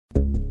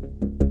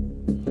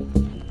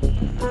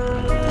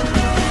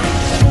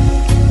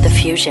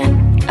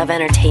fusion of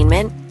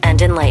entertainment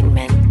and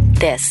enlightenment.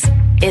 This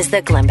is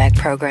the Glenn Beck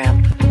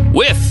Program.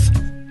 With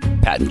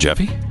Pat and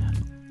Jeffy.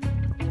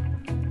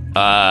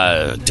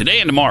 Today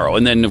and tomorrow.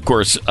 And then, of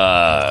course,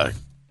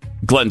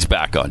 Glenn's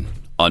back on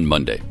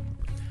Monday.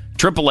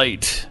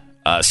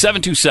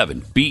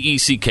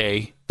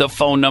 888-727-BECK, the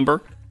phone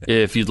number,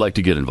 if you'd like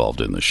to get involved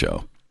in the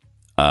show.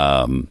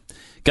 Got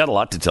a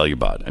lot to tell you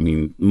about. I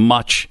mean,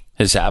 much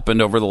has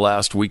happened over the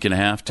last week and a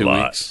half, 2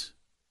 weeks.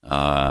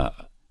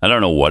 I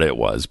don't know what it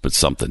was, but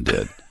something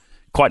did.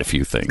 Quite a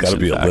few things. Got to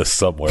be a list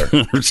somewhere.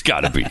 There's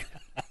got to be.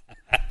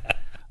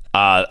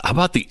 How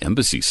about the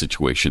embassy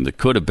situation that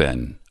could have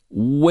been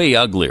way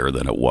uglier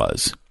than it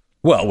was?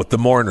 Well, with the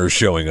mourners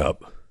showing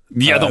up.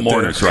 Yeah, the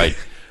mourners, right.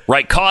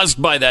 Right,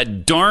 caused by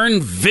that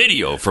darn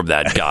video from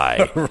that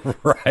guy.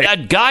 Right.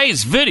 That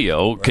guy's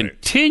video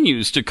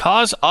continues to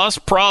cause us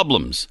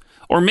problems.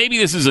 Or maybe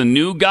this is a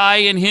new guy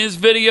in his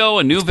video,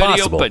 it's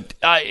possible. But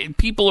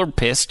people are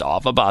pissed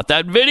off about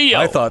that video.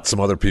 I thought some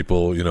other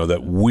people,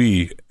 that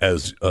we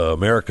as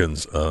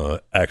Americans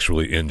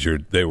actually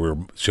injured, they were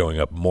showing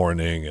up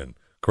mourning and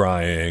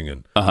crying,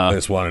 and they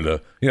just wanted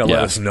to,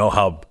 let us know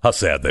how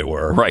sad they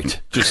were. Right,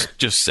 just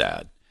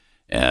sad.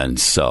 And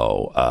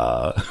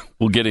so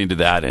we'll get into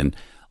that and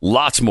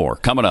lots more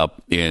coming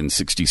up in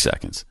 60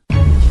 seconds.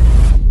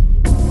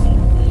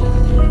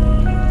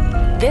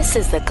 This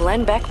is the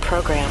Glenn Beck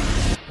Program.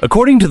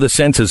 According to the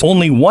census,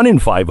 only 1 in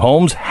 5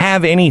 homes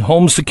have any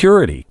home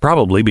security,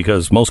 probably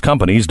because most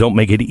companies don't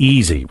make it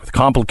easy with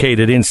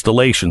complicated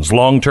installations,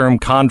 long-term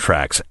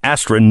contracts,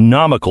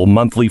 astronomical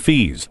monthly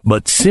fees.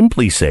 But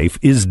SimpliSafe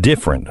is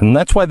different, and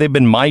that's why they've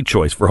been my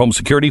choice for home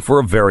security for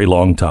a very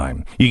long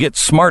time. You get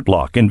smart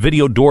lock and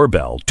video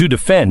doorbell to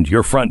defend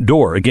your front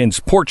door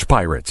against porch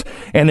pirates,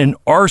 and an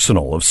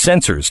arsenal of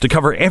sensors to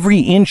cover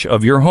every inch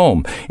of your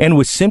home. And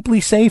with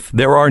SimpliSafe,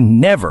 there are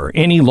never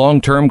any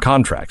long-term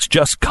contracts,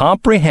 just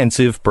comprehensive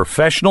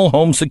professional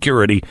home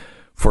security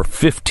for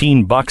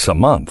 $15 a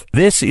month.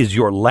 This is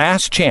your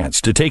last chance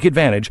to take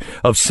advantage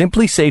of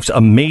SimpliSafe's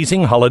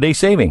amazing holiday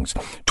savings.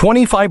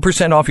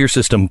 25% off your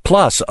system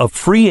plus a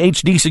free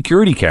HD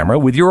security camera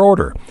with your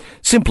order.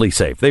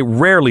 SimpliSafe, they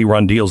rarely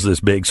run deals this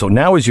big, so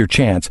now is your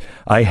chance.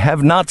 I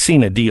have not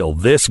seen a deal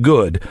this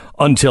good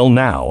until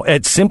now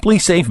at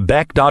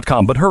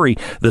simplysafebeck.com. But hurry,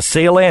 the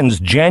sale ends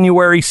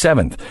January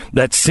 7th.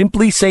 That's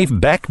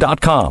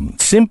simplysafebeck.com.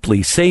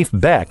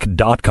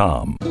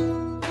 simplysafebeck.com.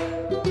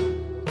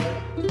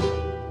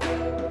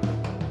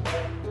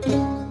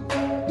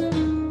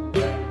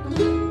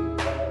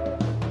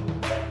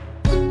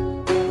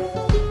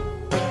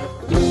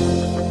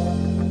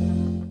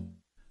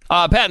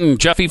 Pat and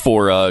Jeffy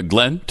for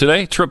Glenn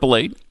today,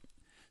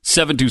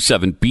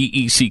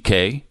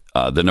 888-727-BECK,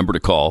 the number to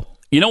call.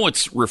 You know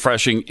what's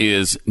refreshing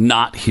is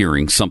not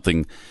hearing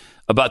something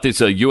about this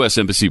U.S.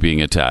 embassy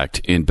being attacked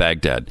in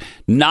Baghdad,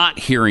 not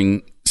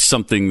hearing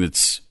something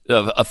that's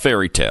a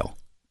fairy tale,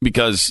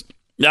 because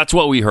that's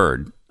what we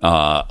heard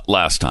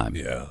last time.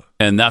 Yeah.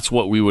 And that's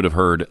what we would have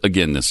heard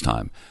again this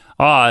time.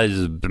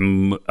 It's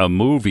a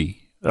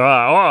movie.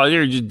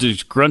 They're just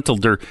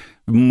disgruntled. They're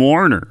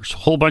mourners, a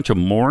whole bunch of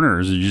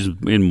mourners just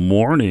in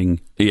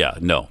mourning. Yeah,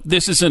 no.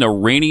 This is an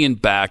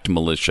Iranian-backed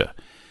militia.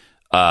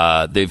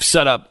 They've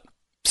set up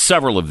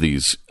several of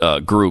these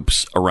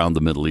groups around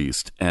the Middle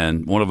East,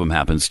 and one of them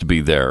happens to be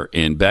there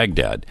in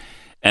Baghdad.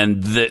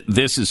 And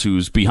this is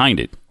who's behind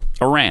it.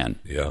 Iran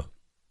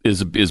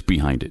is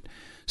behind it.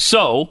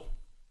 So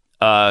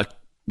the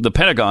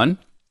Pentagon,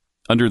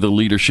 under the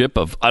leadership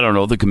of,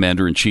 the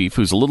commander-in-chief,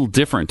 who's a little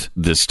different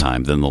this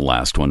time than the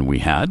last one we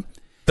had,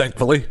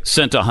 thankfully,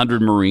 sent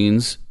 100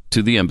 Marines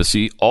to the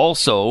embassy.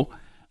 Also,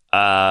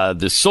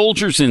 the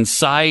soldiers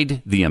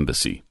inside the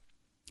embassy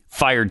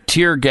fired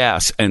tear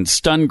gas and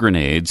stun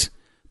grenades,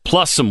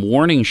 plus some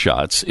warning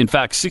shots. In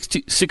fact,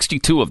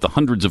 62 of the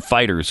hundreds of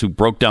fighters who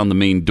broke down the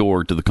main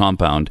door to the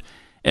compound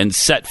and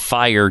set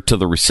fire to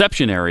the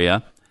reception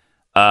area,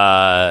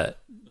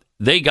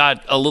 they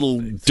got a little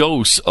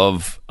dose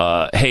of,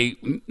 hey,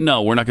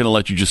 no, we're not going to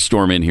let you just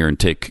storm in here and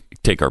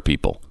take our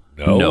people.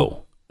 No.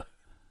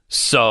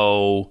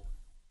 So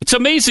it's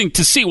amazing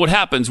to see what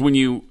happens when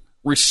you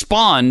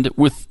respond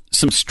with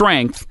some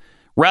strength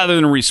rather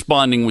than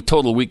responding with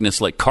total weakness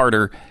like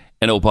Carter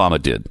and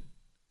Obama did.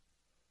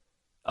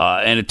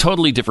 And a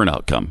totally different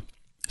outcome.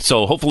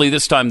 So hopefully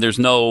this time there's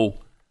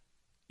no,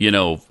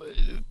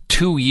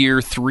 2-year,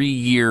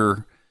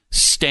 3-year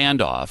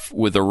standoff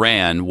with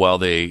Iran while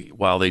they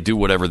do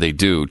whatever they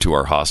do to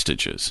our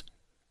hostages.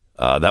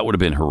 That would have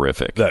been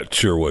horrific. That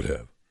sure would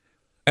have.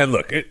 And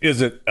look, there's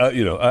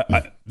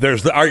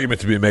the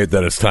argument to be made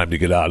that it's time to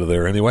get out of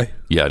there anyway.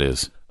 Yeah, it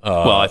is.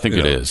 I think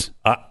it is.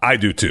 I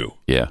do too.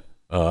 Yeah.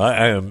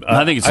 I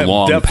think it's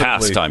long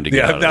past time to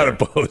get out of there. I'm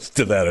not opposed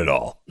to that at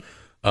all.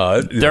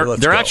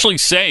 They're actually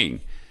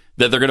saying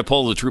that they're going to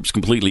pull the troops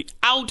completely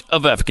out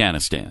of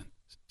Afghanistan.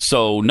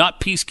 So not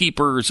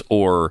peacekeepers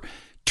or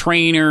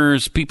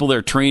trainers, people that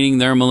are training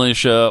their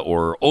militia,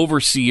 or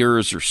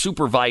overseers or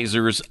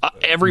supervisors.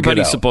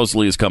 Everybody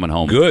supposedly is coming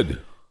home.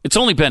 Good. It's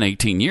only been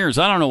 18 years.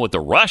 I don't know what the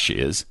rush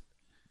is.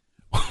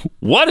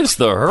 What is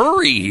the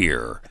hurry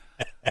here?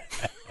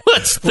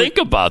 Let's think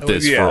about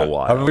this for a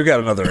while. I mean, we've got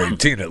another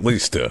 18 at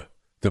least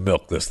to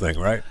milk this thing,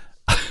 right?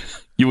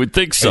 You would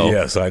think so.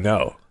 Yes, I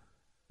know.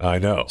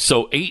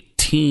 So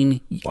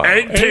 18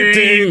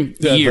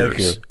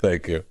 years.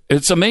 Thank you.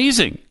 It's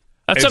amazing.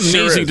 That's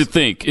amazing to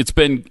think.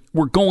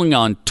 We're going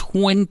on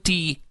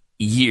 20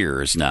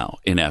 years now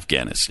in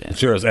Afghanistan.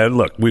 Sure is. And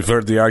look, we've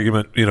heard the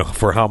argument,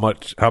 for how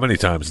many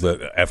times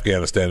that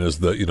Afghanistan is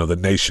the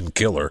nation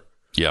killer.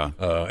 Yeah.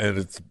 And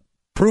it's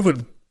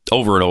proven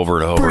over and over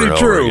and over pretty and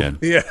true. over again.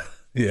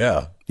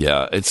 Yeah.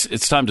 Yeah,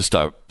 it's time to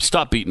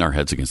stop beating our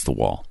heads against the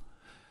wall.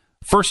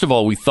 First of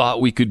all, we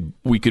thought we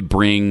could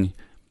bring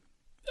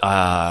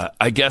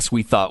I guess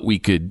we thought we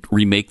could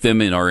remake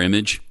them in our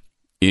image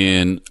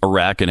in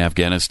Iraq and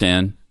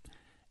Afghanistan,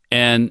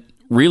 and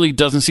really it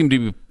doesn't seem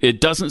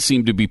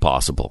to be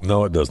possible.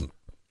 No, it doesn't.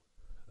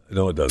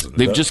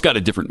 They've just got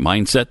a different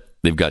mindset.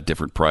 They've got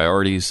different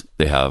priorities.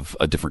 They have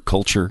a different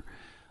culture,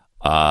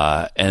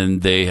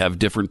 and they have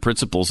different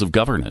principles of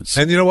governance.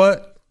 And you know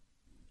what?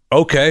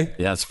 Okay.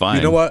 Yeah, it's fine.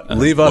 You know what?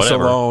 Leave us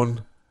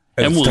alone.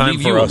 And it's time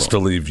for us to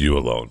leave you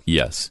alone.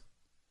 Yes.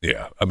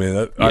 Yeah. I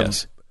mean,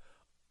 yes.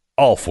 I'm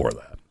all for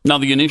that. Now,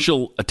 the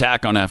initial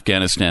attack on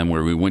Afghanistan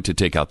where we went to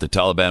take out the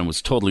Taliban was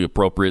totally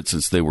appropriate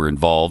since they were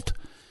involved,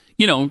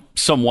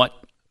 somewhat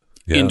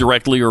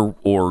indirectly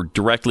or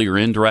directly or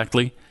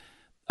indirectly.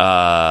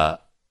 But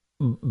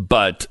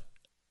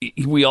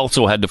we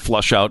also had to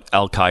flush out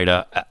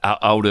Al-Qaeda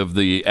out of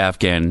the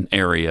Afghan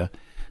area.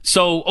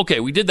 So, okay,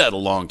 we did that a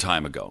long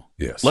time ago.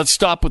 Yes. Let's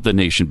stop with the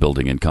nation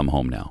building and come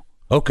home now.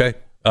 Okay.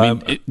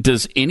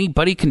 Does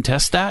anybody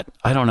contest that?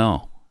 I don't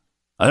know.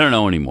 I don't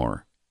know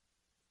anymore.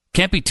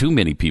 Can't be too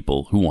many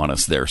people who want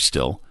us there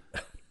still.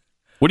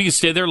 What do you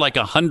stay there like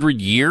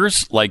 100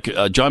 years? Like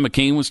John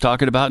McCain was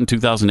talking about in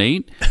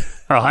 2008?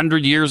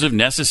 100 years if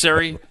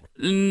necessary?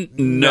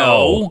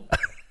 No.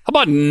 How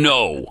about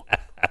no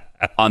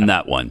on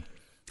that one?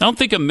 I don't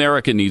think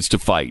America needs to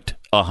fight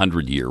a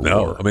 100-year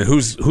war. I mean,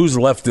 who's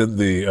left in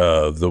the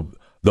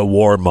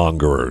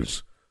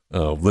warmongers?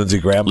 Lindsey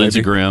Graham.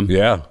 Lindsey Graham.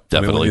 Yeah, definitely.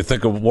 I mean, when you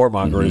think of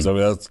warmongers, I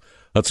mean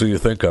that's who you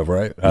think of,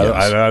 right?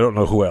 Yes. I don't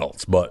know who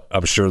else, but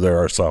I'm sure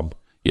there are some.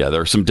 Yeah,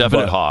 there are some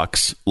definite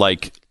hawks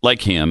like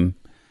him,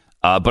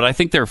 but I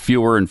think they're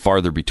fewer and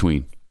farther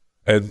between.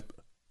 And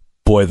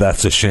boy,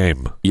 that's a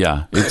shame.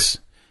 Yeah,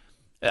 it's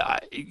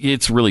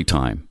really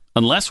time.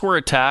 Unless we're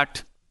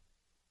attacked,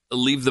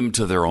 leave them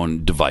to their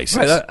own devices.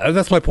 Right,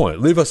 that's my point.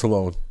 Leave us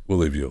alone. We'll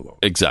leave you alone.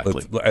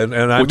 Exactly.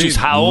 Which is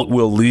how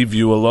we'll leave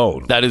you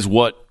alone. That is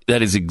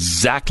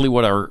exactly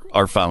what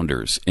our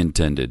founders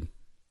intended.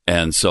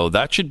 And so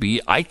that should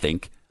be, I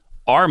think,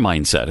 our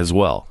mindset as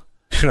well.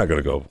 You're not going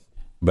to go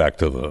back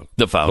to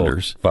the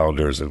founders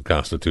and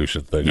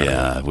Constitution thing.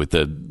 Yeah, with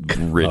the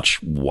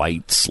rich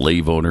white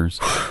slave owners,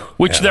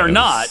 which they're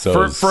not.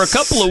 For a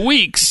couple of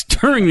weeks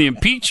during the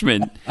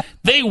impeachment,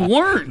 they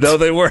weren't. No,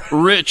 they weren't.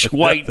 Rich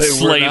white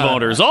slave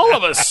owners. All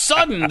of a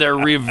sudden, they're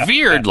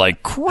revered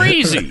like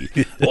crazy.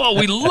 Well,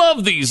 we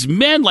love these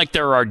men like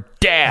they're our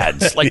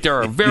dads, like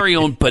they're our very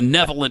own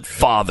benevolent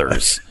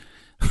fathers.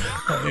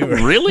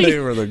 Really? They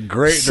were the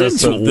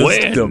greatness of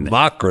this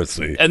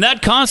democracy. And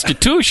that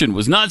Constitution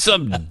was not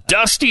some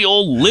dusty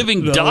old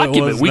living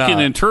document we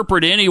can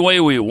interpret any way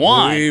we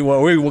want.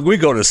 We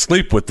go to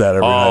sleep with that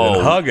every night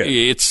and hug it.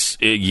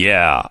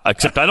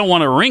 Except I don't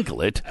want to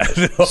wrinkle it.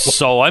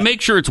 So I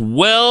make sure it's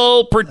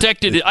well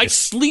protected. I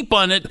sleep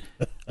on it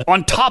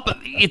on top of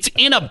it's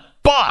in a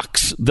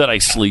box that I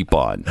sleep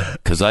on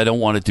because I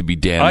don't want it to be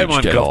damaged. I'm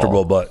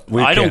uncomfortable, but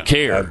I don't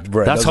care.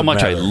 That's how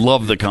much I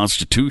love the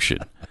Constitution.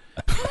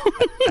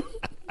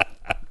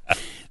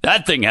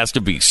 That thing has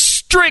to be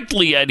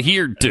strictly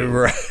adhered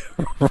to.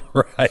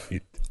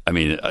 Right. I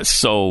mean,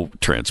 so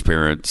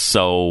transparent,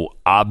 so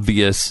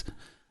obvious.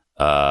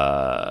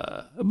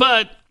 But,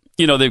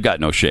 they've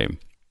got no shame.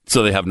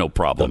 So they have no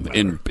problem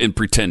in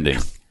pretending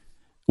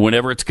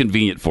whenever it's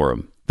convenient for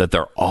them that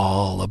they're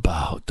all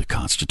about the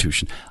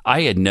Constitution.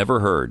 I had never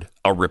heard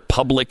a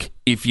republic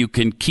if you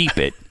can keep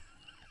it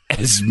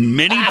as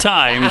many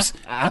times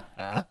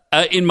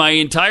in my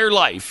entire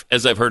life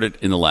as I've heard it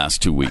in the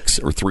last 2 weeks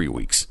or 3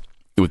 weeks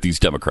with these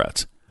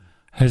Democrats.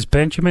 As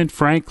Benjamin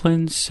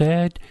Franklin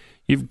said,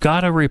 you've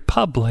got a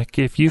republic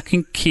if you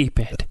can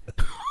keep it.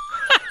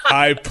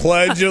 I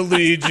pledge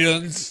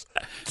allegiance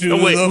to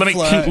the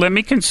flag. Let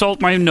me consult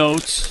my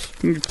notes.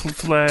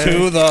 Flag,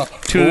 to the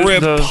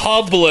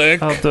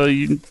republic of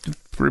the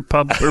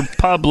republic.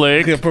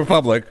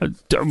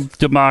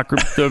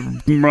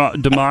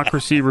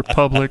 Democracy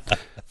republic.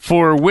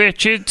 For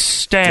which it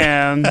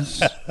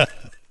stands,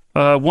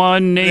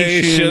 one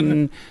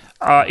nation,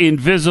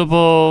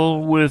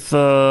 invisible, with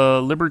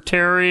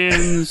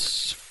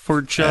libertarians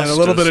for justice. And a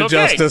little bit of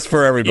justice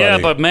for everybody. Yeah,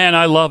 but man,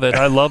 I love it.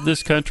 I love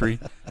this country.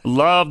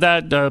 Love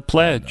that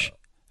pledge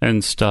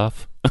and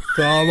stuff.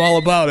 I'm all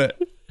about it.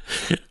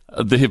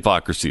 The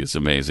hypocrisy is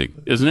amazing,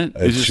 isn't it?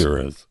 It sure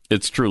is.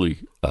 It's truly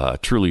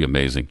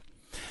amazing.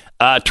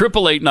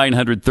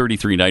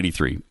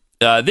 888-900-3393.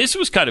 This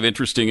was kind of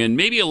interesting, and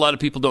maybe a lot of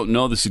people don't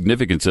know the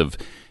significance of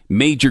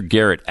Major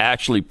Garrett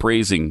actually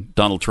praising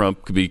Donald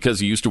Trump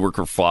because he used to work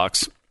for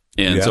Fox.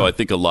 And so I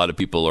think a lot of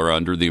people are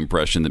under the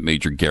impression that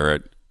Major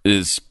Garrett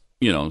is,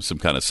 some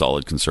kind of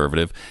solid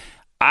conservative.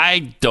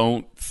 I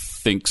don't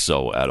think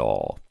so at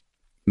all.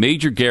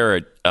 Major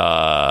Garrett,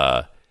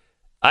 I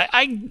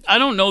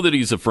don't know that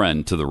he's a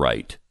friend to the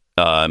right,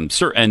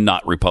 and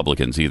not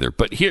Republicans either.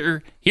 But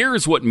here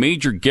is what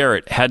Major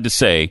Garrett had to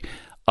say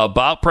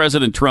about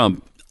President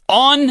Trump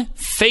on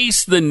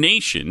Face the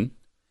Nation.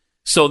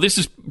 So this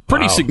is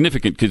pretty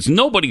significant because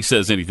nobody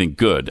says anything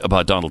good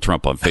about Donald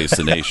Trump on Face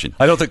the Nation.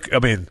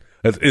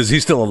 Is he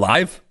still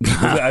alive?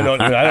 I don't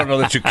know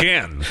that you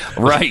can.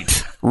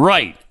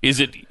 Right. Is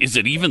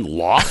it even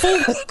lawful?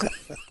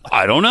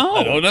 I don't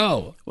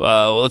know.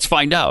 Let's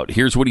find out.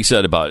 Here's what he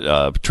said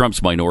about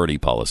Trump's minority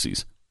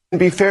policies. It can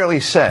be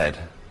fairly said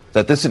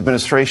that this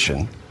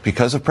administration,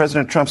 because of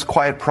President Trump's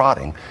quiet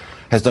prodding,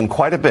 has done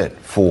quite a bit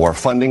for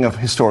funding of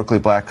historically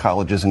black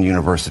colleges and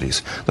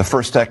universities. The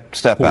First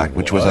Step Act,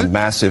 which was a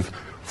massive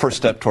first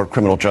step toward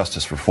criminal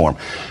justice reform.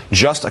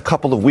 Just a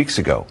couple of weeks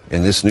ago,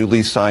 in this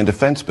newly signed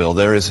defense bill,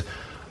 there is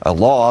a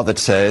law that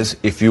says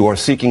if you are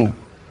seeking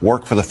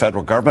work for the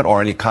federal government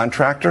or any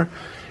contractor,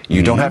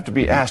 you don't have to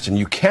be asked, and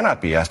you cannot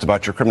be asked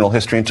about your criminal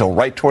history until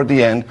right toward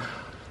the end.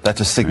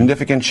 That's a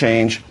significant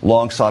change,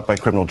 long sought by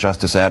criminal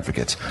justice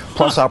advocates.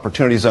 Plus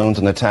opportunity zones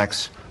in the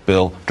tax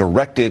bill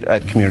directed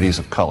at communities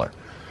of color.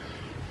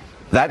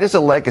 That is a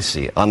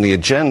legacy on the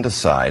agenda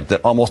side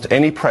that almost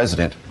any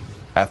president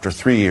after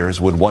 3 years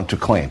would want to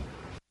claim.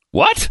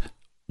 What?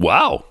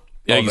 Wow.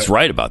 Yeah, he's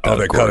right about that.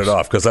 They cut it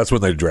off because that's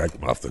when they dragged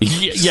him off the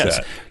set. Yes,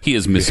 he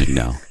is missing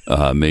now.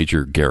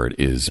 Major Garrett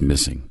is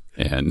missing,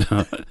 and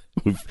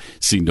we've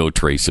seen no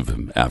trace of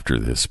him after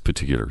this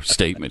particular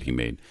statement he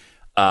made.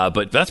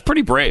 But that's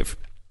pretty brave.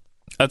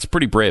 That's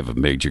pretty brave of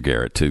Major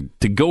Garrett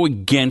to go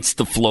against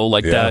the flow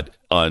like that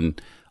on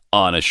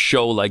a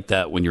show like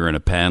that when you're in a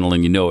panel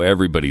and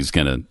everybody's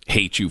going to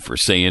hate you for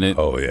saying it.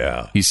 Oh,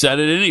 yeah. He said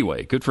it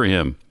anyway. Good for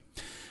him.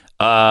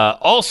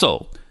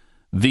 Also,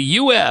 the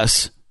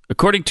U.S.,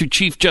 according to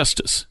Chief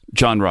Justice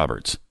John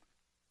Roberts,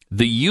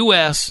 the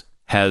U.S.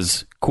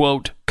 has,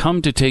 quote,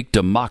 come to take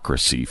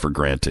democracy for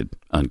granted,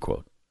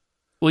 unquote.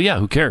 Well, yeah,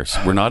 who cares?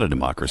 We're not a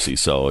democracy,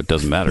 so it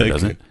doesn't matter,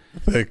 does it?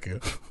 Thank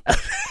you.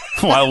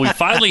 Well, we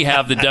finally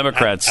have the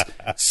Democrats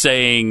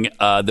saying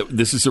that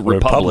this is a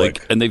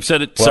republic, and they've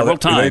said it several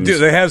times.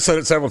 They have said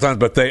it several times,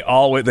 but they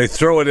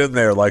throw it in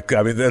there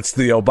that's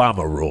the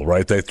Obama rule,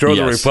 right? They throw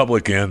the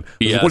republic in.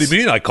 Like, what do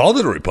you mean? I called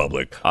it a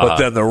republic, but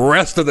then the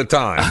rest of the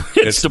time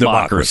it's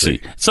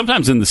democracy.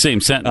 Sometimes in the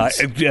same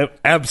sentence.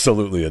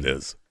 Absolutely, it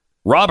is.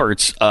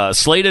 Roberts,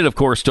 slated, of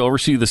course, to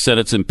oversee the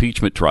Senate's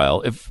impeachment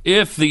trial.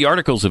 If the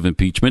articles of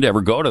impeachment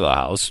ever go to the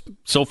House,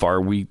 so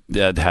far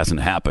that hasn't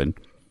happened.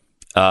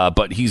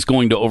 But he's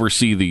going to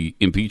oversee the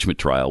impeachment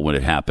trial when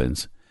it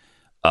happens.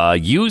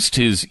 Used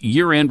his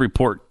year-end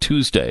report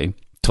Tuesday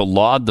to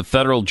laud the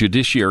federal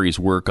judiciary's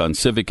work on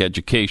civic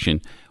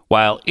education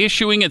while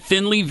issuing a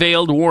thinly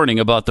veiled warning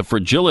about the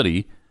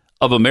fragility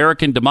of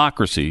American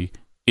democracy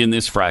in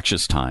this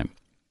fractious time.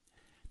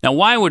 Now,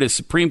 why would a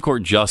Supreme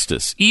Court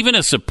justice, even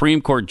a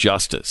Supreme Court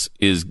justice,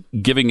 is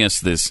giving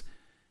us this,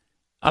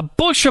 a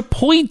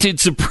Bush-appointed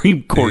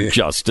Supreme Court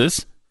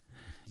justice,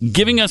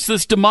 giving us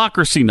this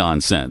democracy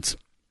nonsense?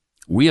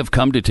 We have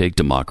come to take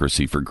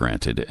democracy for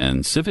granted,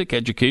 and civic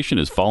education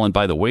has fallen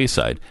by the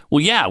wayside.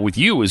 Well, yeah, with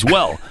you as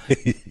well.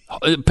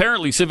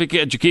 Apparently, civic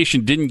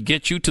education didn't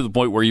get you to the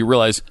point where you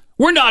realize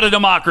we're not a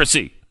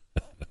democracy.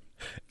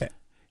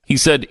 He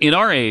said, in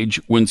our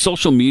age, when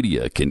social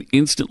media can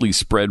instantly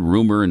spread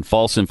rumor and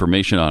false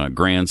information on a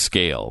grand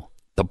scale,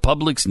 the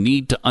public's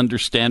need to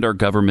understand our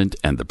government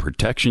and the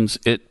protections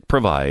it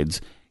provides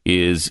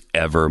is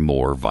ever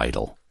more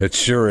vital. It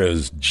sure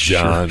is,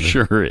 John.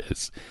 Sure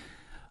is.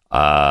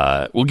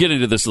 We'll get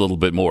into this a little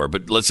bit more,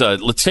 but let's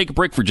take a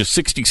break for just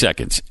 60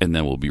 seconds, and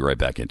then we'll be right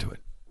back into it.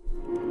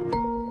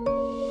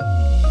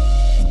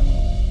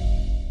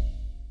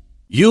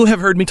 You have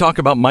heard me talk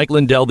about Mike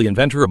Lindell, the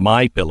inventor of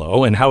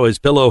MyPillow, and how his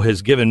pillow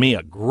has given me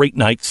a great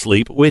night's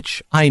sleep,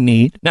 which I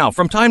need. Now,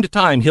 from time to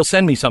time, he'll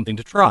send me something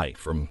to try,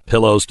 from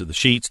pillows to the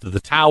sheets to the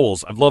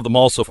towels. I've loved them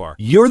all so far.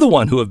 You're the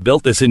one who have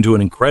built this into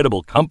an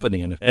incredible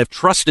company and have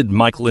trusted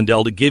Mike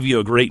Lindell to give you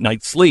a great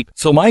night's sleep.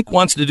 So Mike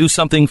wants to do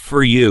something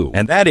for you,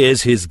 and that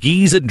is his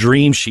Giza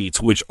Dream Sheets,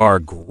 which are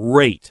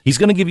great. He's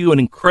going to give you an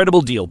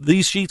incredible deal.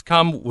 These sheets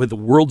come with the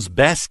world's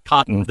best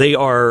cotton. They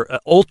are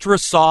ultra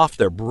soft,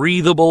 they're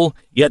breathable,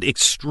 yet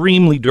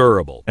extremely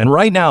durable. And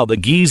right now, the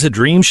Giza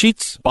Dream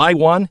Sheets, buy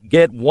one,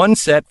 get one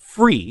set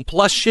free,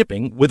 plus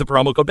shipping with the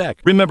promo code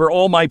BECK. Remember,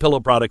 all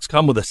MyPillow products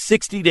come with a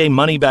 60-day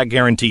money-back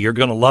guarantee. You're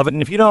going to love it,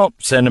 and if you don't,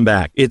 send them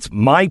back. It's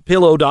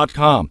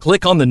MyPillow.com.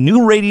 Click on the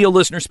new radio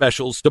listener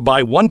specials to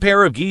buy one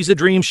pair of Giza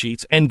Dream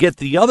Sheets and get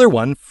the other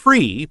one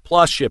free,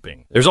 plus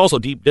shipping. There's also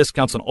deep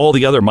discounts on all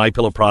the other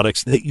MyPillow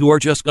products that you are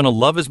just going to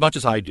love as much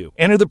as I do.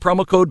 Enter the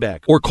promo code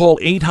BECK or call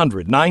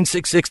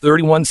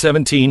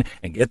 800-966-3117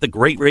 and get the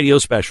great radio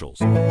specials.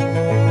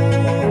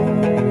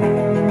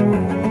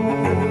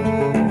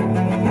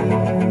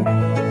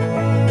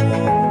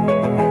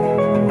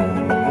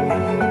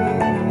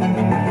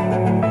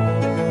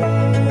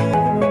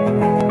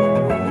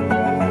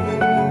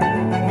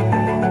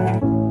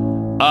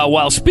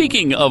 While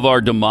speaking of our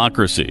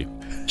democracy,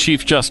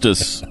 Chief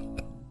Justice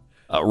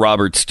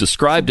Roberts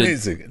described it.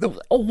 Amazing.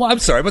 I'm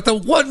sorry, but the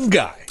one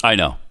guy. I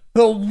know.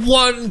 The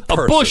one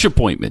person. A Bush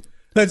appointment.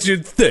 That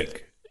you'd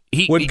think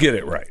would get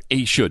it right.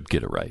 He should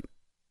get it right.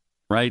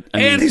 Right?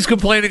 I mean, he's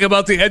complaining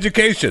about the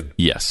education.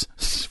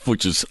 Yes,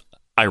 which is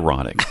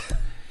ironic.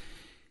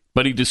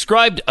 But he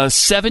described a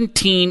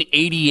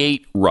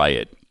 1788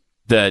 riot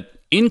that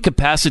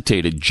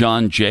incapacitated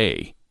John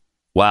Jay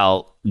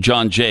while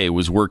John Jay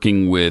was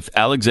working with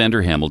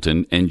Alexander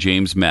Hamilton and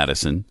James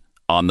Madison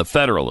on the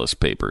Federalist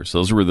Papers.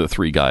 Those were the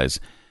three guys,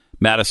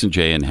 Madison,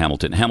 Jay, and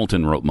Hamilton.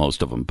 Hamilton wrote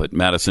most of them, but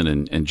Madison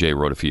and Jay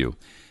wrote a few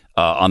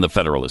on the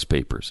Federalist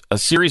Papers. A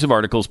series of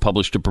articles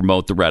published to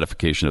promote the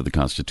ratification of the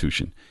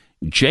Constitution.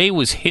 Jay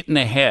was hit in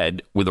the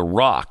head with a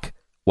rock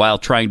while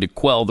trying to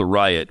quell the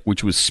riot,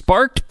 which was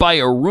sparked by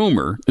a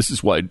rumor. This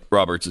is why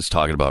Roberts is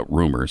talking about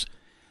rumors,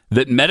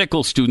 that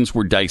medical students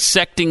were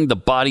dissecting the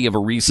body of a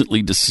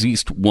recently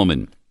deceased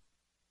woman.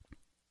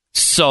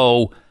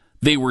 So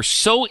they were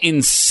so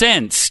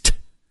incensed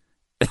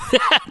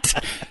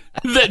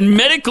that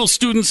medical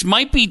students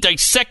might be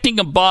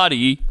dissecting a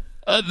body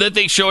that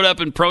they showed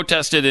up and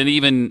protested and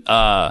even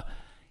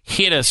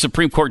hit a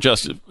Supreme Court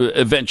justice,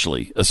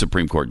 eventually a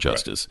Supreme Court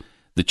justice, right.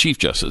 The Chief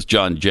Justice,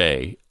 John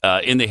Jay,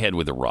 in the head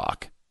with a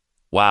rock.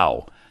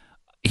 Wow.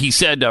 He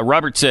said,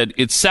 Robert said,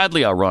 it's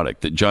sadly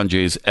ironic that John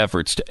Jay's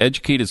efforts to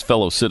educate his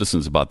fellow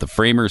citizens about the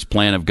framers'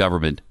 plan of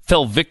government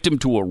fell victim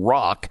to a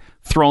rock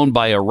thrown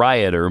by a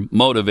rioter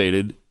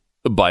motivated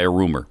by a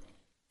rumor.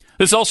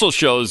 This also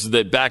shows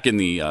that back in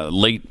the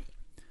late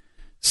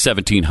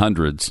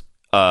 1700s,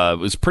 it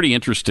was pretty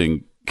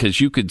interesting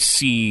because you could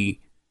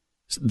see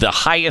the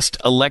highest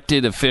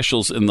elected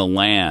officials in the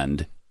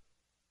land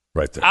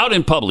right there, out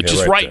in public,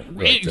 just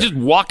just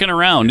walking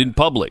around in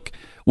public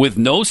with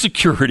no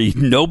security,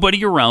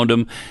 nobody around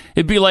them.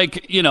 It'd be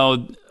like,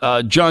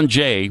 John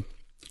Jay,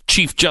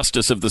 Chief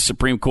Justice of the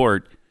Supreme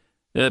Court,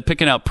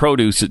 picking out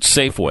produce at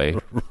Safeway,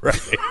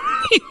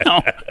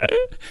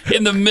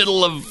 in the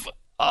middle of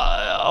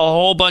a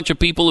whole bunch of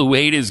people who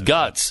hate his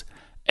guts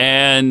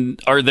and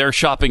are there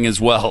shopping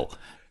as well.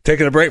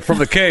 Taking a break from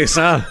the case,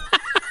 huh?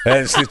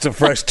 Let's get some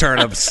fresh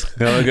turnips.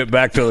 We'll get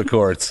back to the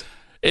courts.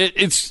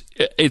 It's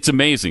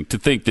amazing to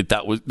think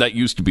that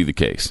used to be the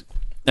case.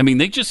 I mean,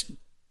 they just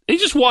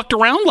walked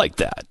around like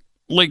that,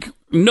 like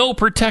no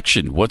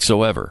protection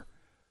whatsoever.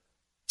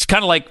 It's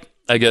kind of like,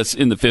 I guess,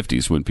 in the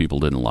 50s when people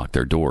didn't lock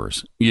their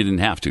doors. You didn't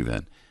have to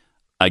then.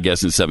 I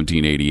guess in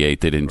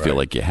 1788 they didn't feel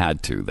like you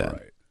had to then.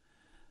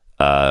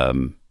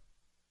 Right.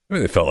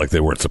 They felt like they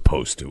weren't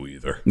supposed to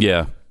either.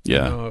 Yeah.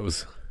 It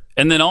was.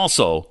 And then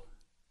also,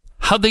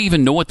 how'd they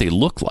even know what they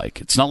looked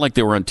like? It's not like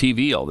they were on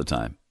TV all the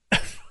time.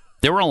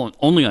 They were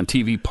only on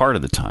TV part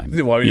of the time.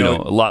 Well,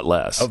 a lot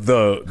less. Of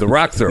the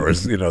rock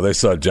throwers, they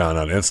saw John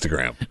on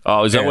Instagram.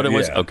 Oh, is that what it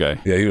was? Okay.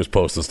 Yeah, he was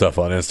posting stuff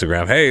on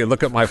Instagram. Hey,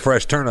 look at my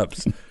fresh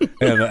turnips.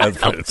 And at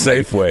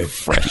Safeway.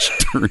 Fresh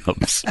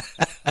turnips.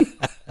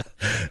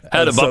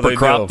 Had a bumper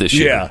crop this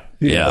year.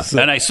 Yeah.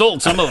 So, and I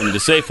sold some of them to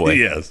Safeway.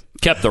 Yes.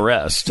 Kept the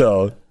rest.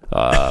 So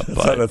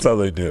that's how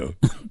they knew.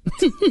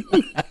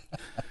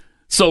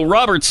 So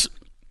Roberts,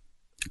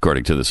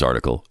 according to this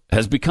article,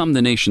 has become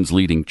the nation's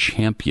leading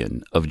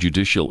champion of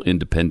judicial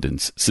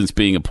independence since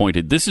being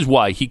appointed. This is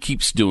why he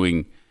keeps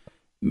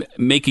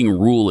making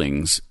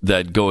rulings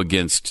that go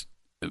against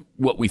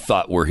what we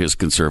thought were his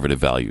conservative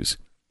values,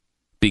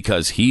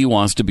 because he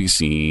wants to be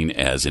seen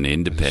as an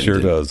independent.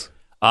 Sure does.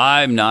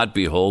 I'm not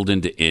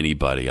beholden to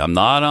anybody. I'm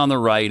not on the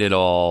right at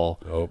all.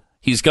 Nope.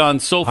 He's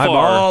gone so far. I'm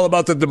all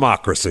about the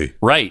democracy.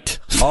 Right.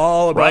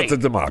 All about the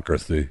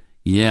democracy.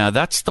 Yeah,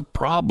 that's the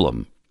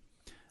problem.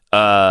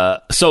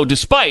 So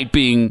despite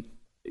being,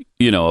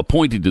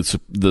 appointed to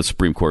the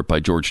Supreme Court by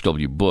George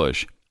W.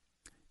 Bush,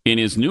 in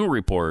his new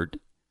report,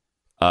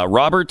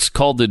 Roberts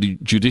called the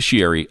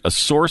judiciary a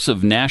source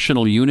of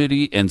national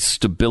unity and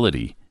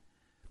stability,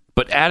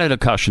 but added a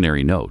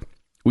cautionary note.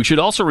 We should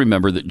also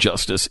remember that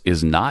justice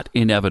is not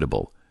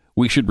inevitable.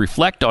 We should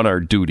reflect on our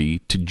duty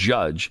to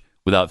judge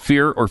without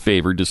fear or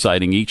favor,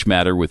 deciding each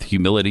matter with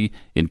humility,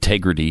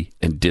 integrity,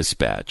 and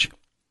dispatch.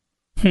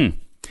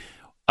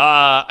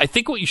 I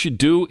think what you should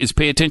do is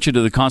pay attention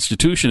to the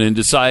Constitution and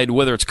decide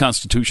whether it's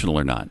constitutional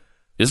or not.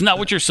 Isn't that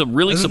what you're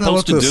really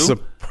supposed to do?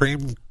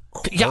 Supreme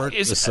Court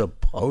is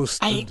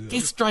supposed to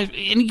do.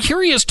 And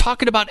here he is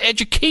talking about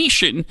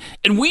education,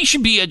 and we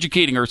should be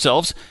educating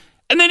ourselves,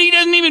 and then he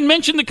doesn't even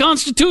mention the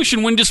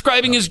Constitution when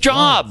describing his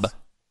job.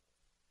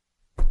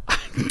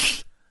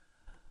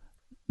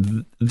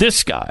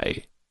 This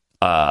guy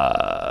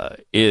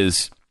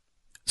is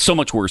so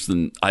much worse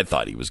than I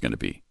thought he was going to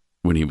be.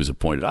 When he was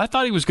appointed, I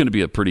thought he was going to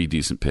be a pretty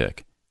decent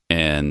pick,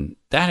 and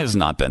that has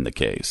not been the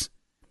case.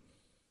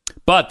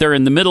 But they're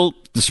in the middle,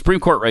 the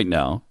Supreme Court right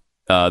now,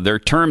 their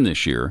term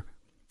this year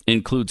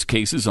includes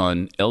cases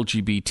on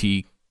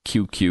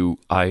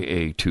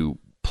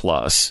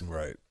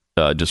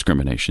LGBTQIA2+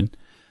 discrimination,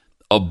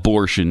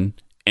 abortion,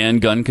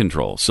 and gun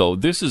control. So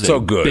this is a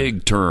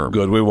big term.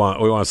 Good. We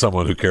want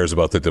someone who cares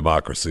about the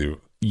democracy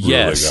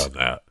Yes. ruling on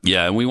that.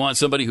 Yeah, and we want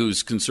somebody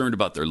who's concerned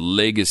about their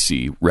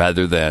legacy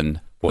rather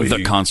than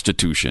the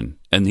Constitution.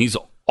 And he's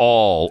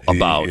all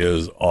about. He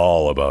is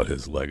all about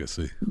his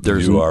legacy.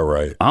 You are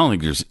right. I don't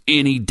think there's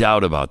any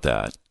doubt about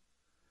that.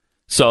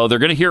 So they're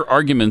going to hear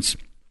arguments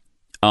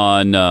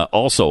on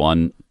also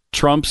on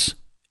Trump's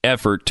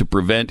effort to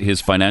prevent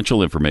his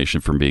financial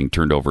information from being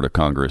turned over to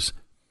Congress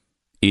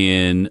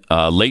in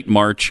late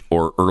March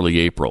or early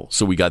April.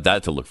 So we got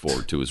that to look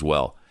forward to as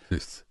well.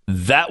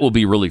 That will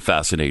be really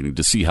fascinating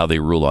to see how they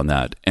rule on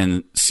that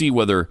and see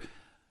whether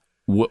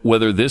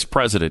this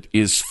president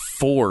is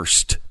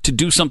forced to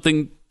do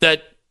something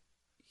that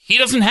he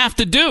doesn't have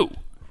to do.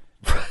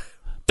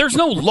 There's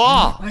no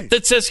law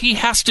that says he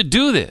has to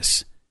do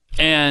this.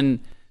 And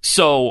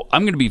so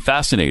I'm going to be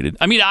fascinated.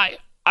 I mean, I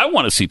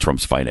want to see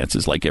Trump's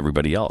finances like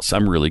everybody else.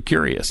 I'm really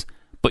curious.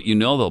 But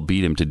they'll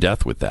beat him to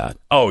death with that.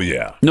 Oh,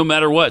 yeah. No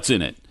matter what's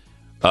in it.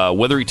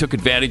 Whether he took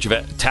advantage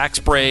of tax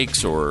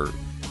breaks or,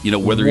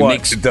 whether he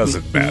makes it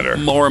doesn't matter.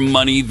 More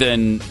money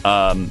than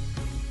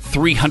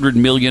 300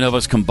 million of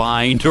us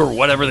combined or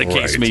whatever the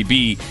case may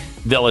be,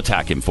 they'll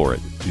attack him for it.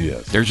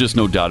 Yes. There's just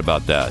no doubt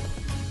about that.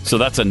 So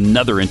that's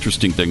another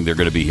interesting thing they're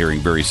going to be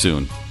hearing very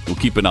soon. We'll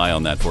keep an eye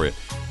on that for you.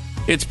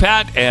 It's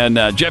Pat and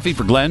Jeffy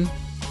for Glenn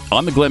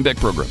on the Glenn Beck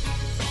program.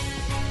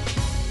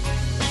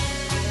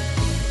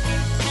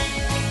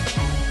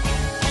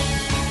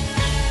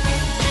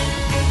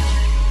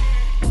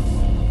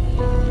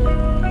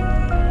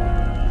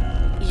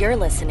 You're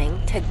listening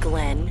to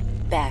Glenn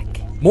Beck.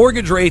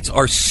 Mortgage rates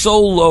are so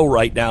low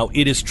right now,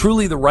 it is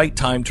truly the right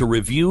time to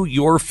review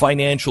your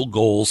financial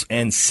goals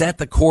and set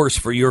the course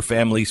for your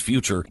family's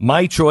future.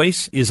 My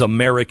choice is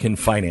American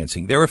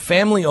Financing. They're a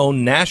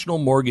family-owned national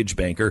mortgage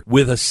banker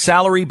with a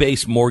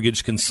salary-based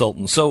mortgage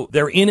consultant, so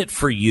they're in it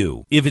for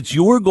you. If it's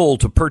your goal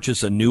to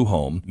purchase a new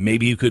home,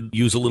 maybe you could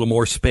use a little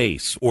more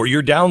space, or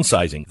you're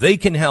downsizing, they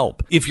can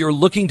help. If you're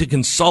looking to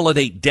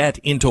consolidate debt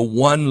into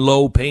one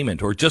low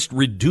payment, or just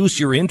reduce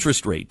your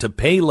interest rate to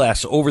pay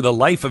less over the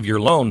life of your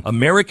loan,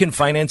 American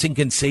Financing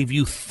can save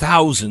you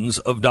thousands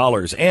of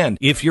dollars. And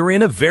if you're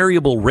in a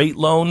variable rate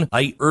loan,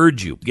 I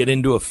urge you, get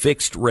into a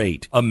fixed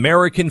rate.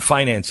 American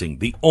Financing,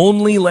 the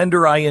only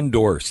lender I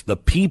endorse, the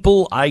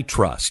people I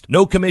trust.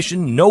 No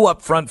commission, no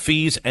upfront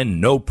fees,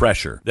 and no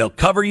pressure. They'll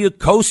cover you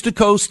coast to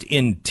coast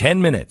in 10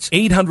 minutes.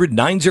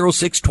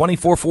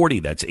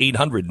 800-906-2440. That's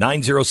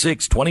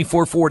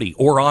 800-906-2440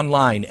 or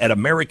online at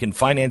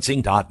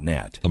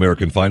AmericanFinancing.net.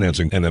 American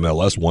Financing,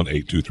 NMLS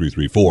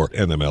 182334,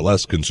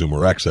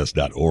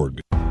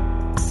 NMLSConsumerAccess.org.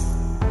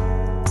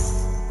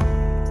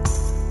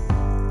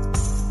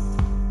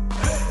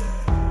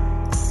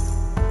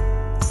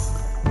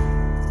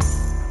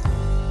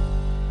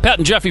 Pat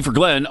and Jeffy for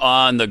Glenn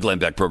on the Glenn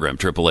Beck program,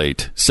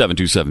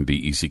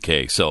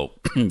 888-727-BECK. So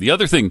the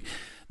other thing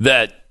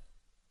that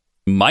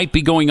might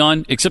be going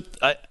on, except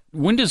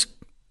when does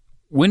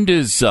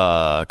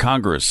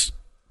Congress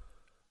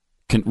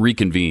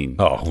reconvene?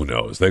 Oh, who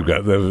knows? They're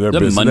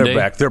busy.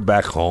 Monday? They're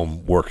back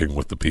home working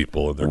with the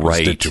people and their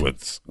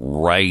constituents.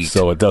 Right.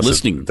 So it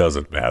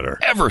doesn't matter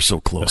ever so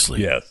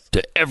closely. Yes.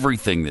 To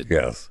everything that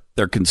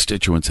their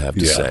constituents have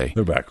to say.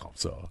 They're back home.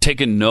 So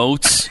taking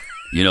notes.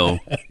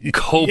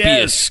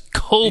 Copious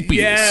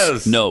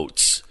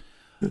notes,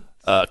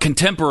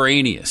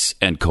 contemporaneous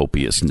and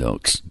copious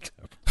notes.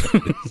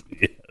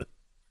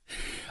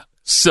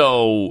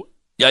 So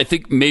I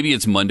think maybe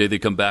it's Monday they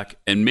come back,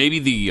 and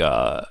maybe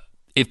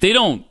if they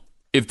don't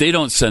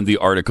send the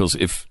articles,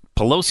 if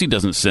Pelosi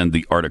doesn't send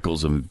the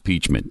articles of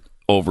impeachment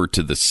over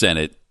to the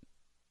Senate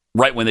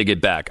right when they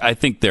get back, I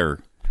think this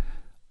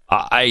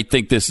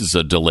is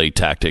a delay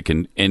tactic,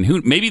 and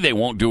maybe they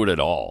won't do it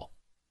at all.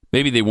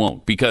 Maybe they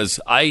won't,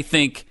 because I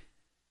think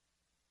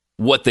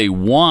what they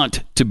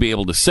want to be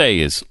able to say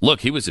is,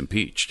 look, he was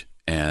impeached,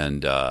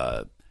 and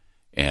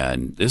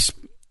this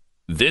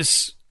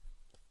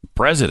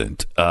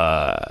president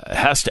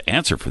has to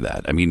answer for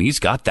that. I mean, he's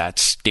got that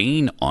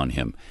stain on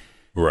him.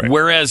 Right.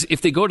 Whereas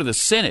if they go to the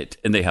Senate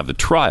and they have the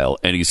trial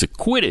and he's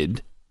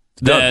acquitted,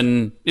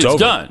 then it's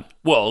done.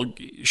 Well,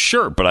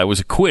 sure, but I was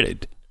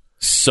acquitted,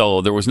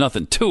 so there was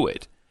nothing to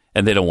it.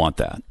 And they don't want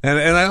that.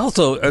 And I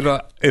also,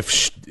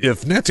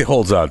 if Nancy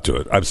holds on to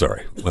it, I'm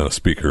sorry,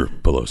 Speaker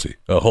Pelosi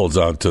holds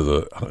on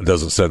to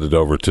doesn't send it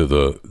over to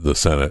the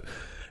Senate,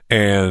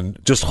 and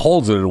just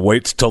holds it and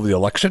waits till the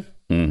election,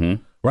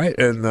 right?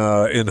 And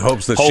in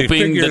hopes that hoping she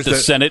figures that the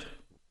Senate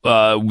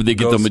they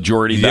get the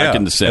majority back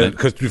in the Senate,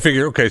 because you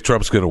figure, okay,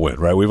 Trump's going to win,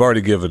 right? We've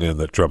already given in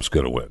that Trump's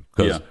going to win.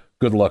 Because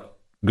good luck,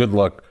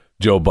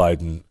 Joe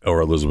Biden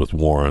or Elizabeth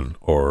Warren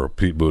or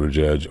Pete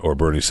Buttigieg or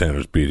Bernie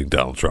Sanders beating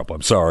Donald Trump.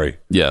 I'm sorry.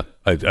 Yeah.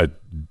 I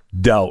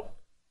doubt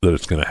that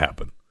it's going to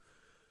happen.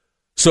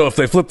 So if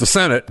they flip the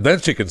Senate, then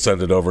she can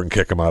send it over and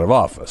kick him out of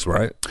office,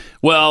 right?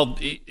 Well,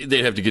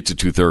 they'd have to get to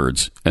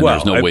 2/3, and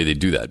there's no way they'd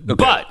do that. Okay.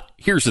 But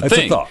here's the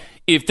thing.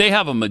 If they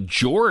have a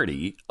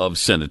majority of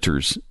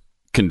senators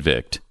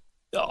convict,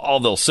 all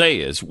they'll say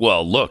is,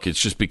 well, look, it's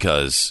just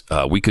because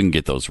we couldn't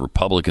get those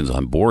Republicans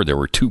on board. They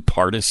were too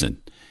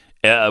partisan.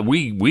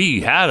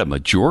 we had a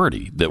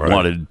majority that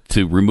wanted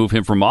to remove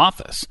him from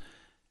office,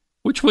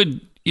 which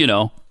would,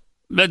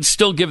 that'd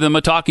still give them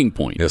a talking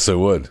point. Yes, it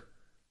would.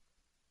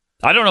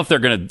 I don't know if they're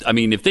going to,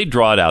 if they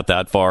draw it out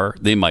that far,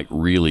 they might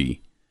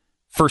really,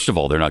 first of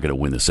all, they're not going to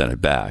win the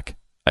Senate back,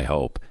 I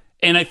hope.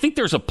 And I think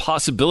there's a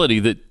possibility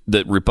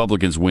that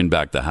Republicans win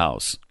back the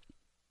House.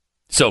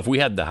 So if we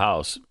had the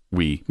House,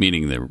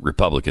 meaning the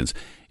Republicans,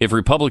 if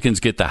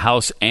Republicans get the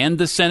House and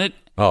the Senate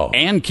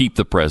and keep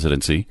the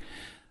presidency,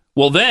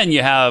 well, then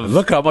you have...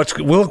 Look how much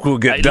we'll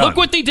get done. Look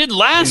what they did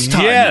last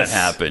time that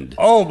happened.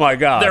 Oh, my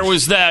God. There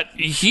was that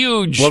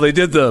huge they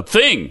did the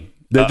thing.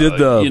 They did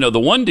the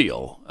one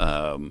deal.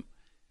 No.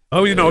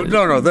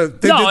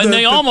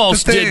 They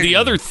almost did the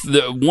other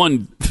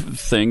one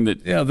thing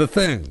that... Yeah, the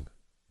thing.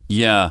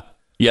 Yeah,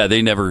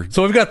 they never...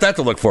 So we've got that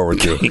to look forward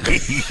to.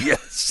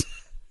 Yes.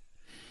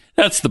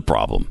 That's the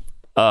problem.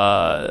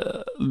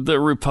 The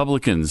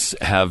Republicans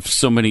have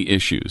so many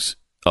issues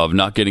of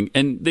not getting...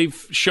 And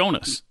they've shown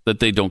us that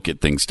they don't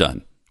get things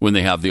done when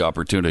they have the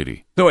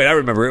opportunity. No, wait, I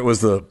remember. It was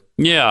the...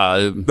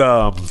 Yeah.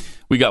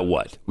 We got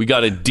what? We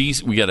got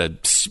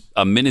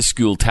a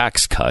minuscule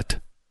tax cut.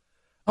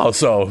 Oh,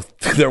 so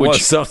there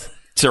was something.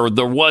 So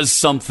there was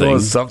something. There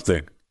was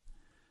something.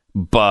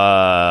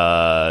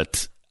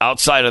 But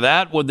outside of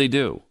that, what'd they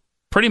do?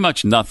 Pretty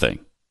much nothing.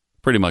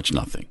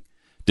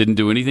 Didn't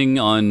do anything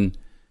on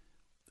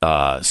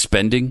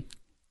spending.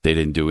 They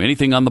didn't do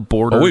anything on the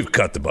border. Oh, we've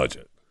cut the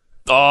budget.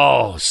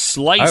 Oh,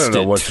 sliced it. I don't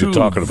know what you're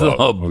talking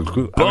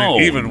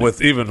about. Even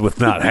with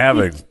not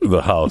having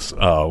the House,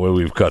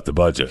 we've cut the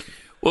budget.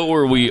 Well,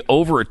 were we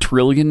over $1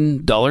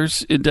 trillion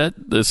in debt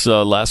this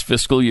last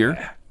fiscal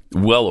year?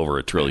 Well over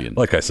 $1 trillion.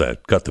 Like I said,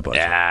 cut the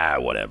budget.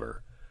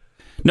 Whatever.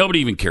 Nobody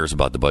even cares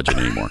about the budget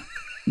anymore.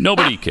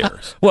 Nobody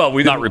cares. Well,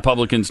 not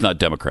Republicans, not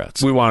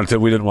Democrats. We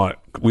didn't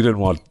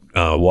want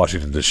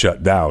Washington to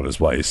shut down. Is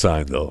why he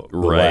signed the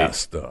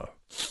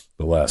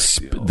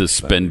last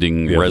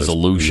spending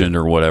resolution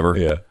or whatever.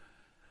 Yeah.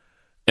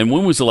 And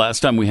when was the last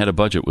time we had a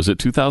budget? Was it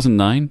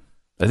 2009?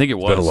 I think it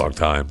was. It's been a long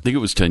time. I think it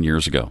was 10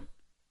 years ago.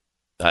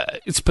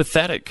 It's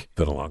pathetic. It's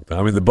been a long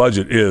time. The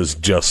budget is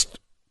just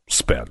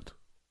spend.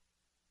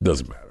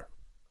 Doesn't matter.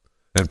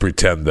 And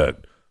pretend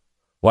that,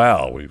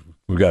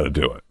 we've got to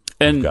do it.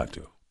 We've got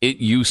to. It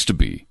used to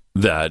be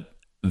that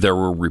there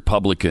were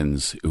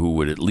Republicans who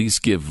would at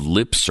least give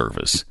lip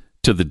service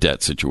to the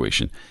debt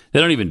situation.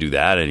 They don't even do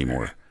that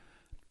anymore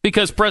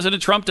because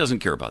President Trump doesn't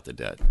care about the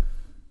debt.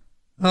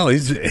 Oh,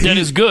 debt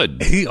is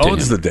good. He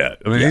owns the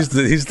debt. He's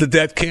the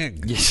debt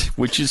king. Yes,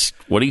 which is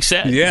what he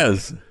said.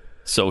 Yes.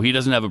 So he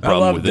doesn't have a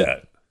problem with debt.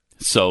 it.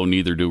 So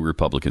neither do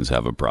Republicans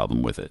have a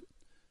problem with it.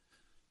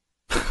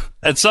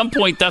 At some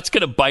point, that's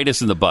going to bite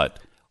us in the butt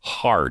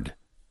hard.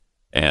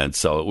 And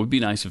so it would be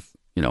nice if,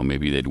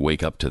 maybe they'd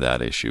wake up to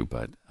that issue,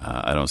 but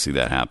I don't see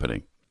that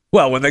happening.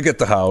 Well, when they get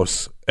the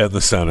House and the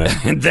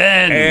Senate and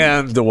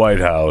the White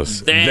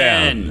House,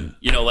 then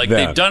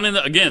they've done in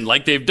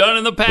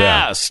the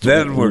past.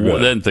 Then we're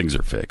good. Then things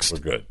are fixed. We're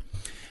good.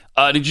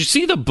 Did you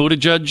see the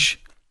Buttigieg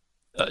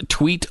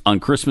tweet on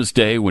Christmas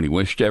Day when he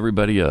wished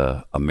everybody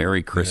a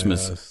Merry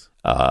Christmas?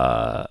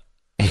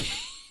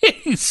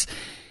 Yes.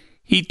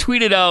 He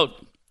tweeted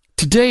out,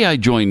 "Today I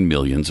join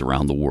millions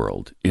around the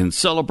world in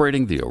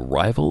celebrating the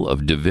arrival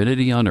of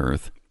divinity on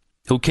earth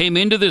who came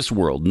into this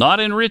world not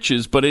in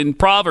riches but in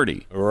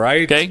poverty."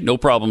 Right. Okay, no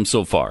problem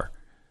so far.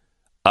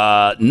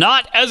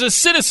 Not as a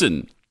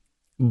citizen,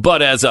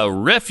 but as a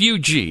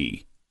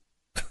refugee.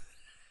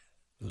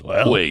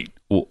 Well. Wait,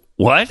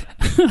 what?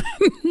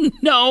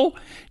 No,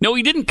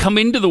 he didn't come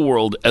into the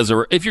world as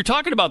if you're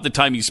talking about the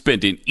time he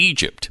spent in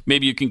Egypt,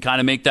 maybe you can kind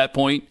of make that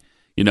point,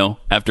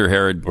 after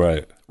Herod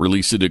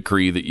released a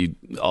decree that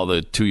all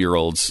the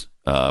 2-year-olds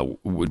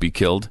would be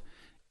killed.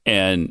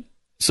 And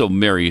so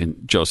Mary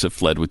and Joseph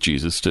fled with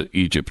Jesus to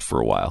Egypt for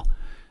a while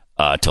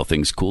till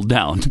things cooled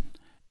down.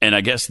 And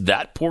I guess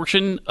that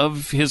portion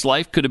of his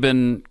life could have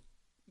been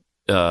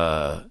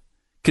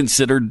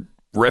considered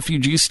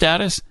refugee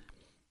status,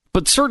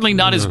 but certainly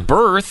not his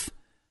birth.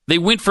 They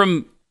went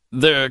from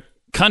the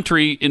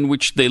country in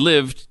which they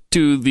lived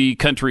to the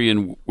country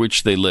in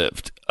which they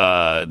lived.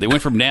 They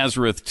went from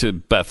Nazareth to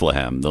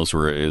Bethlehem. Those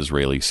were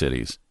Israeli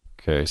cities.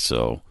 Okay,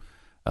 so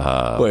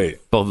both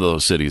of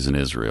those cities in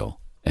Israel.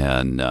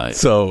 And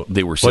so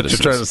they were what citizens.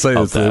 You're trying to say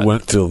is they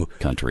went to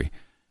country.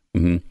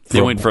 Mm-hmm.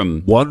 They went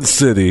from one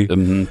city to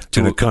in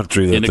a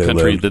country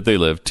that they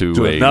lived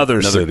to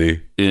another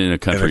city in a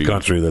country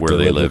that where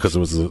they lived because it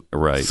was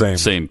the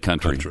same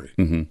country.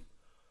 Mm-hmm.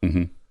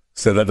 Mm-hmm.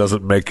 So that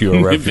doesn't make you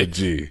a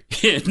refugee.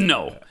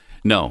 No.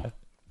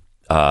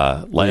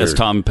 As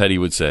Tom Petty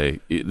would say,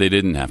 they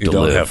didn't have to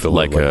live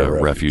like a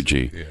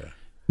refugee. Yeah.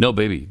 No,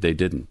 baby, they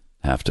didn't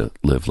have to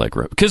live like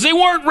because they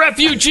weren't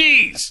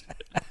refugees.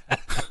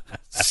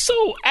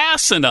 So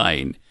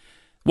asinine.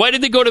 Why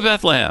did they go to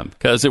Bethlehem?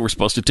 Because they were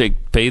supposed to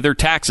pay their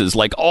taxes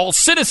like all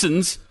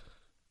citizens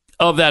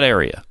of that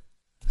area.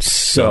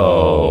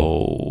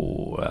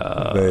 So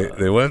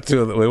they went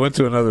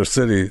to another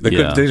city. They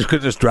just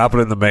couldn't just drop it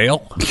in the mail.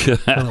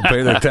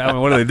 Pay their time.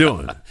 What are they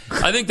doing?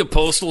 I think the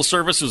postal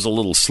service was a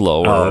little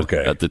slower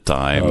at the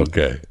time.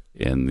 Okay.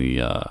 In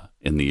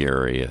the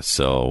area.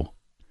 So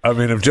I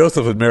mean, if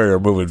Joseph and Mary are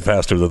moving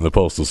faster than the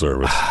postal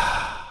service,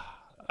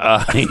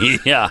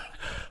 yeah.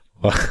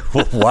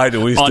 Why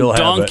do we still have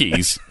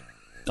donkeys?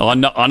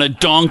 On a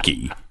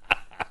donkey.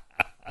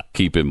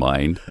 Keep in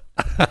mind.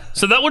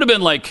 So that would have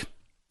been like,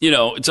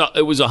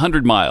 it was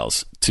 100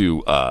 miles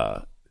to.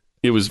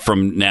 It was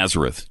from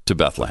Nazareth to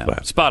Bethlehem.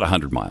 It's about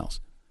 100 miles.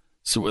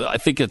 So I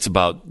think it's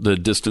about the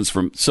distance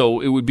from.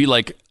 So it would be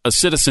like a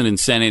citizen in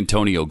San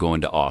Antonio going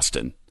to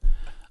Austin.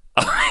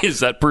 Is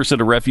that person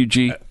a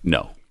refugee?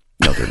 No,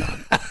 they're not.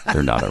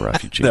 They're not a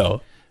refugee.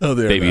 No,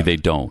 baby, not. They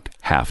don't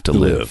have to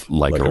live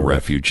like a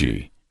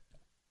refugee.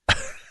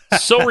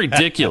 So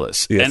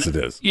ridiculous. Yes, and,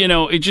 it is.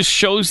 It just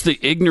shows the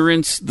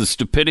ignorance, the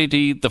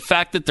stupidity, the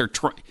fact that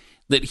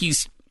that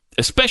he's,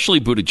 especially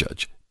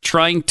Buttigieg,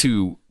 trying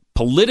to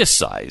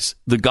politicize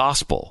the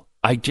gospel.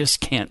 I just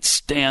can't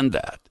stand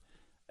that.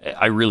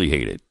 I really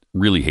hate it.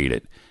 Really hate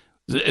it.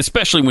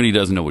 Especially when he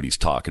doesn't know what he's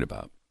talking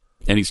about.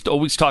 And he's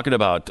always talking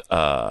about,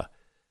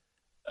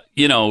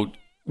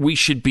 we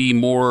should be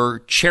more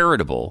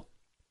charitable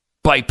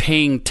by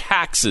paying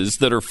taxes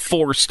that are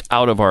forced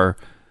out of our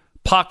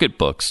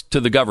pocketbooks to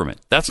the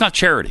government. That's not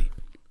charity.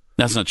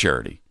 That's not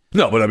charity.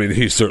 No, but I mean,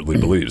 he certainly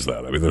believes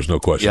that. I mean, there's no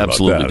question about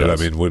that. Does. And I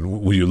mean,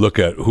 when you look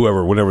at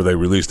whenever they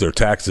release their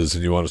taxes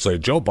and you want to say,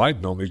 Joe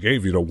Biden only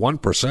gave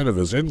 1% of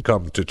his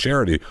income to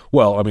charity.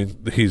 Well, I mean,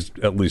 he's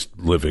at least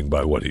living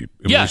by what he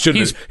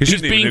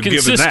he's being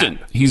consistent.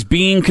 He's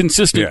being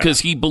consistent because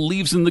he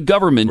believes in the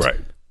government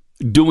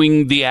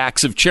doing the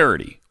acts of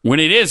charity. When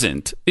it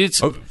isn't,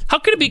 how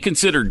can it be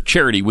considered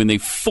charity when they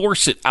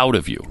force it out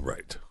of you?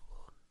 Right.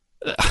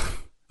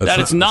 That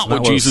is not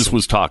what Jesus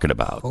was talking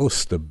about.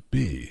 Supposed to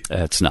be.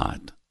 That's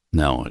not.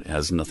 No, it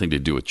has nothing to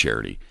do with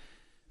charity.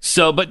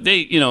 So, but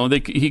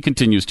he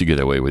continues to get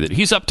away with it.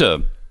 He's up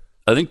to,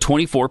 I think,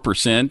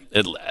 24%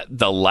 at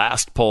the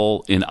last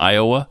poll in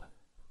Iowa,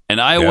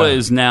 and Iowa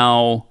is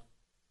now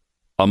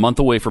a month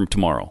away from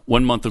tomorrow.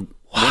 1 month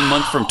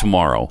from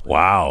tomorrow.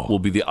 Wow, will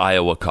be the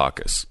Iowa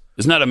caucus.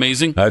 Isn't that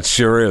amazing? That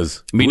sure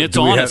is. I mean, it's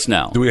on us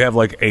now. Do we have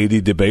like 80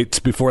 debates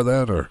before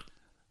that, or?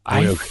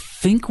 I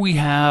think we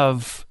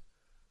have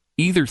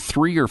either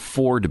 3 or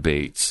 4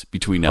 debates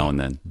between now and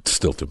then.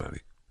 Still too many.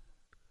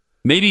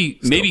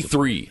 Maybe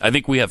 3. I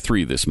think we have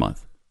 3 this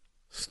month.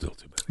 Still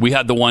too many. We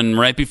had the one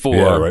right before.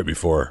 Yeah, right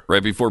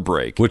before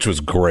break, which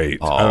was great.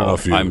 I don't know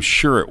if I'm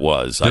sure it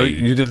was. No,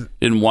 you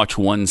didn't watch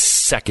 1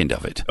 second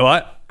of it.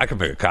 Well, I can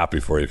make a copy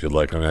for you if you'd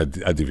like. I mean,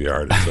 I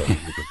DVR'd it.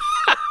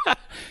 So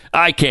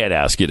I can't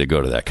ask you to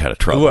go to that kind of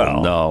trouble.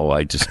 Well, no,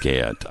 I just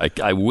can't.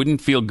 I wouldn't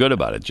feel good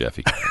about it,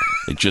 Jeffy.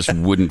 It just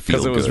wouldn't feel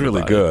good. Because it was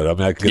really good. I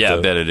mean, I could I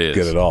bet it is.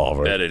 Get it all.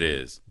 Right? Bet it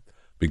is.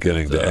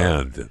 Beginning to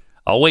end.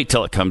 I'll wait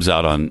till it comes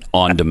out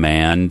on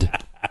demand.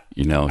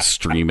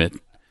 Stream it.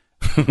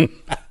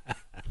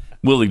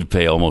 Willing to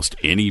pay almost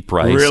any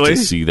price to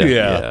see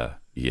that.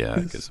 Yeah,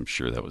 because I'm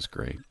sure that was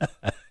great.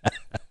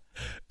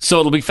 So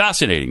it'll be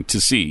fascinating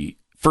to see,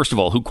 first of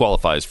all, who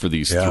qualifies for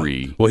these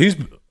 3. Well,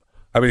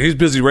 he's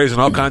busy raising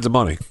all kinds of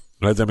money.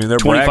 Right? I mean, they're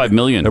 $25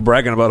 million. They're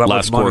bragging about how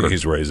much money quarter.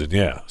 he's raising.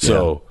 Yeah.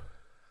 So,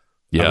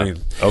 yeah. I mean,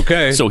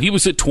 okay. So he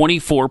was at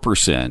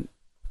 24%.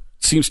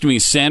 Seems to me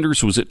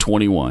Sanders was at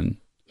 21%.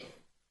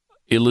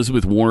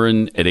 Elizabeth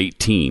Warren at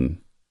 18%.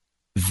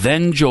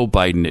 Then Joe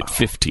Biden at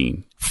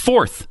 15%.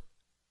 Fourth.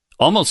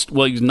 Almost,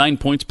 he's 9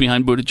 points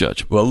behind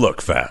Buttigieg. Well,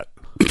 look, fat.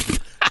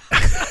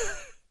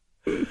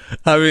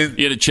 I mean,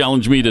 you had to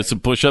challenge me to some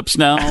push-ups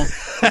now?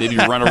 Maybe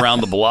run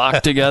around the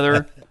block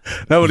together?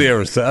 Nobody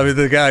ever said. I mean,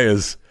 the guy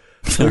is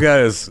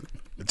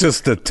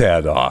just a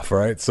tad off,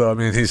 right? So, I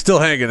mean, he's still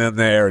hanging in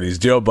there, and he's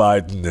Joe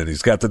Biden, and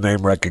he's got the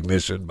name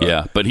recognition.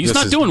 But but he's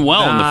not doing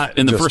well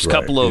in the first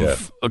couple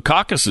of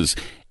caucuses.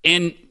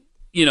 And,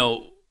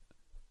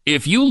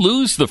 if you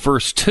lose the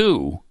first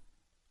 2,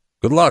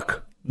 good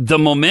luck. The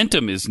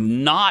momentum is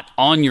not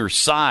on your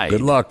side.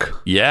 Good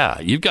luck. Yeah,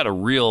 you've got a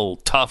real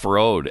tough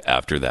road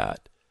after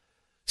that.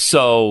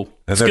 So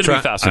it's going to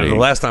be fascinating. The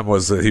last time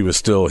was that he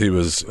was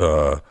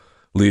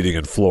leading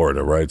in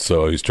Florida, right?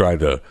 So they're trying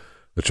to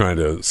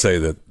say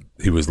that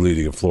he was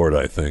leading in Florida,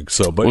 I think.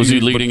 So, but was he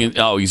leading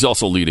he's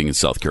also leading in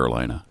South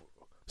Carolina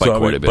by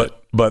quite a bit.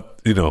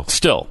 But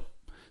still,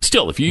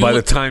 if you by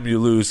the time you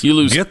lose,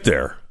 get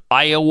there.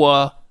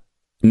 Iowa,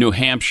 New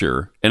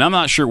Hampshire, and I'm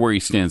not sure where he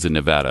stands in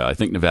Nevada. I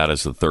think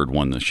Nevada's the 3rd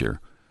one this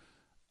year.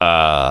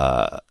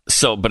 But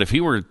if he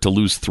were to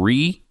lose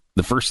 3,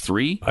 the first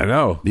 3, I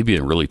know he'd be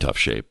in really tough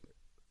shape.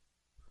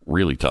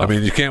 Really tough. I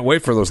mean, you can't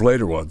wait for those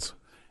later ones.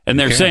 And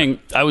they're saying,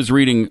 I was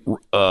reading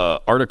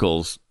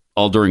articles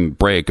all during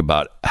break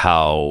about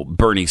how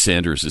Bernie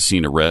Sanders has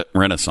seen a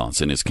renaissance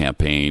in his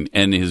campaign,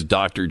 and his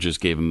doctor just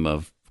gave him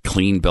a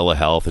clean bill of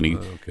health, and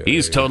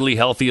he's totally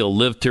healthy. He'll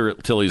live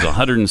till he's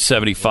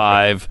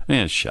 175.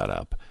 Shut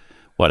up.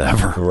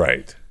 Whatever.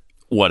 Right.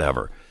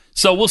 Whatever.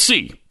 So we'll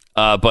see.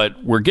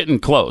 But we're getting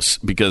close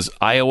because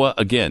Iowa,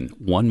 again,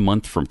 1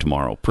 month from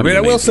tomorrow. I mean,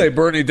 I will say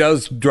Bernie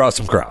does draw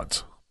some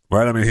crowds,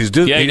 right? I mean, he's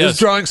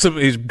drawing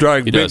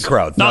big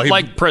crowds. Not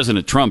like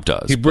President Trump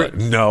does.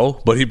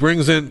 No, but he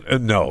brings in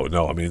no.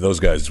 I mean, those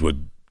guys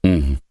would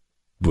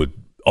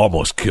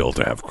almost kill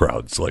to have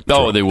crowds like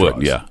Trump they would.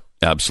 draws. Yeah,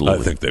 absolutely.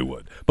 I think they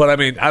would. But I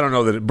mean, I don't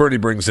know that Bernie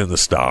brings in the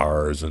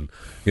stars, and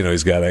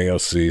he's got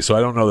AOC, so I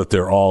don't know that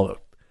they're all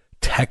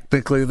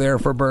technically there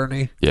for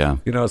Bernie. Yeah.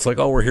 It's like,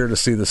 we're here to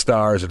see the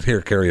stars, and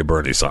here, carry a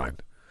Bernie sign.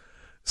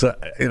 So,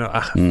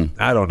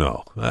 I don't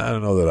know. I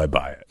don't know that I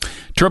buy it.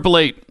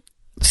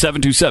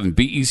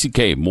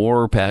 888-727-BECK.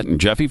 More Pat and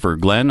Jeffy for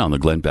Glenn on the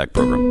Glenn Beck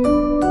program.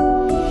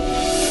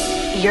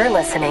 You're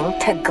listening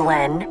to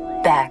Glenn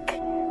Beck.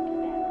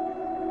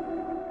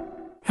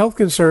 Health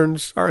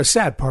concerns are a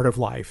sad part of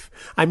life.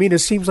 I mean, it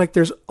seems like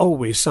there's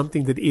always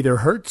something that either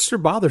hurts or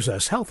bothers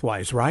us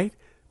health-wise, right?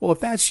 Well, if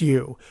that's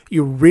you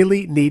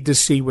really need to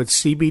see what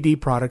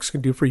CBD products can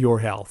do for your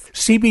health.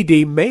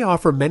 CBD may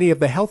offer many of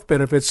the health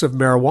benefits of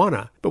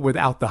marijuana, but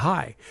without the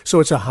high. So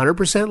it's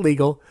 100%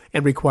 legal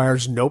and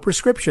requires no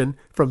prescription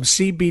from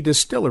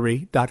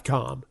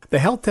cbdistillery.com. The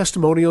health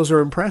testimonials are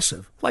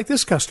impressive, like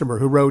this customer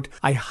who wrote,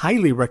 "I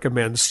highly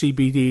recommend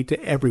CBD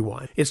to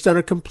everyone. It's done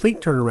a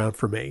complete turnaround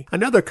for me."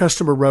 Another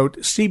customer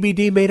wrote,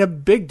 "CBD made a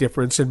big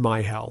difference in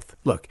my health."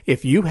 Look,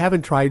 if you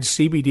haven't tried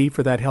CBD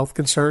for that health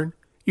concern,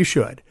 you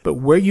should. But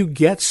where you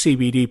get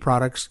CBD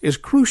products is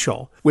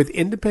crucial. With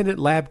independent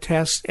lab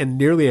tests and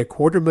nearly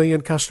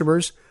 250,000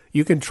 customers,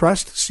 you can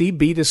trust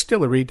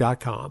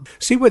cbdistillery.com.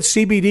 See what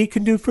CBD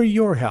can do for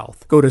your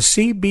health. Go to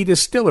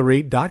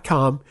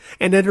cbdistillery.com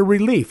and enter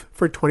RELIEF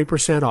for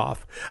 20%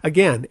 off.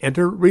 Again,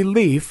 enter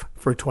RELIEF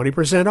for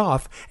 20%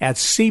 off at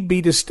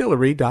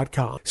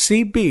cbdistillery.com.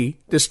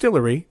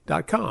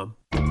 cbdistillery.com.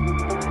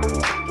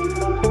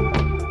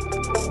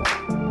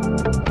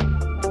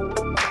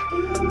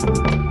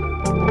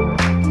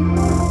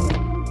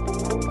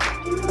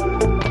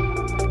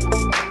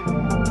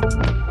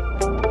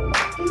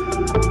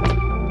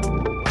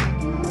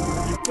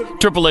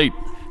 Triple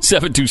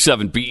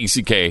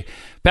 8-727-BECK.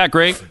 Pat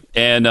Gray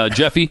and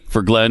Jeffy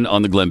for Glenn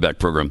on the Glenn Beck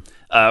program.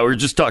 We're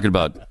just talking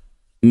about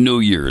New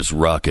Year's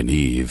Rockin'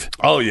 Eve.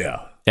 Oh, yeah.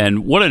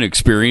 And what an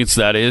experience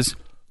that is.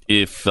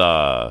 If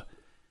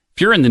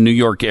you're in the New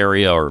York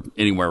area or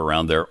anywhere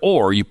around there,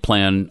 or you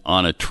plan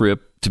on a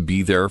trip to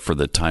be there for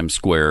the Times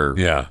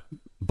Square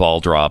ball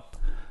drop,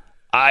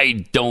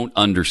 I don't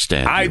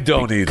understand. I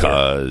don't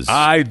either.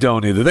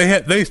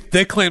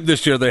 They claimed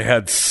this year they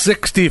had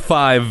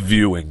 65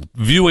 viewing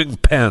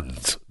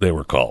pens. They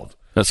were called.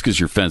 That's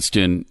because you're fenced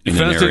in an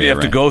area. You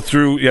have to go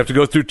through. You have to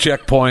go through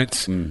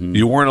checkpoints. Mm-hmm.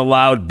 You weren't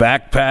allowed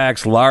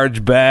backpacks,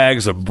 large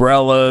bags,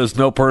 umbrellas,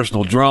 no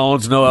personal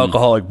drones, no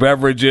alcoholic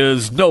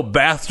beverages, no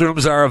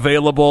bathrooms are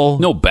available.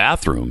 No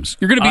bathrooms.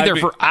 You're going to be there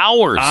for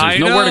hours. There's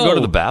nowhere to go to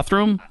the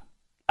bathroom.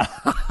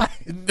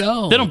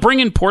 No, they don't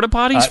bring in porta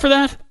potties for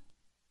that.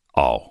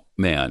 Oh,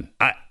 man.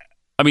 I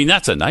mean,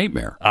 that's a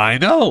nightmare. I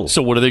know.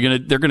 So what are they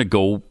going to... They're going to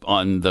go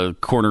on the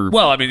corner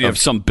of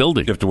some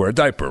building. You have to wear a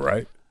diaper,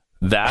 right?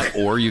 That,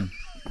 or you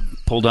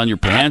pull down your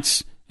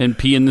pants and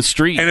pee in the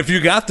street. And if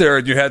you got there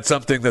and you had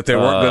something that they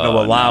weren't going to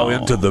allow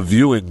into the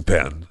viewing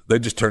pen, they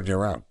just turned you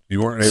around.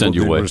 You weren't able Send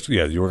you away.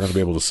 You weren't going to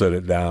be able to set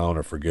it down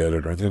or forget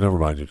it or anything. Never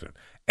mind.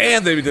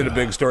 And they did a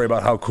big story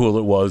about how cool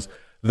it was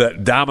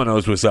that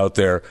Domino's was out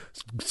there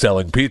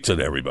selling pizza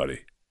to everybody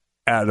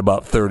at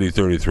about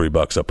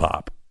 $33 a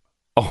pop.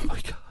 Oh, my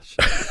gosh.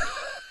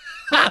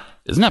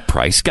 Isn't that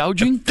price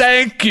gouging?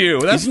 Thank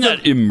you. Isn't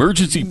that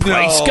emergency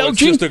price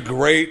gouging? It's just a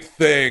great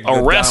thing.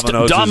 Arrest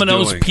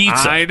Domino's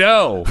Pizza. I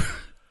know.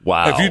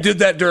 Wow. If you did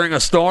that during a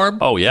storm,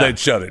 they'd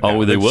shut it down.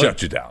 Oh, they would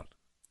shut you down.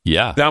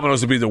 Yeah.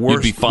 Domino's would be the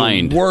worst, You'd be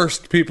fined. The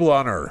worst people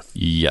on earth.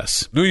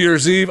 Yes. New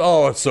Year's Eve,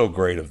 it's so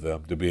great of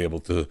them to be able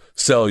to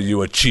sell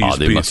you a cheese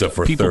pizza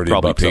for $30 people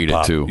probably paid a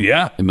pop. It too.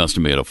 Yeah. It must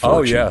have made a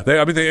fortune. Oh,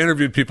 yeah. They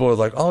interviewed people who were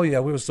like,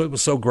 it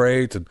was so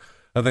great, and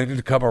they need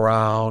to come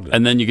around.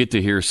 And then you get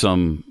to hear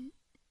some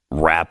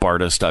rap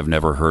artist I've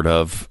never heard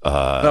of.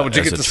 But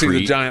you get to see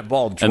the giant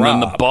ball drop. And then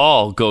the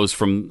ball goes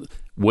from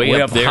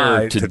way up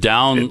there to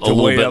down a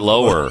little bit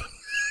lower.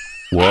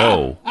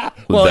 Whoa.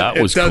 Well, that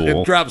was cool.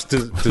 It drops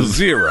to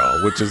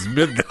zero, which is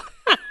midnight.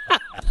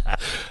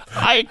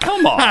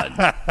 Come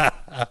on.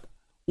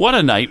 What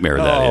a nightmare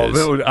that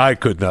is. I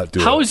could not do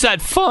it. How is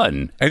that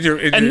fun?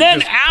 And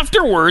then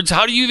afterwards,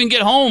 how do you even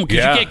get home? Because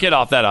you can't get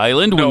off that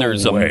island when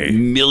there's a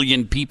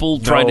million people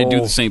trying to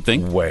do the same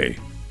thing.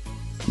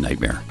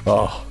 Nightmare.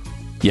 Oh.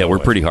 Yeah, we're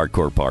pretty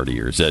hardcore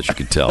partiers, as you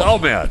can tell. Oh,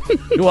 man.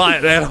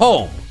 At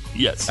home.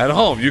 Yes. At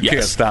home. You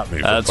can't stop me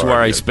from That's where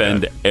I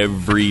spend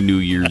every New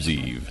Year's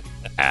Eve.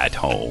 At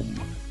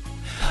home.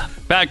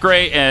 Pat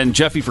Gray and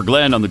Jeffy for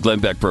Glenn on the Glenn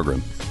Beck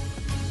program.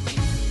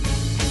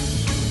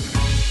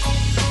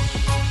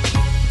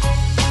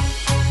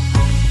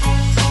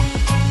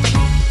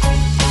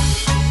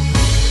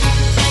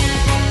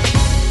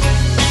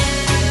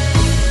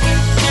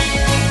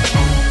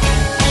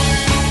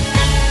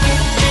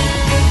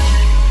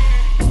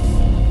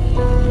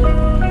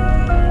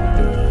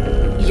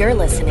 You're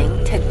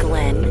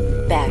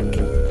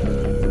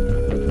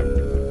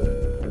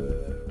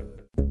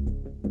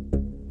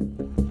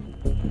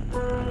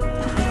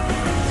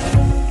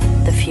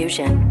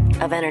fusion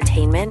of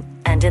entertainment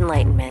and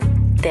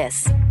enlightenment.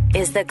 This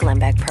is the Glenn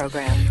Beck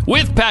Program.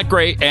 With Pat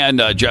Gray and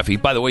Jeffy.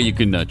 By the way, you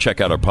can check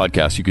out our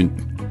podcast. You can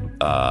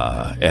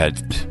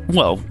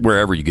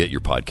wherever you get your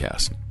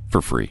podcast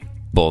for free.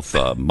 Both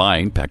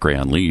mine, Pat Gray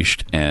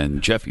Unleashed,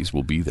 and Jeffy's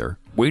will be there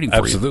waiting for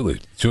you. Absolutely.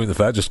 Chewing the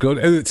fat, just go.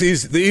 It's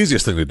easy, the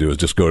easiest thing to do is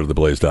just go to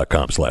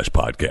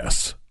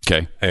theblaze.com/podcasts.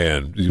 Okay.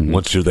 And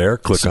once you're there,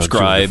 click on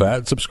Chewing the Fat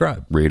and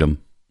subscribe. Read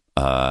them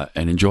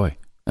and enjoy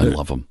and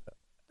love them.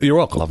 You're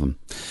welcome. Love them.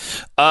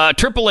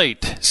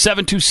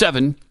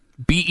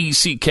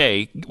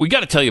 888-727-BECK. We got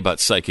to tell you about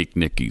Psychic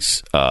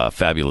Nikki's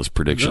fabulous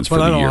predictions for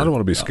the year. I don't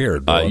want to be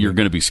scared. You're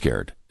going to be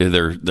scared.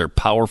 They're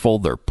powerful,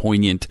 they're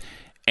poignant,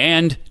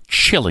 and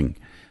chilling.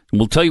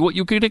 We'll tell you what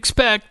you could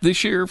expect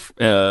this year,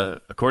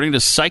 according to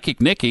Psychic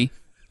Nikki.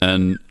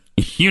 And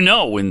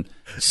when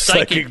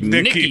Psychic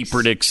Nikki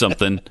predicts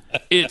something,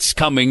 it's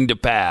coming to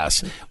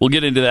pass. We'll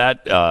get into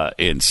that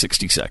in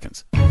 60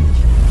 seconds.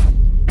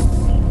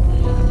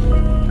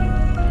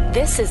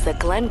 This is the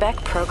Glenn Beck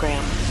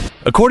Program.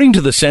 According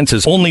to the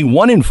census, only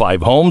 1 in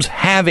 5 homes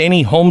have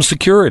any home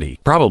security,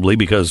 probably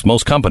because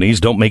most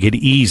companies don't make it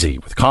easy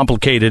with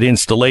complicated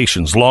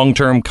installations,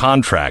 long-term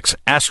contracts,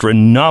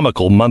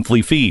 astronomical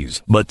monthly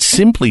fees. But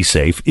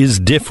SimpliSafe is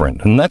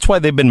different, and that's why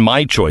they've been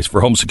my choice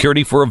for home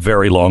security for a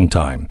very long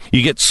time.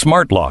 You get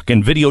smart lock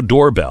and video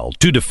doorbell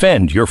to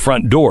defend your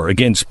front door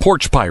against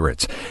porch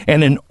pirates,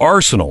 and an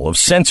arsenal of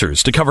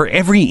sensors to cover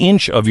every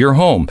inch of your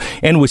home.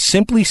 And with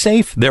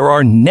SimpliSafe, there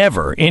are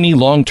never any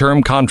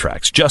long-term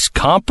contracts, just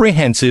comprehensive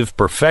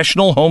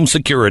professional home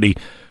security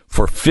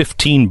for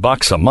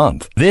 $15 a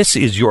month. This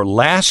is your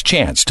last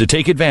chance to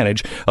take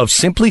advantage of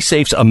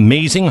SimpliSafe's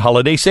amazing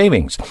holiday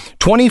savings.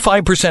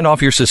 25%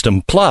 off your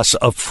system plus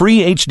a free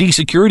HD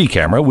security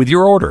camera with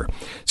your order.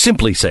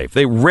 SimpliSafe,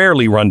 they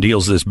rarely run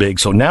deals this big,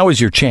 so now is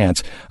your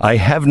chance. I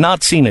have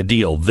not seen a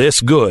deal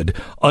this good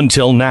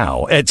until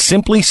now at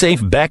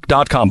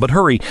simplysafebeck.com. But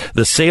hurry,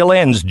 the sale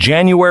ends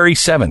January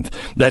 7th.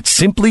 That's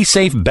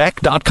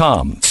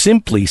simplysafebeck.com.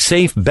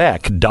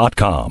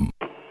 simplysafebeck.com.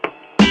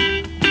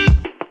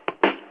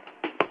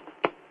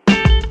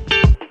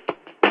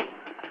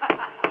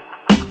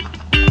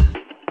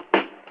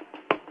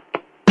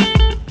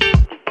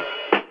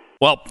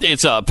 Well,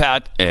 it's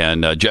Pat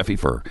and Jeffy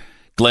for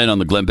Glenn on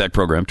the Glenn Beck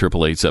Program,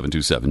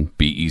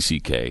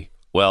 888-727-BECK.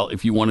 Well,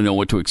 if you want to know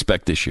what to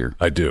expect this year.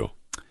 I do.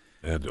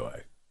 And do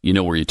I. You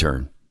know where you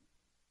turn.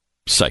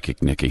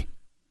 Psychic Nikki.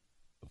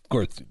 Of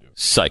course you do.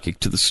 Psychic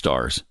to the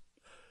stars.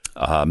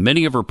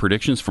 Many of her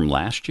predictions from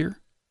last year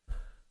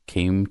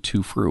came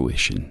to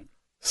fruition.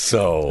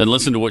 And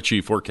listen to what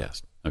she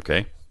forecast,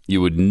 okay?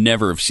 You would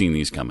never have seen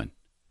these coming.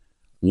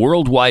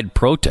 Worldwide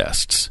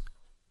protests.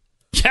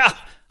 Yeah.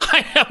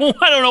 I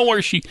don't know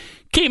where she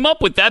came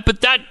up with that,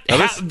 but that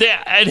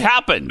it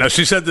happened. Now,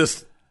 she said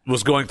this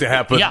was going to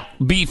happen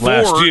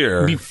last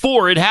year.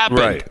 Before it happened.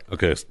 Right.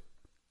 Okay.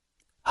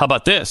 How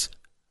about this?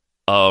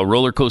 A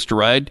roller coaster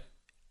ride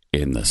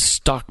in the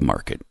stock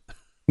market.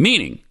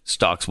 Meaning,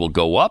 stocks will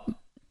go up,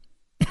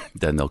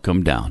 then they'll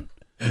come down.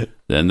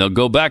 Then they'll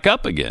go back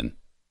up again.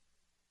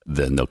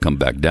 Then they'll come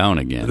back down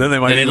again. And then they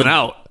might even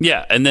out.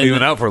 Yeah. And then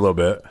even out for a little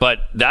bit.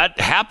 But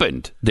that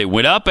happened. They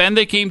went up and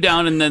they came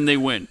down and then they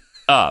went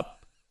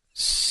up.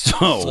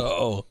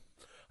 So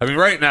I mean,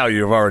 right now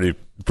you've already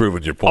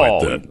proven your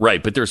point.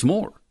 Right, but there's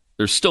more.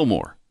 There's still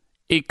more.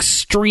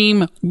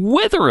 Extreme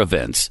weather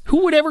events.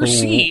 Who would ever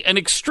see an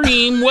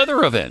extreme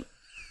weather event?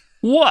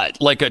 What?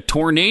 Like a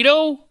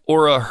tornado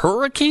or a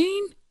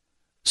hurricane?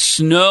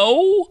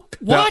 Snow?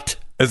 What?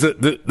 Now,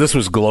 this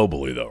was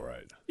globally, though,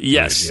 right?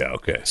 Yes. Yeah,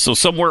 okay. So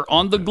somewhere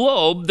on the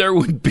globe, there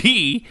would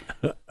be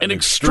an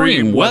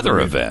extreme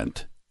weather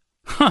event.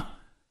 Huh.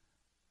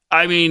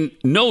 I mean,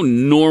 no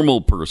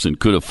normal person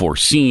could have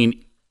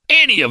foreseen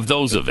any of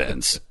those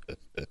events.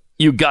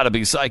 You got to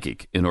be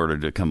psychic in order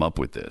to come up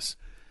with this.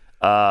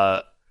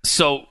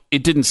 So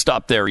it didn't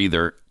stop there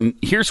either.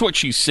 Here's what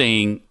she's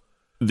saying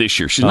this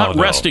year. She's not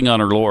resting on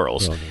her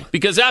laurels.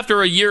 Because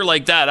after a year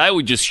like that, I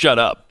would just shut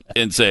up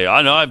and say,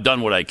 I know I've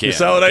done what I can. You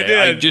saw what I did.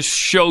 I just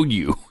showed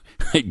you.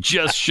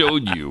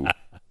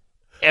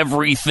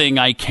 Everything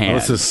I can.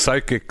 This is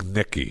Psychic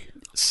Nikki.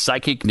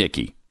 Psychic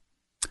Nikki.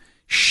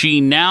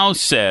 She now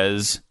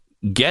says,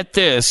 get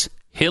this,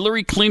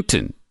 Hillary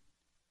Clinton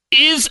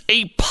is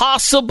a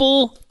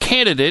possible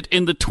candidate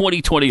in the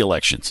 2020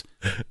 elections.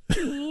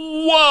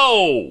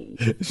 Whoa!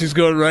 She's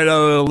going right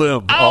out of the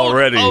limb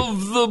already. Out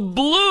of the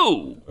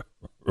blue.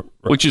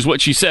 Which is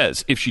what she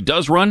says. If she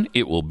does run,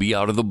 it will be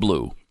out of the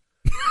blue.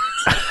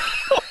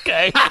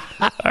 Okay.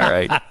 All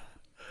right.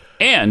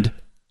 And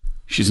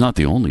she's not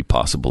the only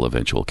possible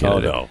eventual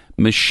candidate. Oh, no.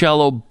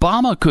 Michelle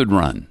Obama could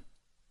run.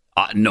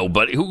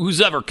 Nobody who's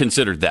ever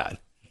considered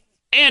that.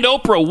 And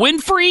Oprah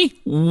Winfrey?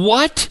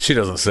 What? She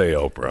doesn't say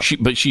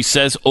Oprah. But she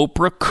says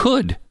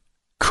Oprah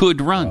could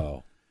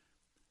run.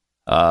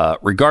 Oh.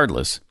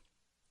 Regardless,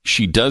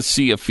 she does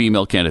see a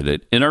female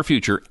candidate in our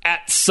future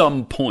at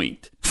some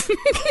point.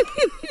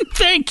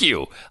 Thank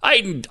you.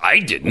 I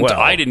didn't. Well,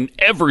 I didn't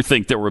ever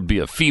think there would be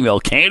a female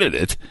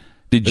candidate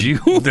Did you?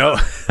 No,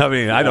 I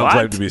mean, I don't What?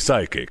 claim to be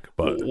psychic,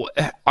 but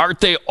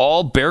Aren't they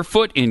all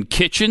barefoot in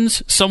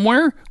kitchens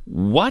somewhere?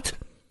 What?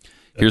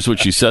 Here's what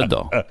she said,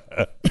 though.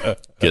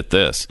 Get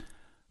this.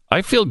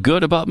 I feel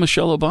good about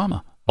Michelle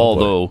Obama,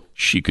 although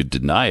she could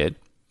deny it.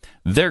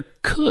 There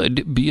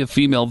could be a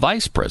female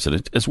vice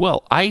president as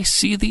well. I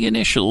see the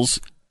initials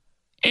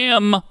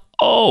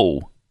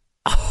M.O.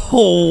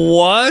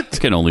 what?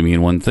 Can only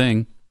mean one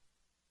thing.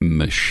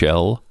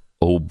 Michelle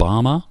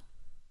Obama.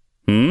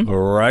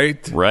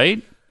 Right?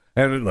 Right?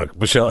 And look,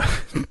 Michelle.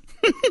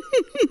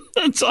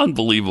 That's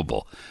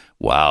unbelievable.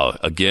 Wow.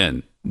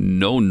 Again,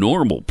 no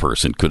normal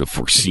person could have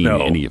foreseen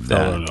any of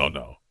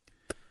that.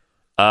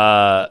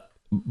 No.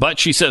 But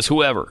she says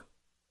whoever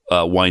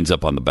winds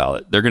up on the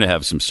ballot, they're going to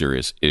have some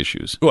serious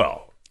issues.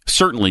 Well,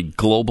 certainly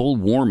global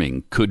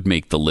warming could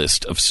make the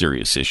list of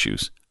serious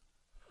issues.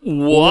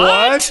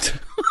 What?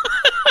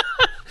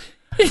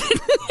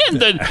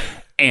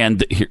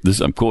 and here, this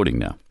I'm quoting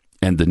now.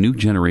 And the new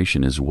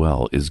generation as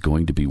well is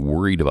going to be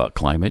worried about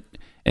climate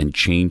and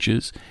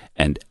changes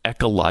and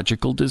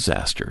ecological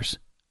disasters.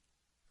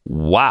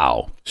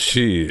 Wow.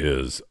 She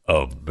is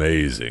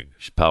amazing.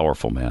 She's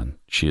powerful, man.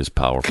 She is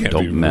powerful. Can't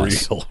Don't be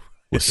mess real.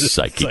 with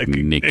Psychic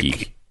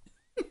Nikki.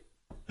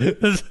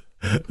 This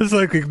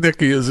Psychic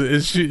Nikki,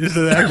 is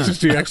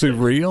she actually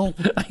real?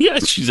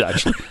 Yes, she's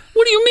actually.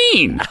 What do you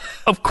mean?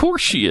 Of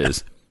course she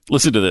is.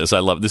 Listen to this. I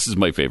love this. Is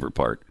my favorite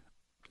part.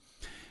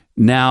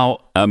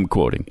 Now, I'm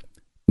quoting.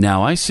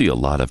 Now I see a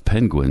lot of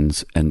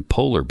penguins and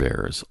polar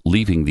bears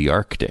leaving the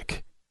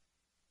Arctic.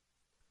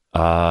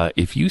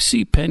 If you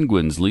see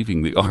penguins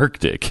leaving the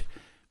Arctic,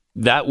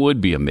 that would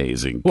be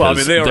amazing. Well, I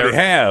mean, they already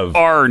have.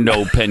 There are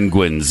no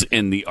penguins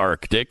in the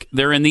Arctic.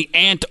 They're in the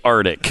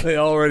Antarctic. They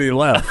already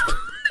left.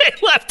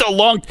 They left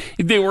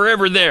they were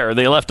ever there.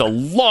 They left a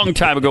long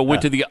time ago,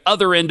 went to the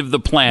other end of the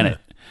planet.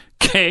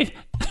 Okay?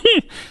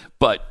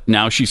 But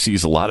now she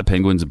sees a lot of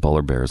penguins and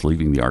polar bears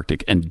leaving the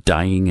Arctic and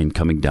dying and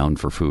coming down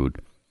for food.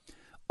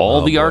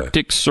 All the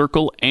Arctic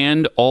Circle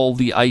and all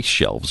the ice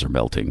shelves are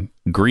melting.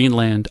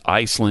 Greenland,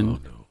 Iceland.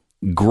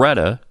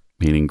 Greta,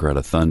 meaning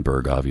Greta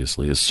Thunberg,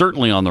 obviously, is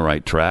certainly on the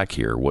right track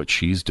here, what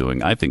she's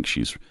doing. I think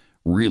she's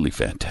really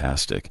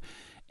fantastic.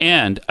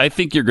 And I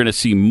think you're going to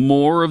see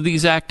more of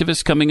these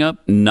activists coming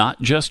up,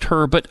 not just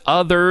her, but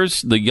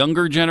others, the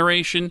younger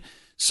generation.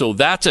 So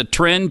that's a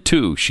trend,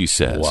 too, she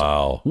says.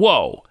 Wow.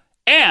 Whoa.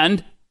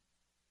 And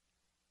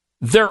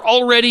there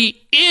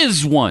already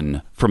is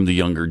one from the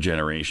younger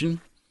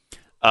generation.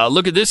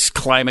 Look at this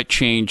climate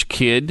change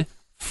kid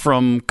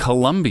from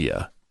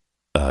Colombia.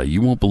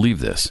 You won't believe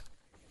this.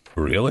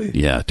 Really?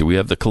 Yeah. Do we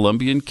have the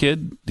Colombian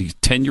kid, the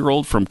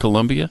 10-year-old from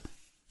Colombia?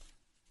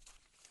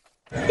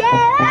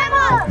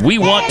 We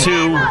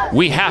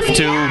have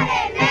to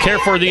care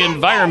for the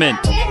environment.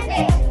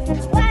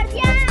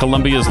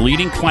 Colombia's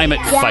leading climate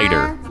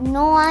fighter.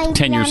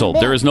 10 years old.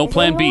 There is no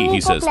plan B, he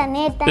says.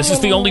 This is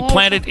the only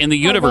planet in the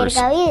universe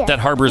that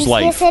harbors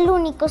life.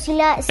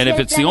 And if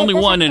it's the only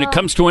one and it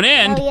comes to an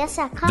end,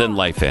 then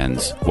life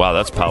ends. Wow,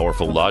 that's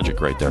powerful logic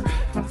right there.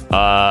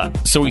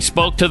 So he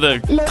spoke to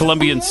the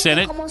Colombian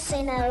Senate.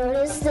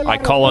 I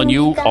call on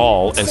you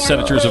all as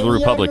senators of the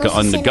Republic,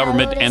 on the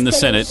government and the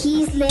Senate,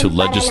 to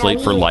legislate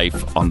for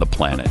life on the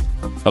planet.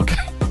 Okay.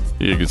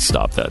 You can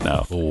stop that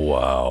now.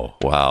 Wow.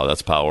 Wow,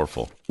 that's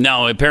powerful.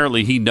 Now,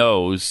 apparently he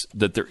knows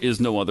that there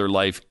is no other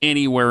life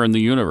anywhere in the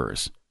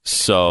universe.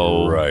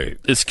 So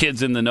this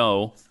kid's in the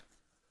know,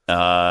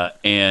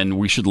 and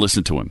we should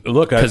listen to him.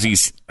 Look, because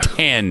he's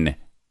 10.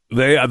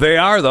 They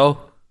are, though.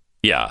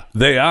 Yeah.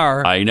 They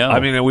are. I know. I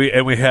mean,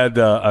 and we had,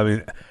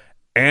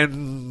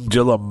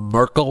 Angela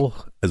Merkel.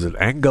 Is it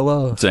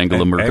Angela? It's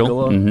Angela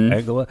Merkel.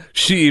 Angela.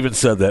 She even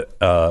said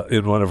that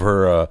in one of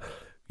her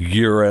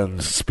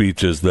year-end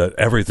speeches that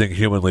everything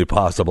humanly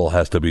possible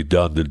has to be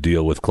done to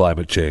deal with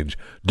climate change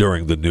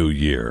during the new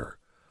year.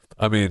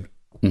 I mean,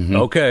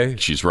 okay.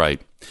 She's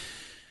right.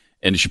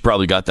 And she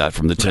probably got that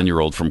from the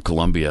 10-year-old from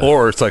Colombia.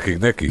 Or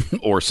Psychic Nikki.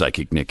 Or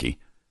Psychic Nikki,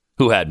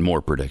 who had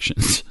more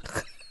predictions.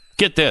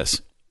 Get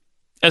this.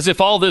 As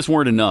if all this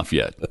weren't enough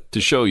yet to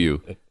show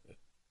you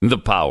the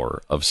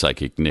power of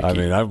Psychic Nikki. I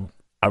mean,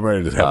 I'm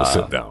ready to have a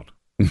sit down.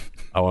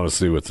 I want to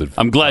see what's in.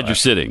 I'm glad you're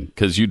sitting,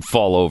 because you'd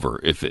fall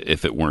over if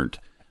it weren't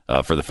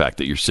for the fact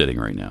that you're sitting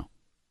right now.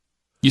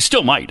 You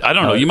still might. I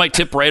don't know. You might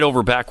tip right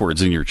over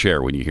backwards in your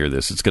chair when you hear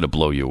this. It's going to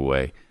blow you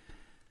away.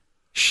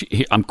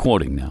 I'm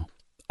quoting now.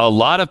 A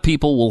lot of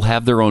people will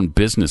have their own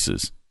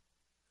businesses.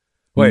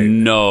 Wait.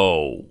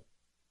 No.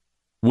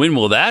 When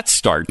will that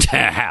start to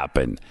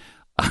happen?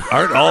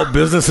 Aren't all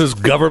businesses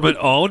government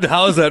owned?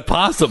 How is that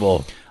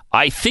possible?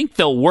 I think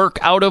they'll work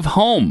out of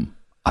home.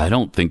 I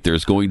don't think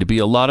there's going to be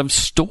a lot of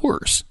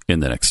stores in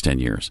the next 10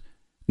 years.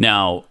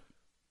 Now,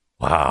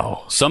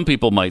 wow. Some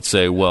people might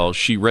say, well,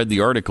 she read the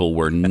article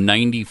where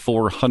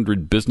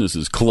 9,400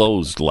 businesses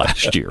closed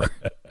last year.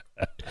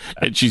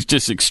 And she's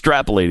just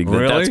extrapolating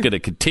that that's going to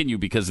continue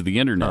because of the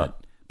internet.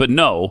 But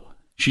no,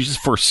 she's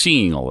just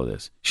foreseeing all of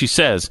this. She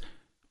says,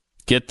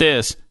 get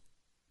this,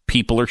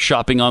 people are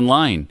shopping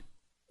online.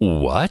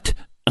 What?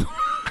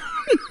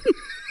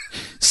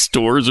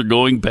 Stores are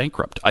going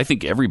bankrupt. I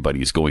think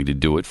everybody's going to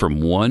do it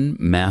from one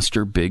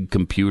master big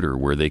computer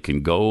where they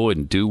can go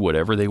and do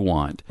whatever they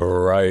want.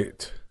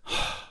 Right.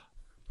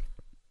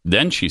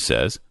 Then she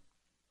says,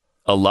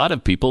 a lot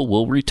of people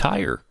will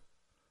retire.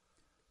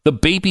 The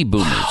baby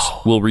boomers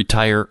will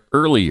retire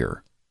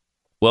earlier.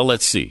 Well,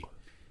 let's see.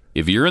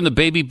 If you're in the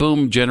baby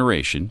boom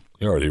generation...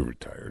 You're already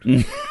retired.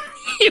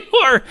 You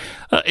are.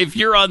 If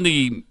you're on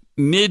the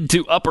mid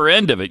to upper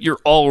end of it, you're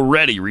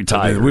already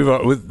retired. I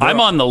mean,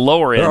 I'm on the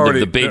lower end of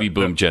the baby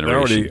boom generation. They're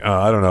already,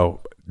 I don't know,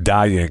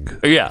 dying.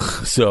 Yeah.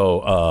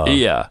 So...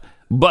 yeah.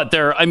 But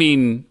they're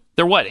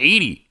what,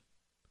 80?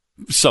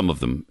 Some of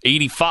them,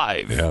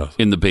 85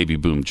 in the baby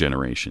boom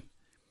generation.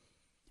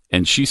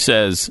 And she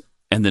says,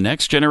 and the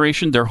next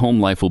generation, their home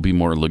life will be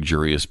more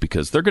luxurious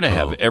because they're going to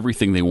have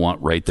everything they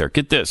want right there.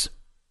 Get this.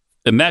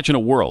 Imagine a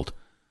world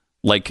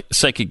like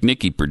Psychic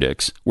Nikki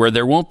predicts, where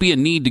there won't be a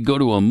need to go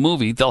to a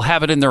movie. They'll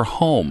have it in their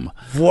home.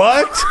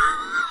 What?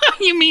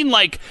 You mean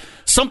like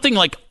something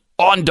like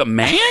on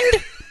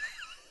demand?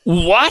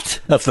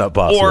 What? That's not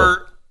possible.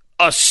 Or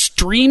a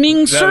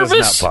streaming service? That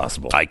is not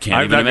possible. I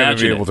can't even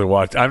imagine able to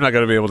watch. I'm not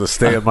going to be able to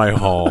stay in my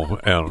home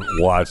and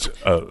watch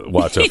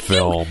a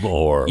film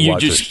or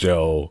watch a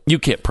show. You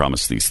can't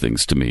promise these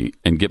things to me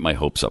and get my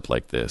hopes up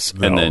like this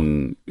and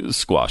then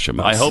squash them.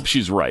 I hope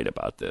she's right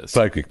about this.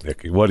 Psychic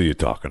Nikki, what are you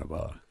talking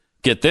about?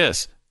 Get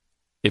this.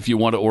 If you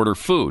want to order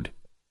food,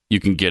 you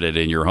can get it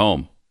in your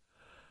home.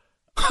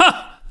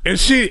 What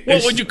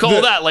would you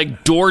call that?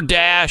 Like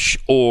DoorDash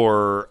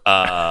or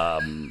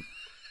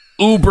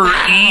Uber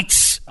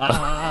Eats?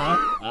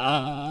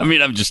 I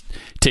mean, I'm just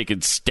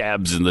taking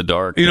stabs in the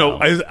dark. You know,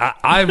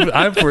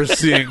 I'm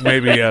foreseeing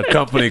maybe a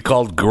company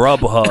called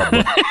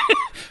Grubhub.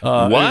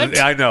 What?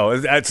 I know.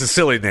 It's a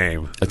silly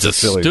name. It's a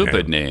silly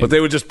stupid name. But they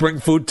would just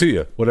bring food to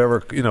you.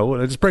 Whatever, they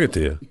just bring it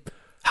to you.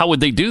 How would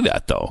they do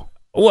that, though?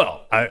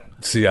 Well, I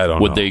don't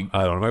know.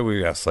 I don't know. Maybe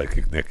we ask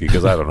Psychic Nikki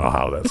because I don't know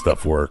how that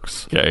stuff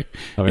works. Okay.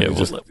 I mean,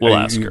 we'll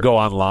ask her. You go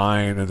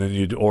online and then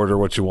you'd order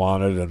what you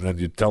wanted and then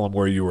you'd tell them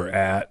where you were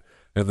at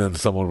and then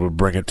someone would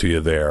bring it to you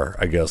there,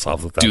 I guess.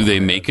 Do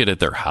they make it at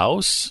their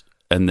house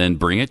and then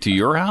bring it to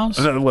your house?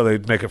 Well,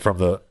 they'd make it from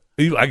the...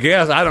 I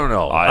guess. I don't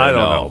know. I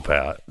don't know,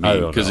 Pat.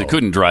 Because it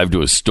couldn't drive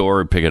to a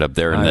store and pick it up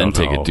there and then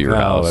take it to your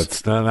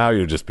house. Now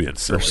you're just being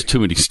silly. There's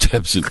too many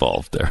steps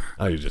involved there.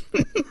 Now you just...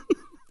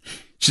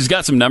 She's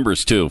got some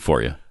numbers, too,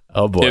 for you.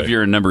 Oh, boy. If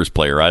you're a numbers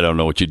player, I don't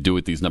know what you do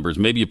with these numbers.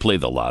 Maybe you play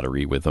the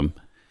lottery with them.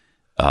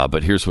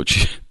 But here's what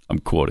I'm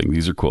quoting.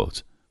 These are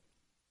quotes.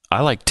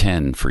 I like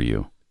 10 for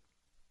you.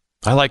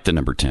 I like the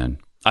number 10.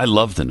 I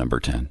love the number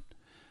 10.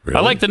 Really?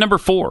 I like the number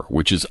 4,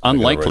 which is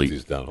unlikely. I gotta write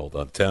these down. Hold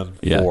on. 10, 4.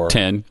 Yeah,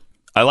 10.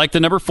 I like the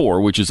number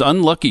 4, which is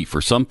unlucky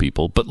for some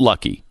people, but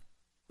lucky.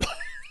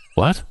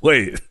 What?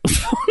 Wait.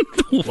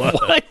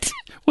 What?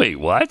 Wait,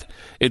 what?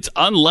 It's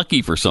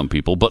unlucky for some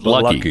people, but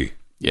lucky.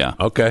 Yeah.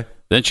 Okay.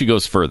 Then she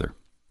goes further.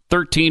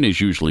 13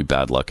 is usually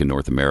bad luck in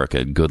North America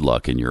and good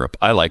luck in Europe.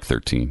 I like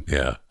 13.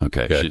 Yeah.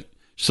 Okay.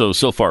 So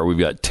far we've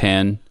got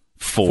 10,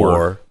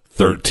 4,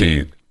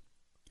 13.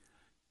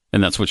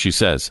 And that's what she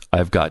says.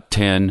 I've got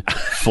 10,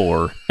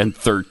 4, and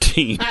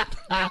 13.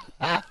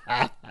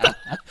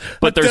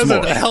 But there's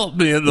more. Doesn't help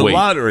me in the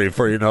lottery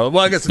for, Well,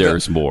 I guess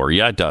there's more.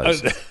 Yeah, it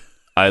does.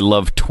 I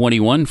love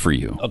 21 for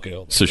you. Okay.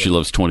 Hold on. So she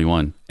loves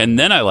 21. And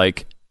then I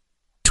like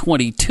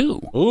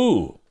 22.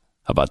 Ooh.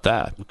 How about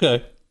that?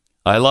 Okay.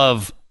 I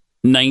love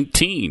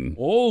 19.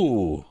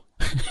 Oh.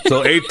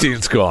 So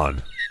 18's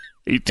gone.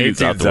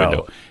 18's out the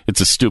window.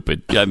 It's a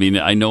stupid. I mean,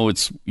 I know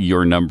it's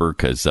your number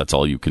because that's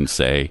all you can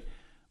say,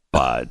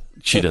 but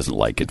she doesn't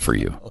like it for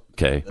you.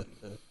 Okay.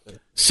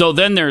 So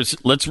then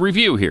let's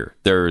review here.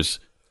 There's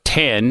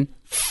 10,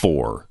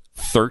 4,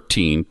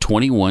 13,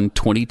 21,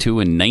 22,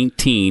 and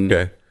 19.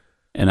 Okay.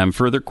 And I'm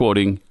further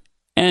quoting,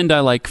 and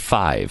I like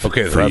 5.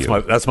 Okay,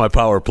 so that's my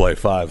power play.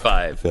 5.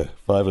 5. Okay,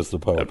 5 is the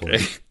power play.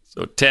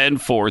 So 10,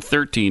 4,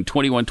 13,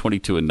 21,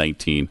 22, and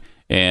 19.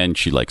 And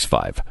she likes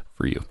 5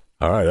 for you.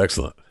 All right,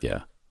 excellent.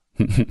 Yeah.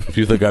 If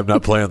you think I'm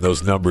not playing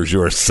those numbers,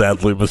 you are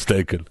sadly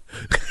mistaken.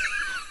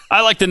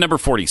 I like the number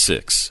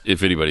 46,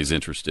 if anybody's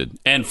interested,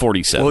 and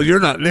 47. Well, you're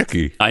not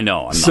Nikki. I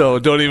know. I'm so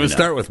not. Don't even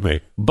start with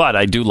me. But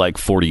I do like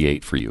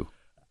 48 for you,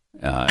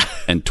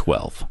 and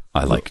 12.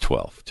 I like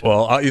 12, too.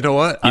 Well, you know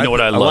what? You know what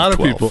I love,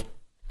 12.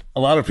 A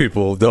lot of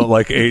people don't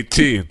like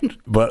 18,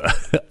 but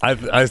I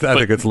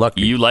think it's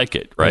lucky. You like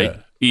it, right? Yeah.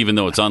 Even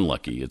though it's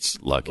unlucky,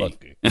 it's lucky.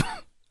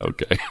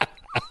 Okay.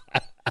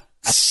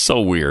 So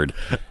weird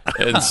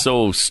and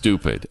so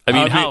stupid. I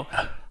mean,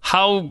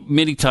 how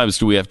many times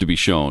do we have to be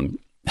shown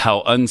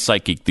how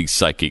unpsychic these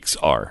psychics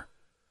are?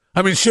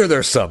 I mean, sure,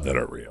 there's some that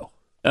are real.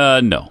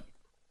 No.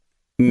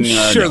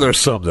 Sure, there's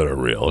some that are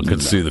real and can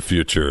see the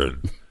future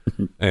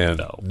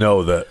and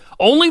know that.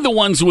 Only the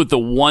ones with the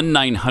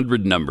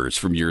 1-900 numbers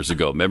from years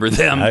ago. Remember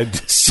them?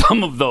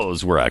 Some of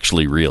those were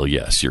actually real.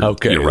 Yes, you're right.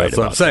 That's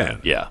what I'm saying.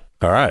 That. Yeah.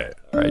 All right.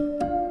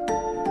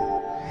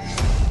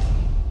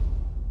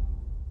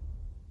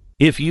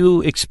 If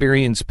you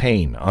experience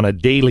pain on a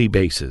daily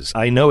basis,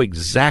 I know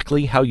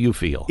exactly how you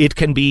feel. It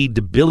can be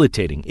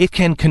debilitating. It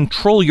can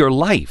control your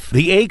life.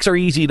 The aches are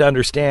easy to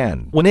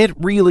understand. When it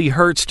really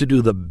hurts to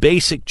do the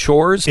basic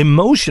chores,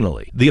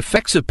 emotionally, the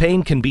effects of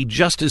pain can be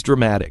just as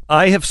dramatic.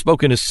 I have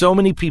spoken to so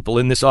many people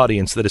in this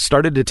audience that have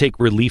started to take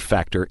Relief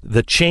Factor.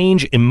 The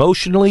change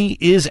emotionally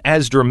is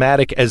as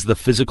dramatic as the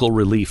physical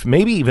relief,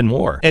 maybe even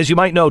more. As you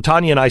might know,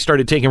 Tanya and I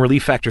started taking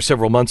Relief Factor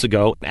several months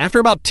ago. After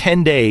about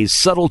 10 days,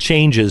 subtle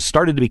changes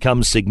started to become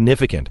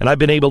significant, and I've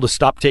been able to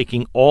stop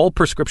taking all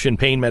prescription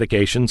pain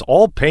medications,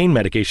 all pain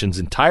medications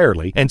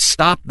entirely, and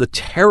stop the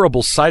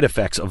terrible side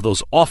effects of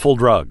those awful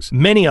drugs.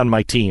 Many on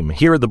my team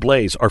here at The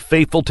Blaze are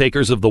faithful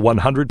takers of the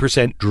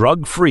 100%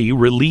 drug-free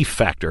Relief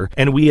Factor,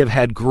 and we have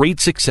had great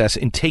success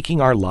in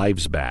taking our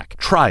lives back.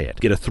 Try it.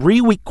 Get a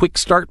 3-week quick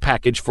start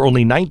package for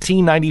only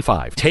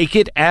 $19.95. Take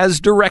it as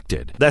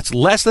directed. That's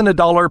less than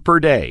 $1 per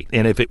day.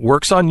 And if it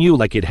works on you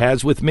like it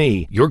has with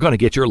me, you're going to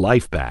get your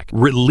life back.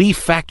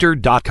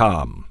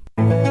 ReliefFactor.com.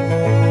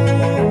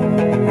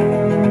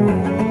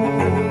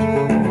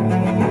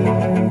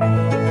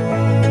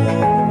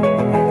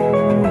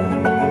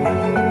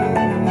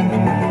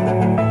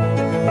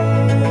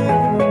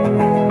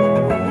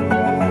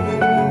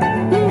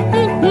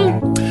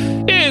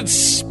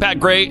 It's Pat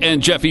Gray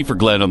and Jeffy for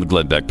Glenn on the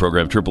Glenn Beck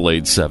program,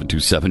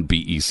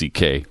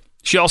 888-727-BECK.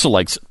 She also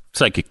likes,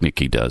 Psychic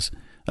Nikki does,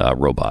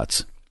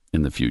 robots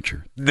in the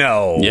future.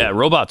 No. Yeah,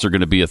 robots are going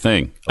to be a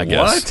thing, I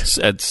guess.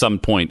 At some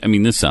point. I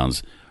mean, this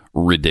sounds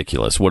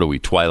ridiculous. What are we,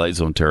 Twilight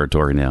Zone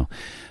territory now?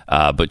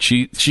 But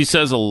she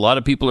says a lot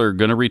of people are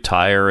going to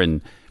retire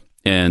and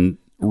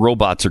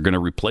robots are going to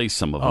replace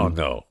some of them.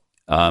 Oh,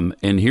 no.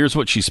 And here's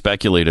what she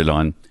speculated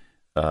on.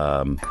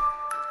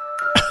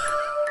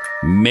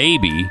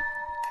 Maybe...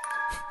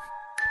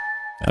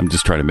 I'm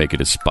just trying to make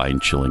it as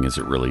spine-chilling as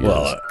it really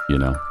is, you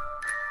know.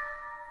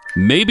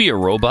 Maybe a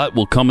robot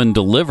will come and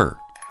deliver.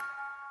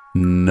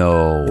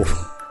 No.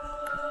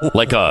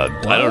 Like I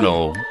don't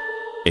know,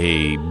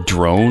 a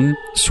drone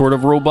sort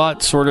of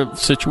robot sort of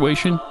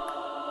situation.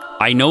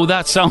 I know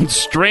that sounds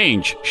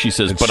strange, she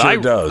says, but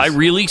I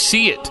really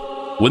see it.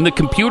 When the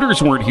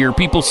computers weren't here,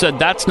 people said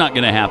that's not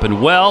going to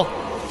happen. Well,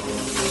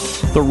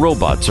 the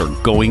robots are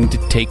going to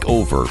take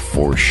over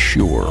for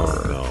sure.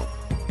 Oh, no.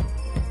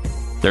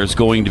 There's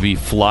going to be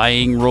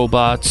flying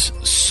robots,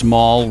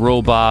 small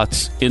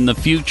robots. In the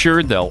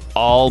future, they'll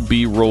all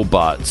be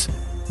robots.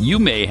 You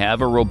may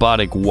have a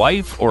robotic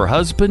wife or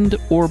husband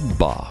or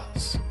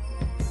boss.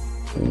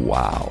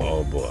 Wow.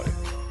 Oh, boy.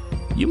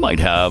 You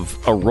might have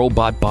a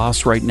robot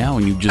boss right now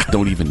and you just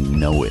don't even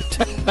know it.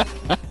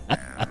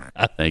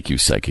 Thank you,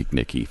 Psychic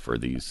Nikki, for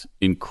these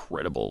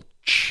incredible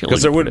chilling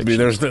Because there wouldn't be.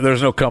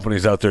 There's no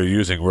companies out there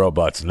using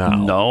robots now.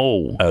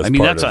 No. I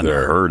mean, that's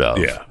unheard of.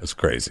 Yeah, it's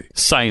crazy.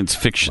 Science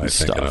fiction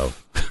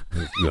stuff.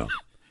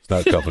 It's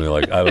not a company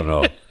like, I don't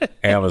know,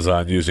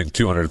 Amazon using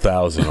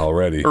 200,000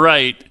 already.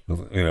 Right.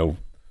 You know,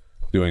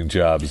 doing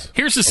jobs.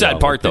 Here's the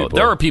sad part, though.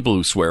 There are people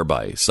who swear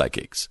by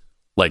psychics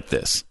like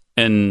this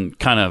and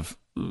kind of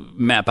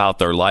map out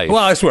their life.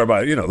 Well, I swear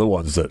by, the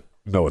ones that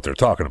know what they're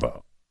talking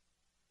about.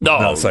 No.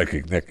 Not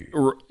Psychic Nikki.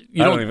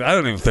 I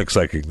don't even think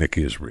Psychic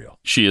Nikki is real.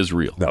 She is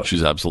real. No,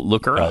 she's absolutely.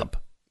 Look her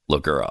up.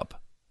 Look her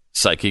up.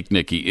 Psychic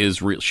Nikki is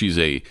real. She's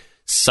a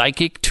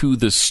psychic to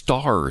the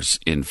stars,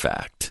 in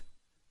fact.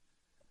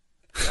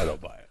 I don't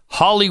buy it.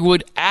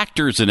 Hollywood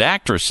actors and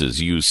actresses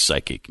use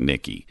Psychic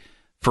Nikki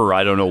for,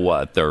 I don't know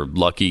what, their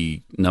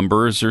lucky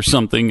numbers or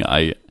something.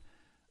 I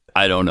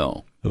don't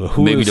know.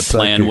 Maybe to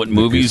plan what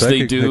movies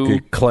they do.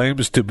 Nikki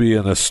claims to be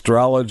an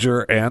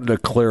astrologer and a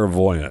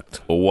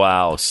clairvoyant.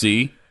 Wow.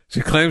 See? She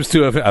claims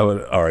to have...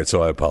 all right,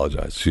 so I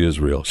apologize. She is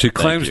real. She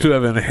claims to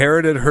have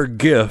inherited her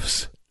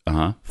gifts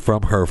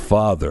from her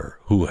father,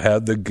 who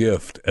had the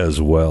gift as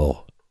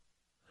well.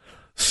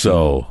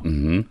 So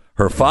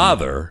her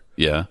father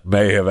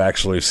may have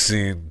actually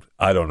seen,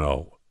 I don't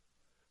know,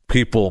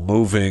 people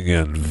moving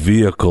in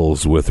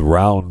vehicles with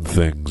round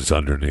things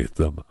underneath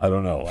them. I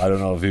don't know. I don't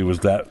know if he was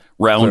that...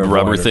 Round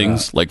rubber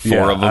things, like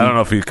four of them? I don't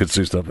know if he could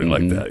see something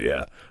like that,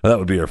 yeah. That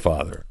would be her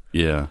father.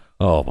 Yeah.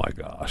 Oh, my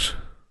gosh.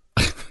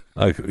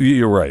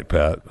 You're right,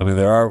 Pat. I mean,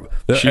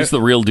 she's the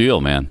real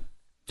deal, man.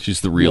 She's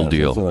the real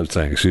deal. That's what I'm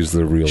saying. She's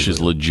the real deal. She's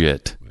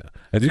legit. Yeah.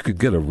 And you could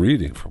get a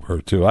reading from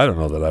her, too. I don't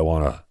know that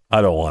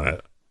I don't want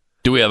it.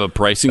 Do we have a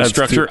pricing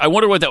structure? I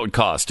wonder what that would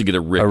cost to get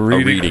a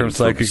reading from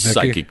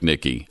Psychic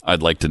Nikki.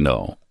 I'd like to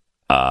know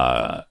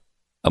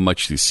how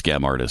much these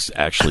scam artists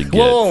actually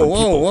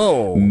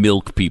get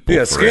milk people.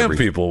 Yeah, scam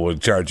people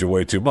would charge you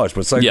way too much,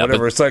 but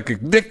whatever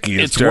Psychic Nikki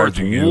is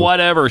charging you,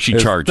 whatever she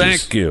charges.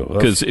 Thank you.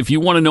 Because if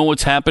you want to know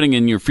what's happening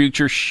in your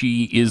future,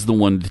 she is the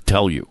one to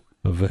tell you.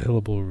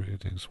 Available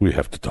readings. We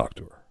have to talk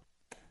to her.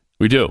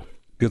 We do.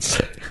 Good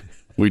say.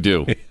 We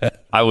do.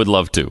 I would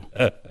love to.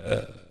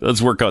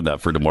 Let's work on that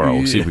for tomorrow.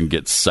 We'll see if we can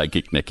get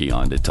Psychic Nikki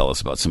on to tell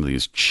us about some of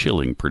these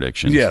chilling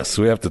predictions. Yes,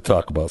 we have to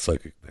talk about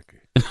Psychic Nikki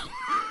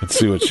and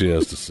see what she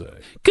has to say.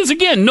 Because,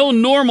 again, no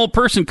normal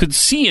person could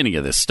see any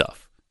of this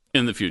stuff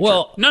in the future.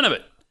 Well, none of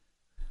it.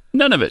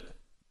 None of it.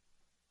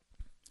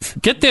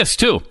 Get this,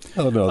 too.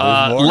 Oh, no.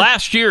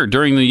 Last year,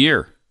 during the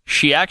year,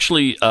 she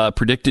actually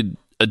predicted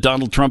a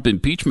Donald Trump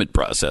impeachment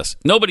process.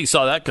 Nobody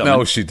saw that coming.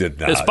 No, she did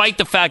not. Despite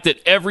the fact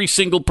that every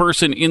single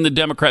person in the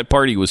Democrat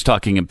Party was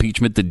talking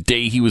impeachment the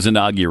day he was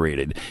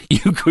inaugurated.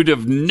 You could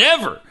have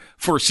never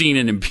foreseen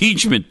an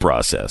impeachment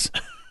process.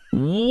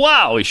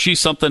 Wow, is she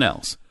something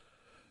else?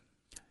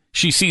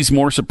 She sees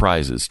more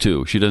surprises,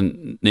 too. She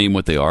doesn't name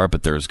what they are,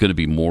 but there's going to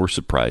be more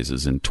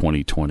surprises in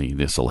 2020,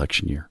 this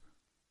election year.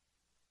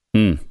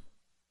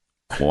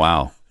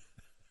 Wow.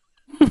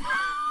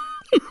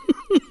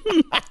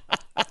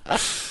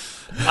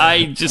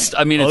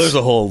 there's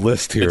a whole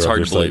list here. It's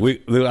hard to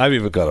believe. I've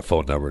even got a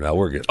phone number now.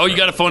 We're getting. Oh, you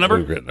got a phone number?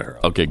 We're getting her.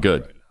 Okay,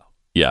 good. Right,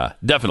 yeah,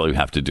 definitely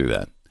have to do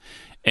that.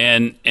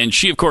 And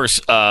she, of course,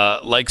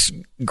 likes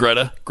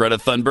Greta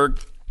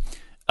Thunberg.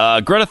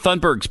 Greta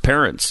Thunberg's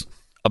parents,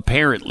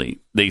 apparently,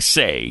 they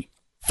say,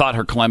 thought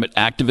her climate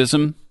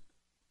activism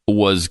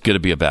was going to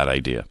be a bad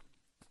idea.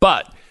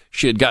 But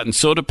she had gotten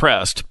so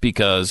depressed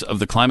because of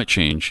the climate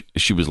change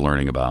she was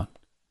learning about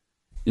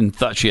and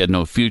thought she had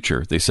no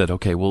future. They said,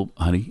 okay, well,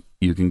 honey,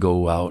 you can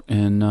go out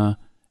and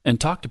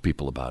talk to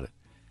people about it.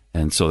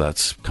 And so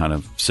that's kind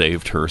of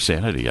saved her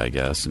sanity, I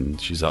guess. And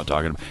she's out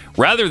talking.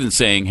 Rather than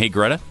saying, hey,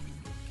 Greta,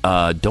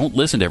 don't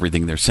listen to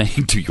everything they're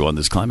saying to you on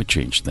this climate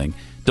change thing.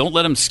 Don't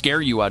let them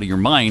scare you out of your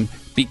mind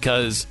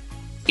because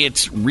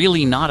it's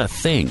really not a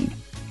thing,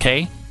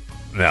 okay?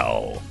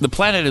 No. The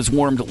planet has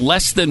warmed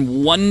less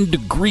than 1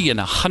 degree in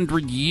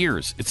 100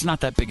 years. It's not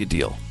that big a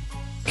deal,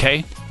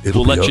 okay?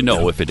 We'll let you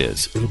know if it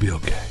is. It'll be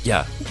okay.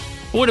 Yeah.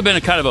 It would have been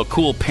a kind of a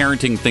cool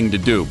parenting thing to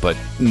do, but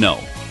no,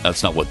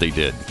 that's not what they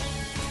did.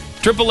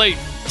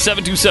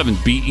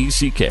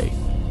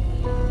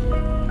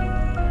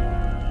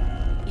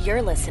 888-727-BECK.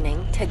 You're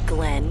listening to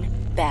Glenn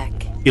Beck.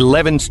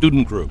 11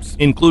 student groups,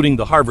 including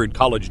the Harvard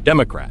College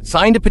Democrats,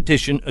 signed a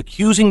petition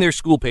accusing their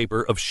school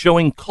paper of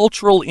showing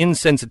cultural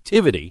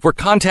insensitivity for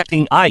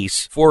contacting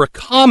ICE for a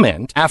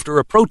comment after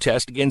a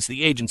protest against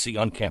the agency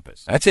on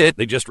campus. That's it.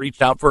 They just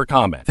reached out for a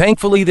comment.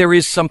 Thankfully, there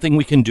is something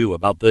we can do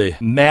about the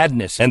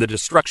madness and the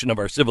destruction of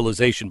our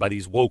civilization by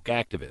these woke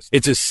activists.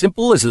 It's as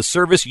simple as a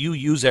service you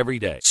use every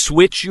day.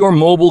 Switch your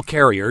mobile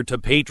carrier to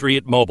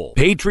Patriot Mobile.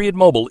 Patriot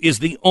Mobile is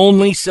the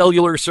only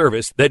cellular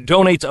service that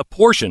donates a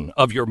portion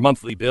of your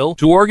monthly bill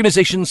to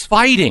organizations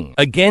fighting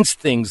against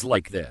things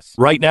like this.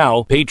 Right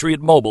now,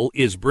 Patriot Mobile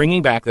is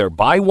bringing back their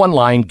buy one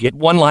line, get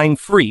one line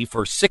free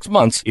for 6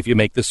 months if you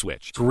make the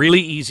switch. It's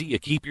really easy. You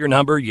keep your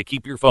number, you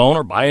keep your phone,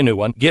 or buy a new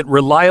one. Get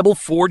reliable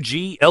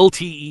 4G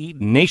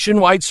LTE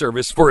nationwide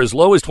service for as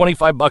low as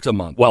 $25 a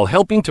month while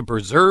helping to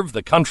preserve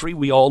the country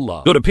we all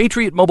love. Go to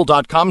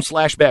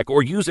patriotmobile.com/Beck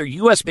or use their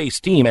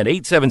U.S.-based team at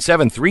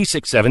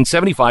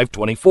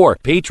 877-367-7524.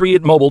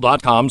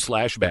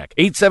 patriotmobile.com/Beck.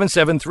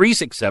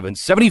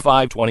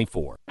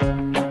 877-367-7524. Boy.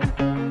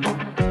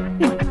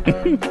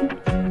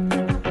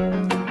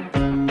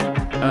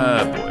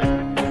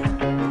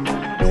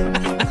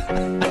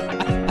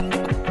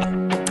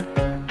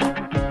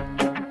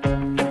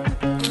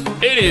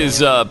 It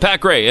is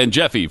Pat Gray and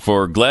Jeffy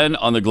for Glenn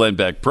on the Glenn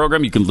Beck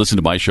program. You can listen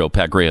to my show,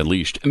 Pat Gray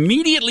Unleashed,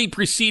 immediately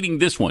preceding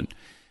this one,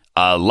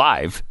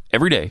 live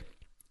every day.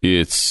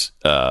 It's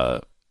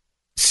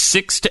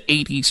 6 to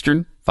 8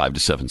 Eastern, 5 to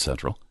 7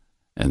 Central,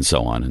 and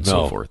so on and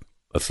so forth.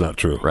 That's not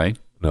true. Right?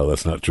 No,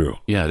 that's not true.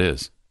 Yeah, it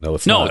is. No,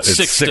 it's not. It's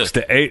 6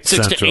 to 8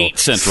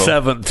 Central.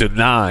 7 to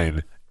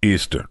 9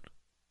 Eastern.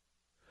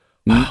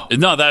 Wow.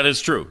 No, that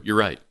is true. You're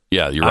right.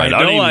 Yeah, you're right.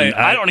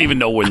 I don't even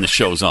know when the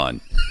show's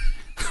on.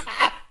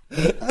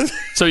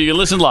 So you can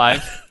listen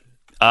live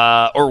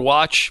or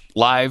watch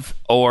live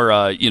or,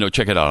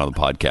 check it out on the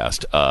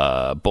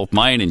podcast. Both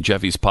mine and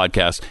Jeffy's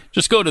podcast.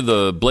 Just go to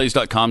the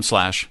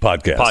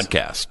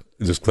blaze.com/podcast.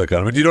 Just click on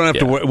them. And you don't have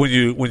to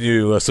when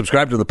you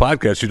subscribe to the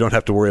podcast, you don't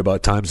have to worry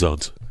about time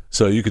zones.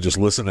 So you could just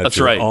listen at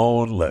your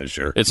own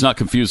leisure. It's not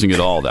confusing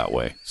at all that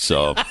way.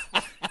 So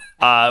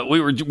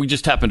we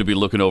just happened to be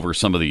looking over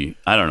some of the,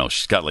 I don't know,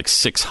 she's got like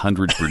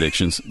 600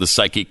 predictions. The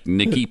psychic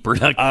Nikki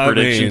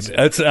predictions.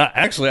 It's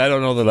actually, I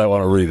don't know that I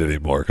want to read it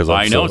anymore because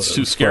I know it's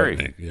too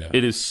scary. Yeah.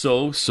 It is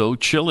so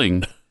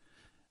chilling.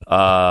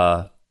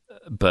 But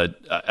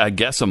I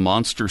guess a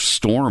monster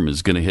storm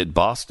is going to hit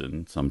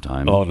Boston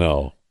sometime. Oh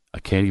no. I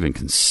can't even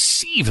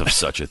conceive of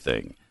such a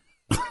thing.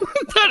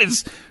 That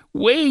is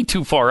way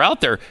too far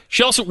out there.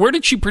 She also, where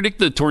did she predict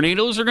the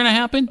tornadoes are going to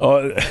happen?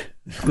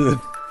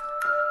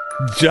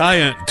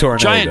 Giant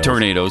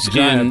tornadoes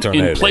in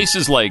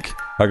places like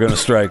are going to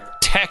strike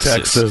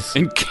Texas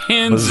and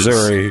Kansas,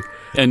 Missouri,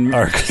 and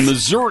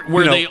Missouri,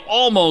 where they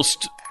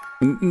almost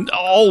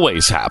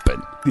always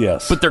happen.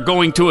 Yes, but they're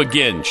going to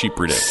again. She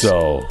predicts.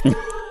 So,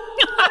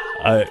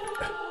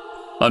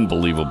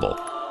 unbelievable.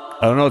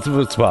 I don't know if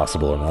it's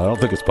possible or not. I don't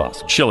think it's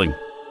possible. Chilling.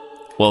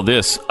 Well,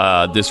 this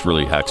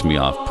really hacks me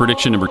off.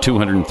 Prediction number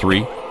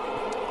 203.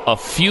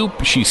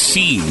 She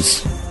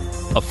sees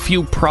a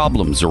few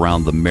problems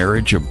around the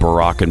marriage of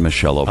Barack and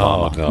Michelle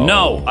Obama. Oh,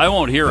 no, I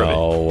won't hear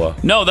of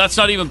it. No, that's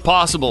not even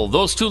possible.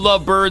 Those two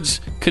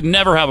lovebirds could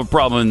never have a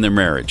problem in their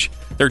marriage.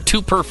 They're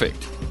too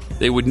perfect.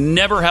 They would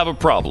never have a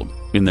problem.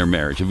 in their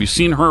marriage. Have you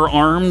seen her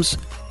arms?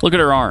 Look at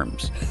her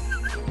arms.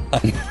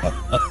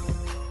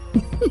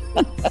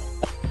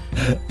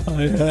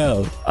 I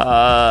have.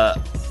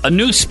 A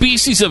new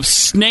species of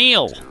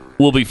snail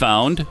will be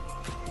found.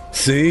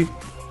 See?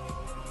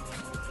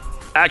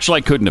 Actually,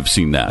 I couldn't have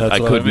seen that. That's I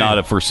what could I mean. not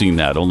have foreseen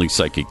that. Only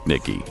Psychic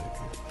Nikki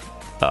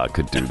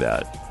could do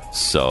that.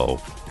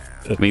 So,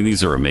 I mean,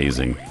 these are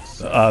amazing.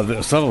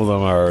 Some of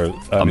them are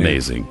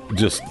amazing.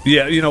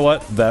 Yeah, you know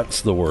what?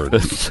 That's the word.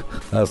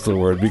 That's the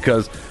word.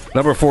 Because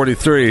number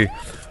 43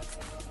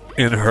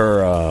 in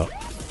her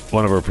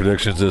one of her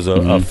predictions is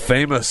a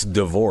famous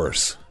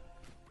divorce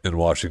in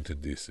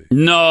Washington, D.C.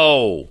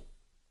 No.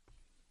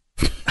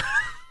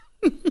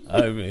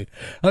 I mean,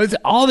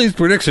 all these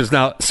predictions.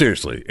 Now,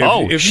 seriously.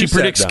 If she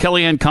predicts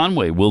Kellyanne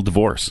Conway will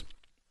divorce.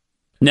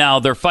 Now,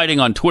 they're fighting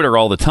on Twitter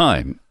all the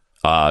time,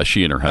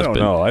 she and her husband. I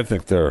don't know. I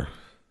think they're...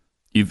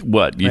 You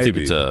think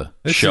it's a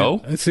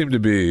show? They seem to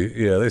be,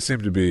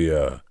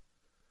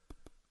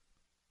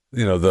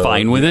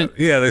 fine with it?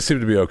 Yeah, they seem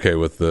to be okay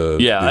with the...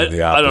 Yeah,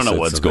 the I don't know opposites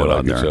what's and they going like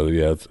on each there. other.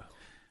 Yeah,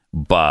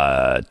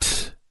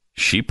 but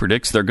she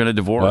predicts they're going to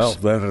divorce. well,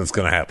 then it's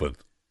going to happen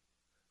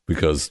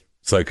because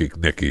Psychic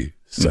Nikki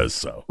says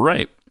so.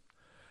 Right.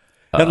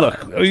 And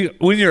look,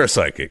 when you're a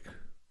psychic,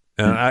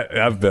 and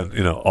I've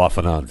been, off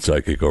and on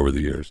psychic over the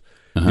years,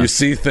 you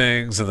see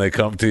things and they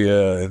come to you,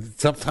 and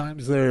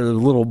sometimes they're a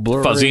little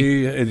blurry,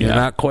 fuzzy, and you're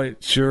not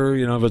quite sure,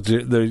 but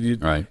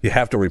you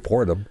have to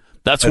report them.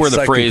 That's where the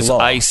psychic phrase, law.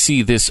 I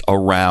see this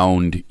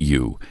around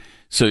you.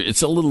 So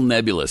it's a little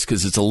nebulous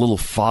because it's a little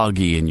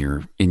foggy in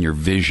your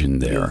vision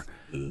there.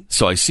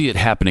 So I see it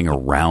happening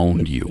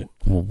around you.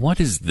 Well, what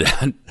does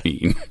that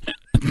mean?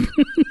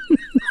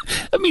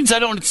 That means I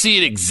don't see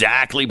it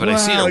exactly, but I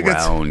see it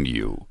around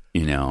you,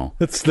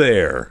 It's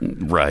there.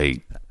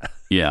 Right.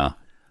 Yeah.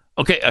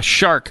 Okay, a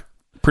shark.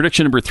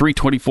 Prediction number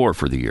 324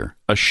 for the year.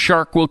 A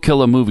shark will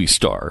kill a movie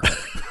star.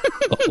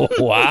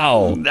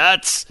 Wow.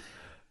 That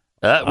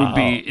would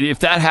be, if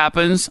that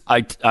happens,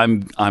 I'm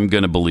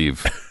going to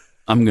believe.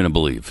 I'm going to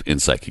believe in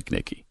Psychic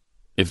Nikki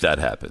if that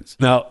happens.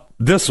 Now,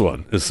 this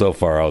one is so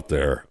far out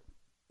there.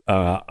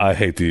 I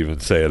hate to even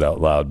say it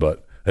out loud,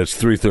 but it's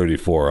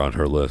 334 on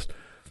her list.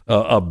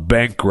 A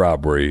bank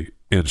robbery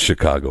in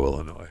Chicago,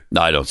 Illinois.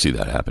 No, I don't see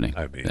that happening.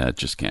 I mean, that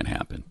just can't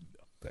happen.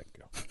 Thank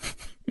you.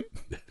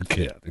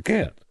 It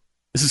can't.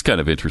 This is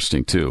kind of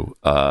interesting, too.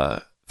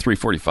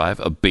 345,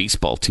 a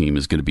baseball team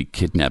is going to be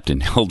kidnapped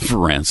and held for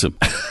ransom.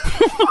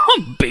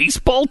 A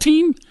baseball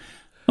team?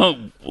 Oh,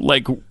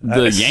 like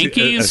the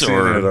Yankees?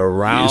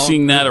 Or are you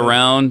seeing that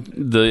around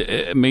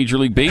the Major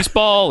League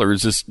Baseball? Or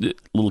is this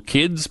little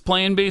kids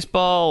playing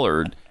baseball?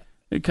 Or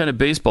what kind of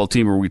baseball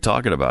team are we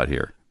talking about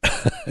here?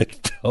 I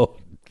don't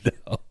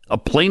know. A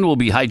plane will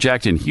be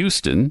hijacked in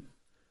Houston.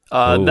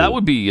 That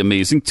would be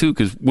amazing, too,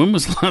 because when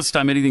was the last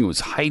time anything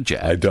was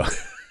hijacked? I don't.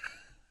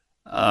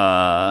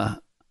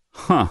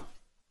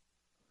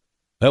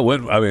 That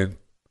went,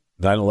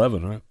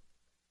 9/11, right?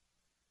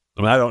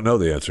 I don't know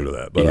the answer to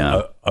that,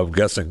 but I'm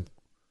guessing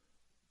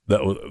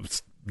that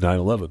was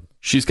 9/11.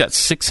 She's got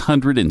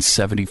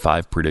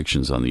 675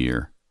 predictions on the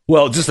year.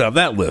 Well, just on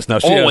that list. Now,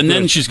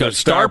 then she's got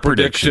star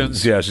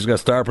predictions. Yeah, she's got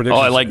star predictions.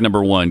 Oh, I like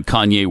number one.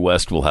 Kanye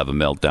West will have a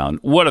meltdown.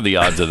 What are the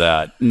odds of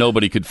that?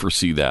 Nobody could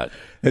foresee that.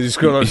 And she's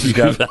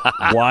got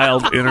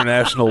wild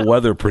international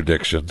weather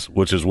predictions,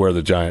 which is where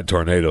the giant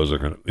tornadoes are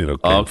going to,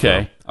 come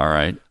from. All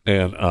right.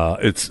 And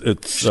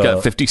she's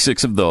got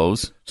 56 of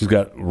those. She's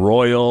got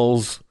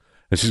royals,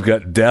 and she's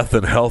got death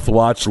and health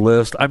watch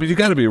list. I mean, you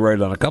got to be right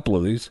on a couple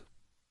of these.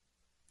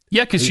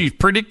 Yeah, because she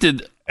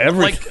predicted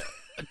like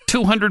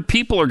 200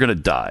 people are going to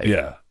die.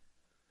 Yeah.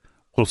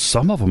 Well,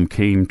 some of them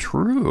came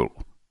true.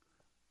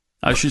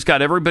 She's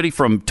got everybody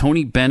from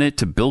Tony Bennett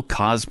to Bill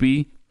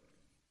Cosby.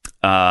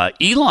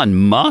 Elon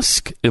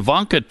Musk,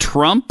 Ivanka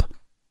Trump.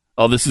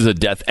 Oh, this is a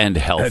death and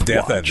health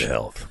Death watch. and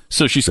health.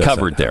 So she's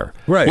covered there.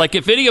 Right. Like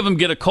if any of them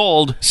get a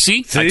cold,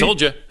 see? I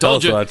told you.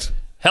 Watch.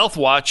 Health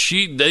watch.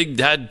 They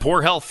had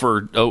poor health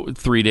for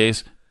 3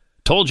 days.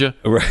 Told you.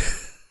 Right.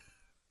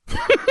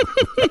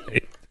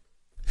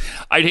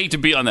 I'd hate to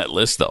be on that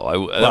list,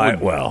 though.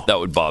 That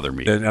would bother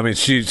me. And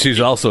she's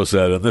also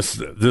said, and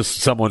this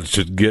someone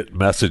should get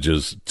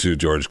messages to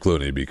George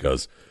Clooney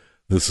because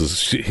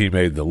he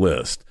made the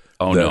list.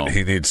 Oh, that no.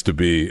 He needs to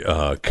be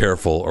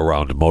careful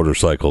around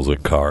motorcycles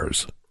and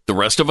cars. The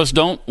rest of us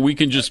don't. We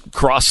can just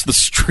cross the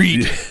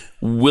street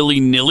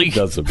willy-nilly.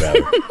 Doesn't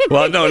matter.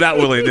 Well, no, not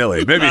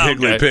willy-nilly. Maybe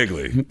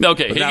Higgly-Piggly.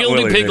 Okay,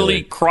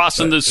 Higgly-Piggly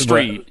crossing the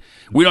street.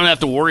 We don't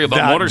have to worry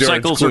about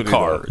motorcycles or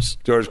cars.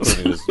 George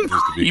Clooney needs to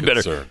be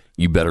concerned.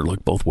 You better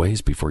look both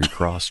ways before you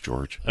cross,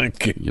 George.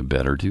 Okay. You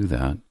better do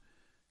that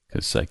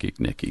because Psychic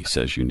Nikki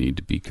says you need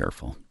to be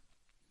careful.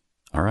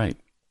 All right.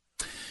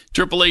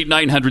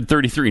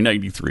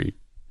 888-900-3393.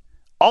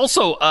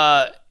 Also,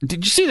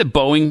 did you see that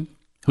Boeing,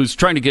 who's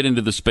trying to get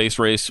into the space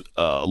race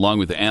along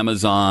with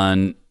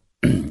Amazon,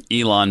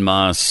 Elon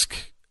Musk,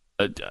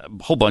 a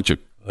whole bunch of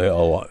they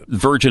all want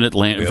Virgin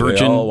Atlantic,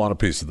 they all want a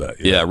piece of that.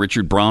 Yeah,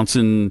 Richard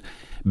Branson,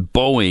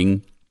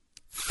 Boeing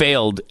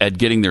failed at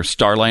getting their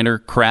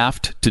Starliner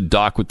craft to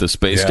dock with the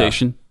space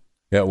station.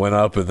 Yeah, it went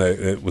up, and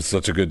it was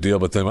such a good deal.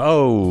 But then,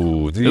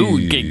 it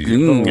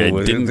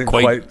didn't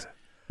quite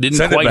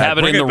have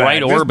it in the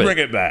right orbit.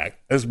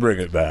 Let's bring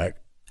it back.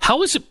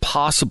 How is it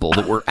possible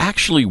that we're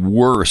actually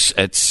worse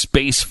at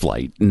space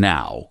flight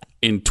now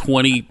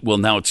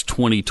now it's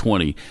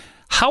 2020?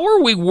 How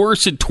are we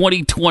worse in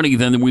 2020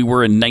 than we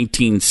were in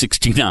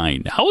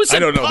 1969? How is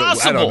it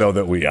possible? I don't know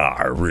that we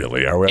are,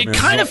 really. Are we? It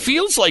kind of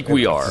feels like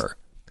we are.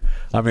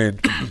 I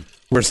mean,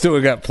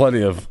 we got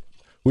plenty of...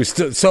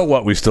 So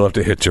what? We still have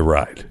to hitch a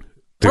ride.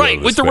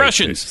 Right, with the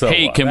Russians. So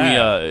hey,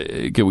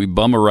 can we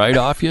bum a ride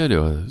off you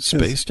to a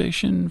space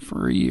station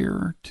for a year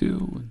or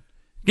two?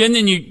 And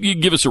then you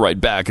give us a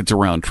ride back. It's a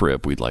round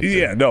trip. We'd like to.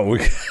 Yeah, no. We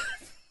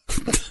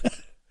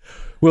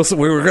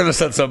were going to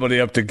send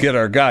somebody up to get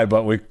our guy,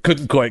 but we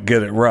couldn't quite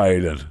get it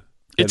right. And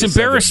it's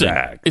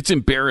embarrassing. It's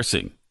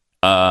embarrassing.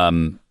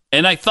 And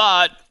I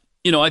thought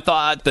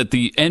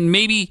that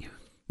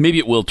maybe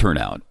it will turn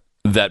out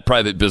that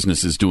private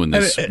business is doing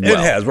this. It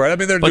has, right? I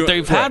mean,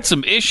 they've had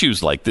some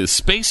issues like this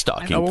space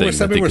docking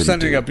thing. We're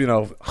sending up,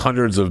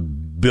 hundreds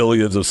of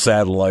billions of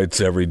satellites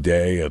every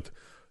day, and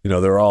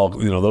they're all,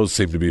 those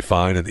seem to be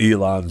fine. And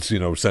Elon's,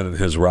 sending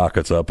his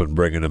rockets up and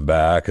bringing them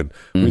back, and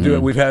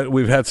we've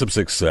had some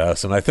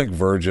success. And I think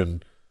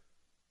Virgin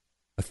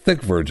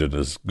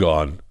has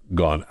gone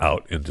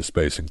out into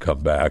space and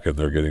come back, and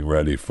they're getting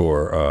ready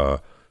for.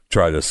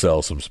 Try to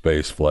sell some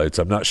space flights.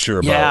 I'm not sure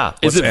about. Yeah,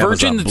 is it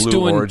Virgin that's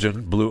doing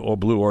Origin?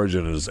 Blue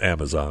Origin is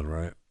Amazon,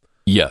 right?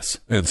 Yes.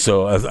 And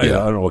so I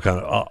don't know what kind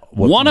of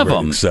one of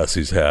them success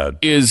he's had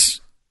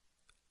is,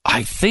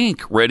 I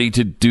think, ready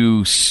to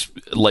do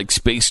like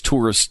space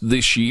tourists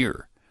this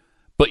year,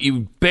 but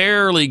you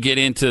barely get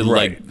into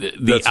like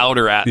the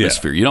outer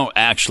atmosphere. You don't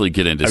actually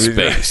get into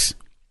space.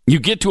 You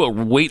get to a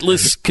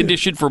weightless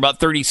condition for about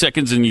 30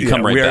 seconds and you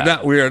come right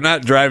back. We are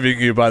not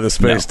driving you by the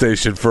space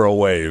station for a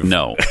wave.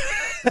 No.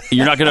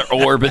 You're not going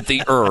to orbit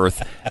the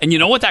Earth. And you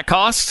know what that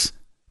costs?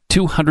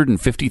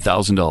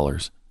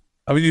 $250,000.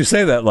 I mean, you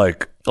say that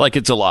like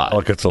it's a lot.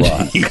 Like it's a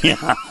lot.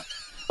 Yeah.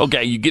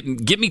 Okay, you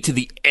get me to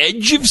the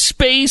edge of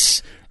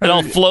space and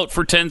I'll float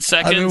for 10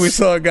 seconds. I mean, we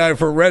saw a guy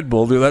for Red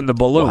Bull do that in a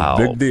balloon. Wow.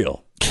 Big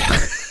deal.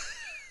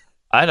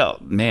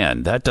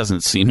 That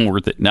doesn't seem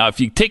worth it. Now, if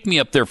you take me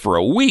up there for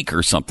a week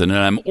or something and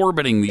I'm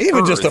orbiting the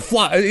Earth. Just a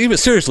fly,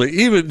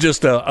 even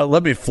just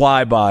let me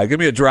fly by, give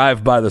me a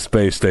drive by the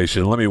space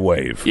station, let me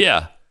wave.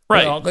 Yeah,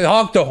 right.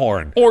 Honk the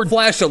horn. Or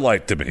flash a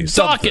light to me.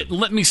 Dock it and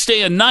let me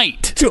stay a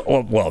night.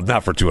 Well,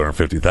 not for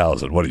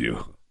 $250,000. What are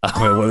you?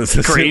 What is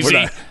this?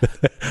 Crazy.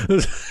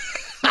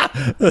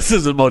 This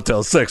isn't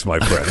Motel 6, my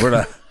friend. We're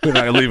not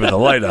leaving the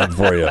light on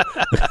for you.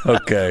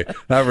 Okay,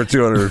 not for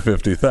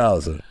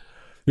 $250,000.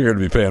 You're going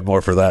to be paying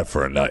more for that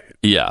for a night.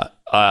 Yeah.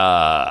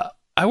 I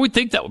would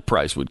think that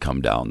price would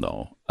come down,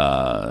 though.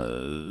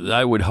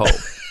 I would hope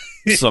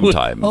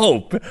sometime.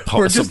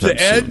 For just the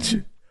edge?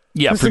 Soon.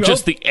 Yeah, for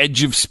just the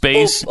edge of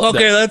space.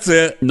 That's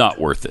it. Not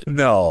worth it.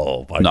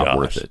 No, my Not gosh.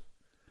 worth it.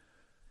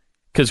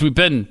 Because we've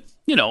been,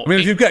 I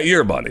mean, if you've got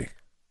your money,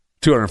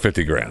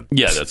 $250,000.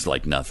 Yeah, that's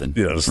like nothing.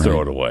 Just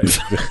throw it away.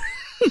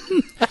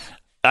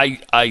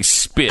 I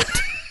spit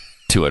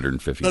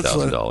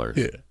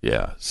 $250,000.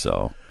 Yeah,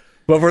 so...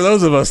 But for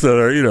those of us that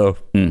are,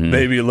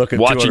 maybe looking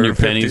watching your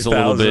pennies a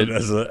little bit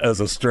as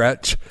a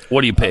stretch.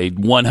 What do you pay?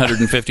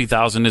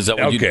 $150,000? Is that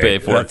what you'd pay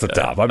for? That's the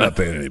top. I'm not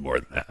paying any more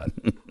than that.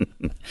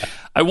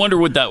 I wonder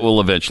what that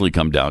will eventually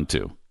come down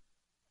to.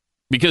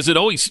 Because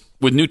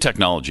with new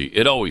technology,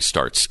 it always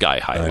starts sky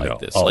high like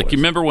this. Always. Like, you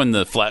remember when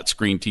the flat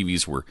screen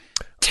TVs were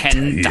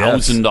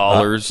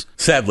 $10,000?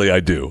 Sadly, I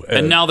do.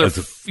 And now they're,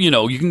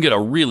 you can get a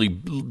really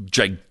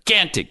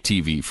gigantic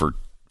TV for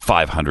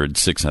 $500,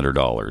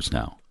 $600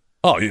 now.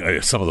 Oh, yeah,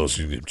 some of those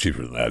are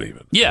cheaper than that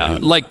even. Yeah,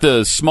 like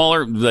the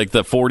smaller, like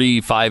the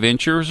 45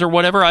 inchers or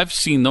whatever. I've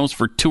seen those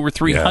for $200 or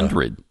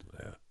 $300.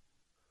 Yeah.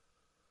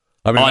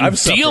 I mean, on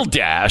Deal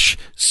Dash,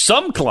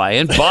 some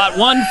client bought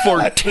one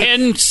for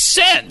 10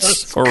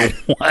 cents or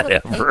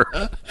whatever.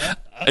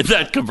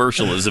 That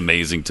commercial is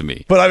amazing to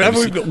me. But I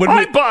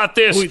bought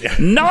this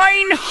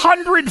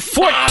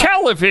 900-foot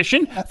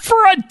television for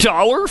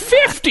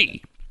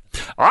 $1.50.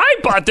 I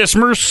bought this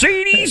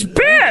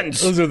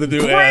Mercedes-Benz. Those are the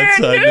new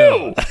brand ads. I new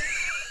know.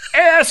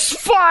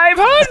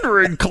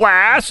 S500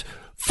 class,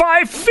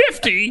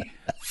 $550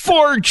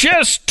 for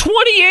just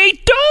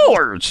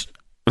 $28.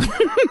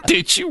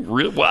 Did you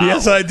really? Wow.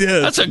 Yes, I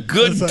did. That's a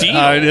good deal.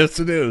 Yes,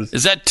 it is.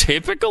 Is that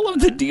typical of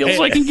the deals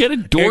I can get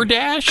at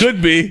DoorDash?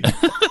 Could be.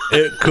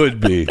 It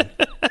could be.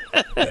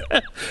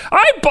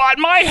 I bought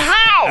my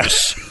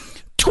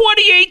house,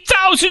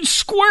 28,000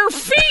 square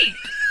feet,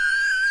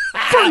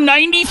 for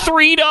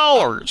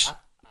 $93.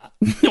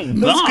 That's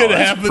going to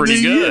happen to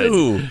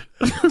you.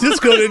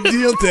 Just go to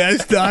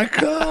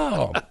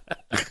DealDash.com.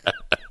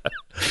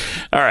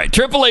 All right,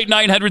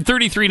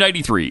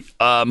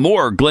 888-900-3393.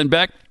 More Glenn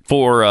Beck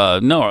for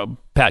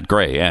Pat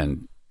Gray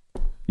and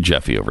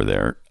Jeffy over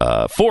there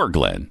for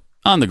Glenn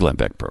on the Glenn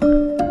Beck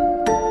program.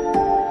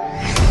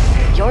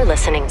 You're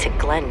listening to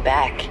Glenn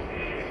Beck.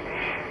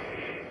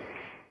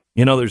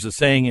 You know, there's a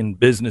saying in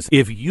business,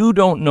 if you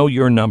don't know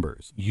your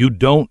numbers, you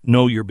don't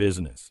know your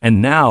business.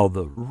 And now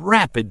the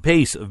rapid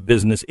pace of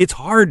business, it's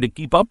hard to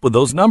keep up with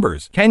those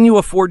numbers. Can you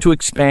afford to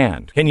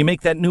expand? Can you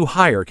make that new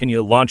hire? Can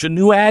you launch a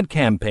new ad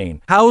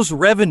campaign? How's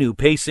revenue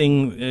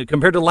pacing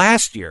compared to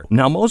last year?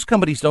 Now, most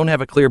companies don't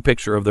have a clear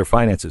picture of their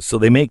finances, so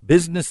they make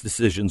business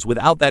decisions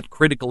without that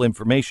critical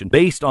information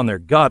based on their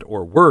gut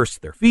or worse,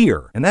 their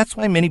fear. And that's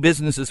why many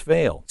businesses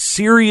fail.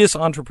 Serious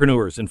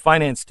entrepreneurs and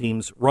finance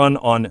teams run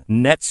on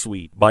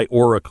NetSuite by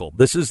Oracle.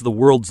 This is the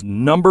world's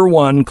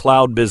 #1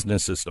 cloud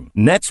business system.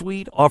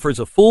 NetSuite offers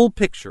a full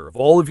picture of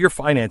all of your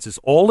finances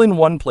all in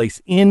one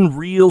place in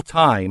real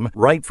time,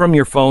 right from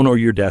your phone or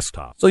your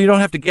desktop. So you don't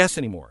have to guess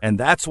anymore. And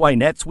that's why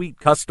NetSuite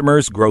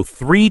customers grow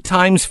 3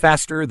 times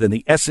faster than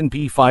the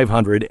S&P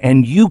 500,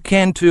 and you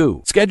can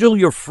too. Schedule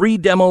your free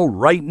demo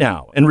right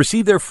now and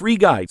receive their free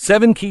guide,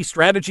 7 key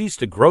strategies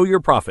to grow your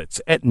profits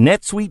at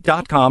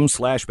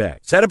netsuite.com/Beck.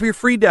 Set up your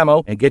free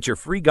demo and get your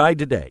free guide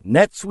today.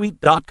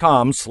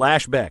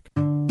 netsuite.com/Beck.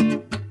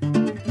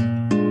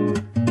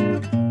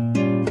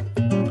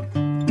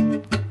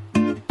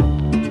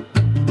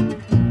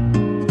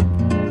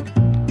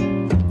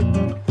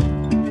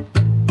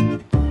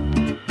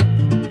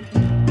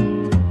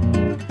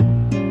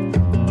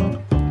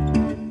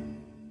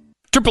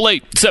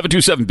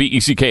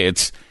 888-727-BECK.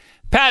 It's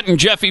Pat and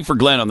Jeffy for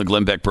Glenn on the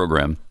Glenn Beck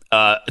program.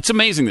 It's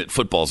amazing that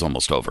football's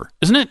almost over,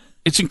 isn't it?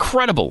 It's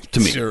incredible to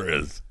me. It sure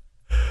is.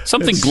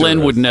 Something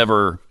Glenn would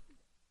never,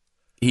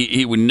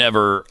 he would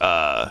never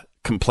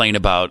complain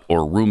about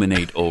or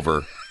ruminate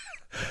over.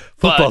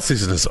 Football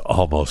season is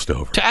almost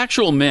over. To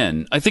actual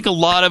men, I think a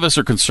lot of us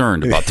are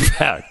concerned about the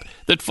fact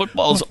that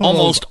football's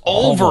almost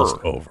over. Almost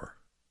over.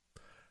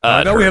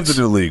 I know we have the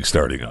new league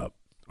starting up.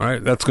 All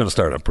right, that's going to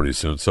start up pretty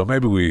soon. So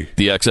maybe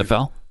the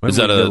XFL is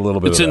that a little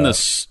bit? It's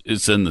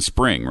in the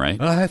spring,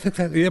 right? I think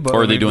that but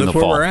or are they doing that's the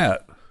fall? Where we're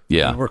at.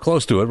 Yeah, we're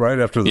close to it. Right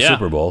after the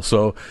Super Bowl.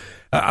 So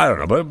I don't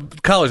know,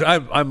 but college.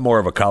 I'm more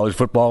of a college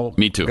football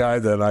guy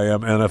than I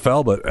am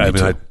NFL. But I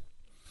mean,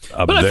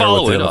 I'm there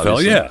follow with the it, NFL.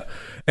 obviously. Yeah,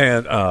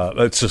 and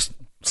it's just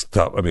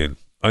tough. I mean,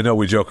 I know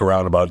we joke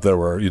around about there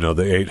were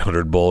the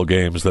 800 bowl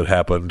games that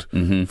happened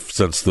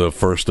since the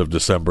 1st of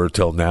December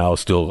till now,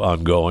 still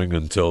ongoing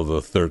until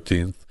the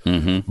 13th.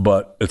 Mm-hmm.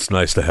 But it's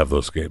nice to have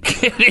those games.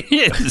 It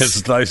is.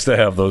 It's nice to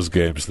have those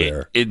games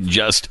there. It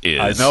just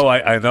is.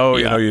 I know.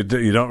 Yeah. You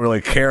don't really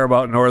care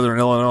about Northern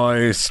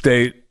Illinois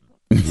State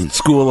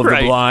School of the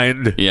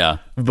Blind. Yeah,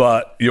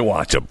 but you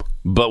watch them.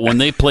 But when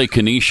they play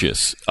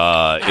Canisius,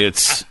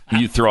 it's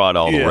you throw out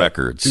all the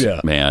records,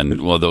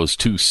 man. Well, those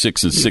 2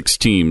 6-6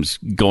 teams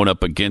going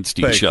up against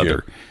each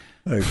other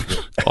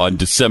on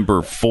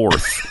December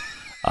 4th.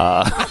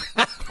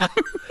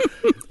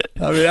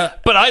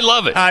 But I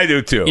love it. I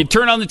do too. You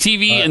turn on the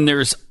TV and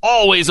there's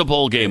always a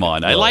bowl game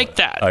on. I like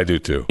that. I do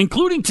too.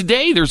 Including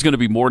today. There's going to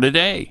be more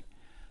today.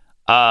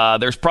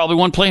 There's probably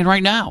one playing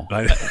right now.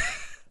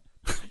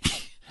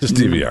 Just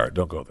DVR it.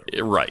 Don't go there.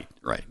 Right.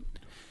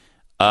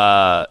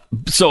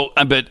 So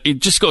I bet it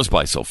just goes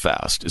by so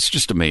fast. It's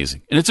just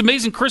amazing. And it's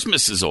amazing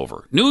Christmas is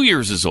over. New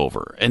Year's is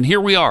over. And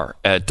here we are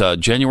at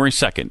January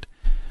 2nd.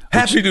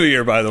 Happy New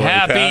Year, by the way.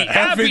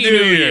 Happy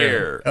New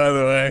Year. By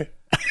the way.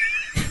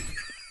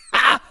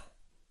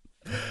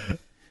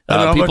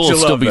 People will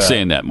still be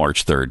saying that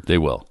March 3rd. They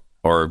will.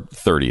 Or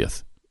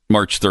 30th.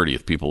 March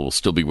 30th, people will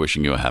still be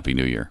wishing you a Happy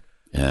New Year.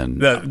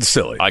 And that's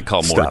silly. I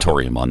call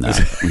moratorium on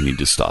that. We need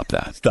to stop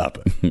that. Stop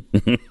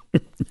it.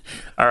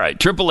 All right.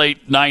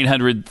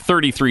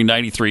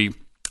 888-900-3393.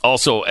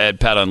 Also at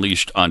Pat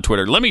Unleashed on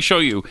Twitter. Let me show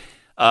you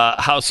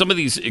how some of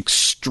these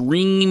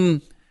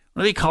extreme,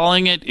 what are they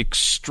calling it?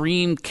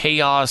 Extreme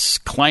chaos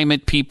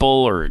climate people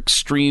or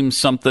extreme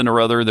something or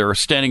other. They're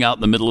standing out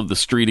in the middle of the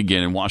street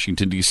again in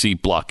Washington, D.C.,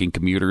 blocking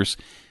commuters.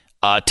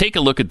 Take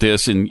a look at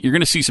this, and you're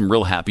going to see some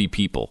real happy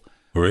people.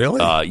 Really?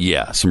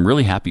 Yeah, some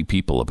really happy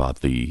people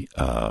about the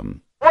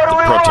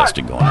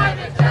protesting going on.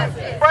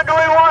 When do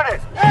we want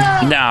it?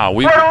 Now,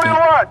 what do we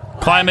want?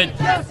 Climate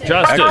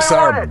justice.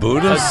 XR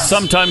Buddhists?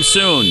 Sometime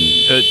soon.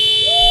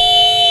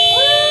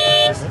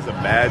 This is a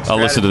bad strategy. I'll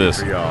listen to this.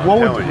 For y'all.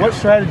 What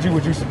strategy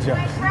would you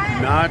suggest?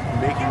 Not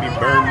making me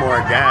burn more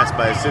gas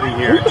by sitting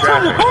here in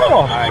traffic.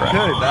 I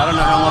could. I don't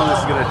know how long this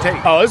is going to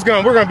take. Oh,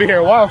 we're going to be here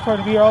a while. We're trying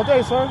to be here all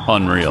day, sir.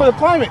 Unreal. For the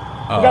climate. We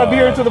got to be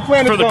here until the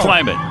planet. For the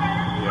climate.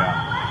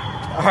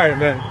 Yeah. All right,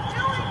 man.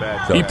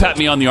 You pat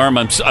me on the arm,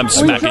 I'm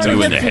smacking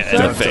you in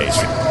the face.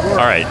 All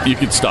right, you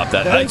can stop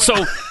that.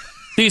 So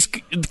these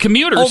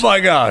commuters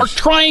are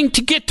trying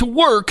to get to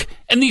work,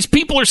 and these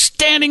people are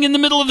standing in the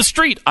middle of the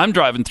street. I'm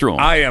driving through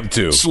them. I am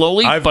too.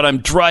 Slowly, but I'm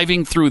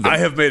driving through them. I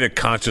have made a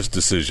conscious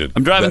decision.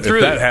 I'm driving through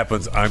If that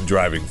happens, I'm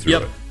driving through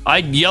it. I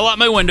yell out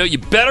my window, you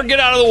better get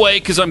out of the way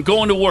because I'm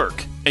going to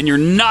work, and you're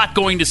not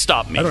going to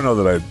stop me. I don't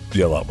know that I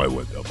yell out my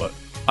window, but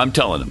I'm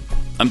telling them.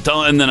 And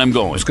then I'm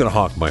going. I'm just going to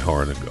honk my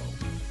horn and go.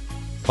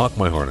 Honk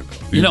my horn and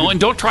go. And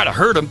don't try to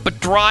hurt them,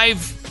 but drive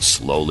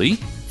slowly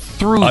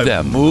through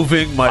them.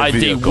 Moving my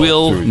vehicle. They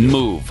will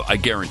move. I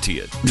guarantee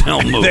it.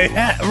 They'll move.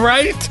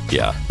 Right?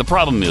 Yeah. The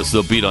problem is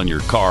they'll beat on your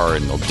car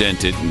and they'll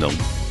dent it and they'll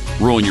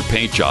ruin your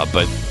paint job,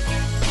 but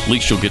at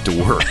least you'll get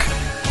to work.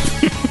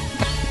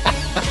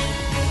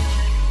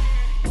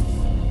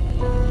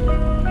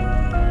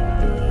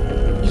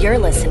 You're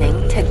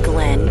listening to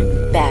Glenn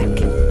Beck.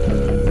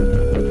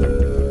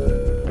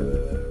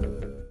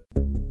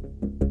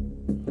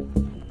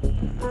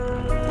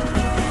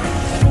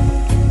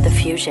 The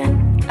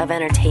fusion of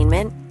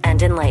entertainment and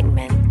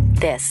enlightenment.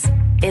 This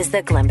is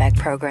the Glenn Beck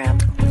Program.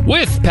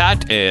 With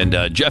Pat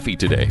and Jeffy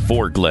today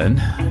for Glenn,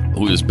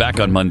 who is back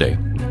on Monday.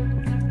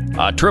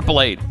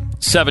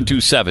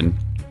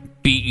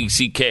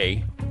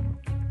 888-727-BECK.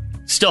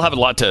 Still have a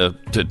lot to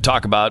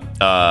talk about.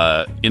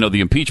 The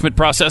impeachment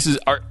processes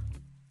are...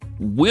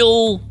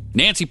 Will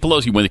Nancy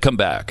Pelosi, when they come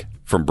back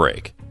from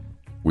break,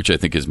 which I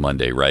think is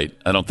Monday, right?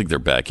 I don't think they're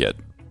back yet.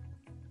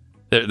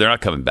 They're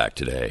not coming back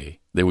today.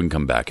 They wouldn't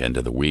come back end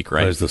of the week,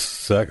 right? Is the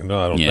second? No,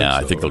 I don't think so. Yeah,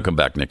 I think they'll come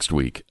back next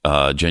week,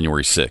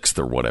 January 6th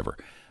or whatever.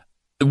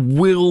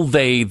 Will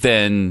they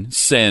then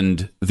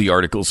send the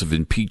articles of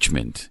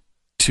impeachment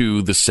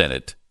to the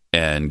Senate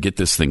and get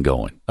this thing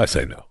going? I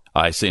say no.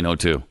 I say no,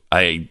 too.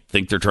 I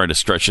think they're trying to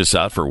stretch this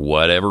out for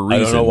whatever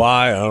reason. I don't know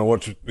why. I don't know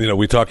what,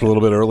 we talked a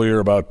little bit earlier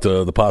about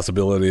the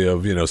possibility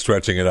of,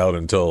 stretching it out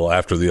until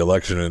after the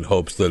election in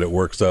hopes that it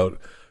works out,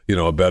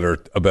 a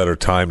better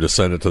time to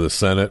send it to the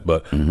Senate.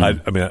 But I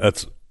mean,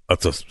 that's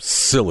a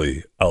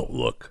silly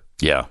outlook.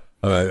 Yeah.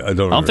 I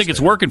don't think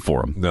it's working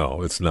for them.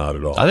 No, it's not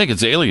at all. I think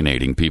it's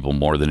alienating people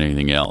more than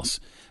anything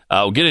else.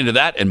 We'll get into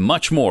that and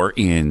much more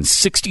in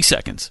 60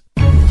 seconds.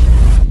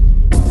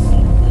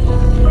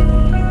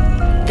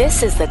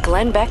 This is the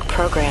Glenn Beck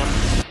Program.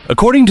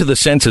 According to the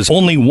census,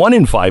 only 1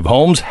 in 5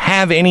 homes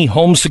have any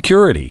home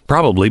security,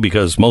 probably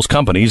because most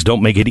companies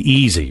don't make it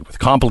easy with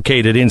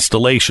complicated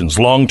installations,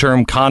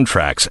 long-term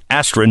contracts,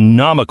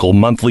 astronomical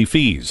monthly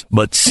fees.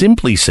 But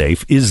Simply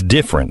Safe is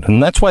different,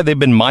 and that's why they've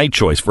been my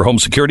choice for home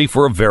security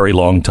for a very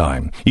long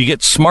time. You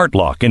get smart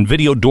lock and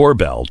video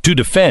doorbell to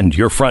defend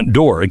your front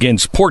door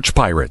against porch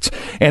pirates,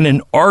 and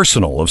an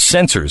arsenal of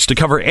sensors to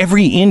cover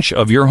every inch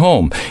of your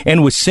home.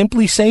 And with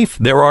Simply Safe,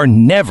 there are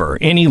never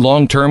any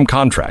long-term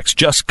contracts,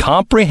 just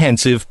comprehensive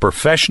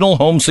professional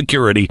home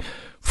security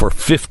for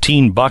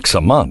 $15 a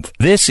month.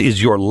 This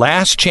is your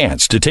last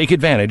chance to take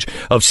advantage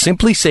of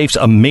Simply Safe's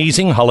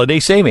amazing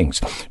holiday savings.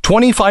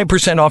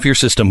 25% off your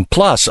system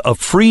plus a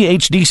free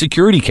HD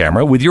security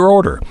camera with your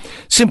order.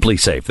 Simply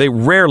Safe, they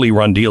rarely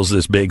run deals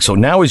this big, so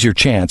now is your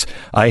chance.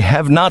 I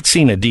have not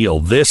seen a deal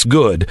this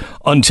good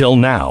until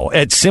now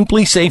at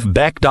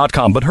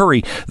simplysafebeck.com. But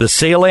hurry, the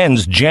sale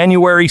ends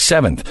January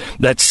 7th.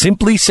 That's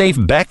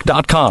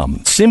simplysafebeck.com.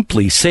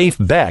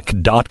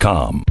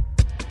 simplysafebeck.com.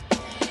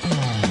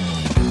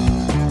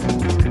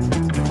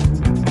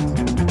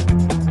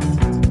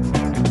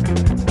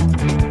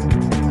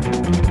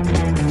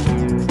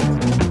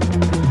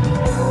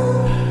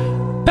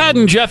 Pat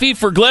and Jeffy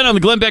for Glenn on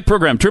the Glenn Beck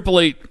Program,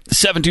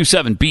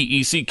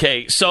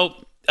 888-727-BECK. So,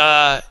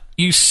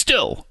 you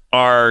still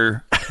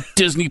are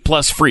Disney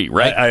Plus free,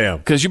 right? I am.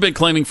 Because you've been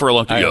claiming for a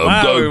long time.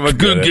 I'm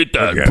going to get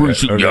that. I'm going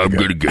to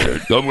get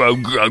it.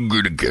 I'm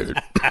going to get it.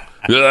 I'm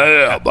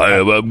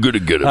going to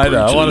get it. I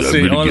know. I want to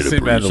see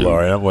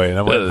Mandalorian. I'm waiting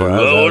for it.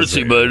 I want to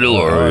see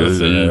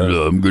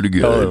Mandalorian. I'm going to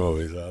get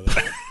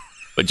it.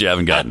 But you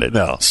haven't gotten it.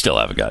 No. Still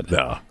haven't gotten it.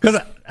 No.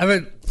 Because, I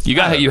mean...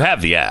 You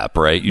have the app,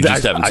 right? You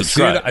just haven't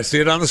subscribed. I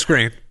see it on the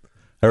screen.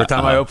 Every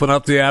time I open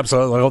up the app,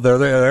 so I'm like, oh,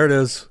 there it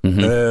is.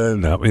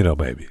 No,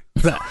 maybe.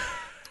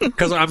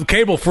 Because I'm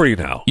cable free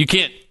now. You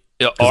can't...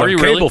 Are you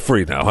really? Cable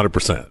free now,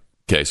 100%.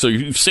 Okay, so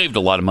you've saved a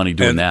lot of money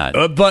doing that.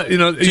 But, you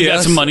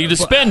got some money to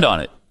spend on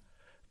it.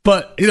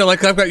 But,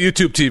 like I've got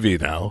YouTube TV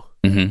now.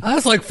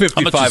 That's like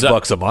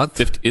 $55 a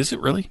month. Is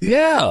it really?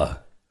 Yeah.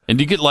 And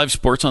do you get live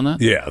sports on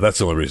that? Yeah, that's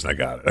the only reason I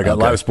got it. I got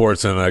live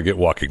sports and I get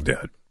Walking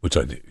Dead, which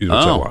I need.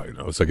 I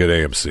want. So I get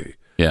AMC.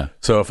 Yeah.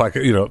 So if I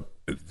could,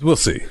 we'll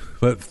see.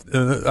 But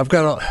I've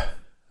got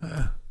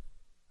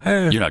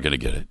You're not going to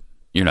get it.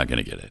 You're not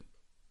going to get it.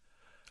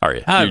 Are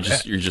you?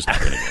 You're just not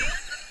going to get it.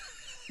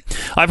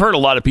 I've heard a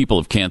lot of people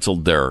have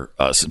canceled their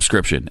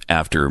subscription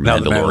after now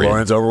Mandalorian. The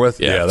Mandalorian's over with?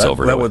 Yeah, that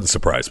wouldn't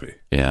surprise me.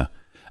 Yeah.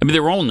 I mean,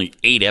 there were only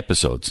 8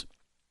 episodes.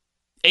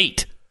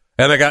 8.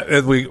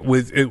 And we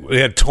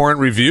had torrent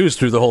reviews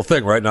through the whole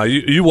thing, right? Now,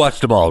 you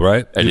watched them all,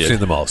 right? You've seen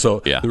them all.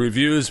 So the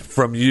reviews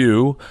from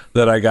you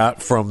that I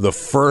got from the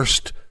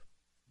first,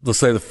 let's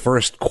say the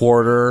first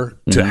quarter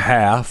to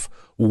half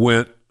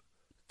went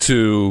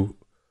to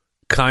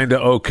kind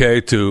of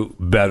okay to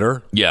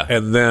better. Yeah.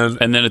 And then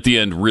at the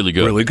end, really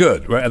good. Really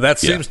good. Right? And that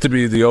seems to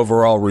be the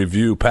overall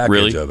review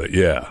package of it.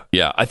 Yeah.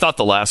 Yeah. I thought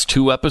the last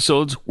 2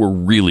 episodes were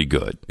really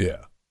good. Yeah.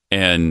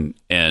 And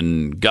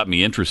got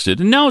me interested,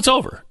 and now it's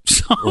over.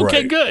 So,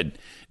 okay, good.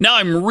 Now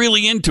I'm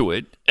really into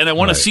it, and I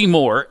want to see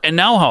more. And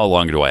now how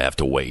long do I have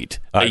to wait?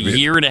 A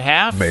year and a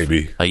half?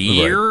 Maybe. A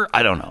year? Right.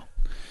 I don't know.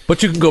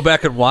 But you can go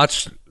back and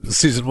watch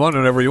season 1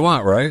 whenever you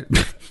want, right?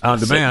 On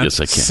demand. Yes,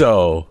 I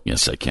can.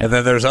 Yes, I can. And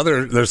then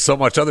there's so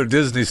much other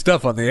Disney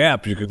stuff on the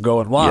app you can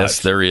go and watch.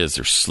 Yes, there is.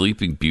 There's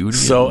Sleeping Beauty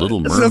and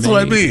Little Mermaid. That's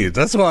what I mean.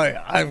 That's why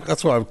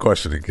I'm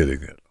questioning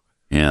getting it.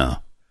 Yeah.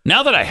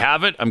 Now that I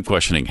have it, I'm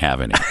questioning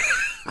having it.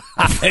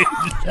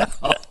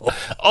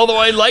 Although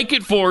I like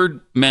it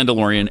for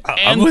Mandalorian.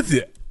 I'm with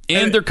you.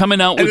 And they're coming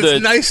out with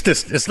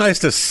it's nice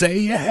to say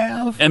you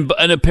have. And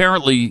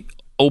apparently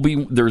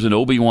there's an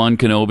Obi-Wan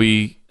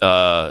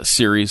Kenobi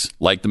series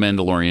like The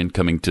Mandalorian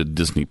coming to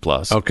Disney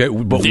Plus. Okay,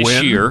 but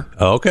this year.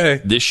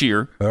 Okay. This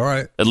year. All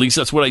right. At least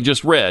that's what I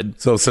just read.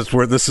 So since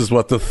this is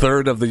the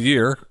third of the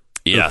year.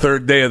 Yeah. The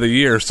third day of the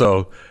year,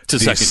 so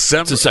it's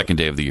the second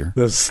day of the year.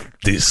 This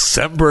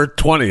December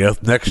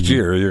 20th next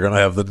year, you're going to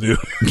have the new.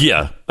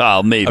 Yeah,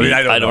 maybe. I mean,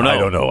 I don't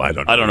know. I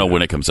don't know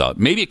when it comes out.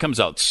 Maybe it comes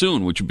out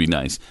soon, which would be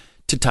nice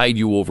to tide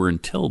you over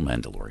until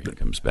Mandalorian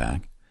comes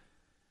back.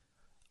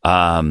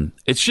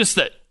 It's just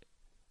that,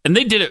 and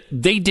they did it.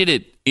 They did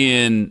it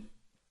in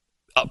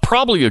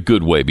probably a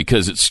good way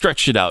because it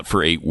stretched it out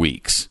for 8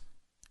 weeks.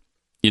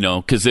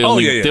 Because they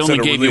only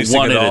gave you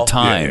one at a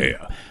time.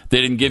 Yeah. They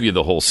didn't give you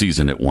the whole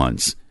season at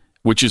once,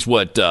 which is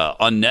what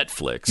on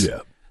Netflix. Yeah.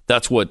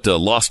 That's what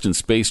Lost in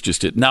Space just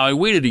did. Now, I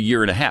waited a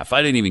year and a half.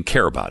 I didn't even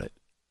care about it.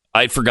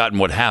 I'd forgotten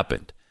what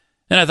happened.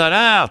 And I thought,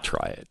 I'll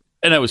try it.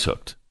 And I was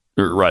hooked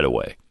right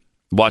away.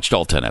 Watched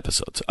all 10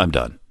 episodes. I'm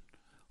done.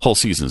 Whole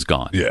season's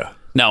gone. Yeah.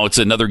 Now, it's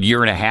another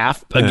year and a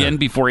half again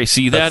before I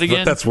see that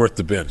again. That's worth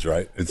the binge,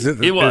 right?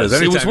 It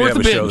was worth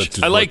the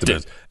binge. I liked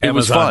it. It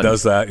was fun. Amazon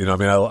does that.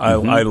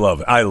 I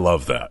love it. I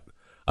love that.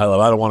 I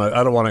don't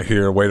want to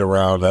hear wait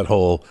around that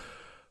whole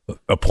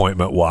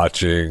appointment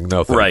watching.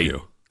 No, thank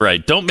you.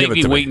 Right. Don't make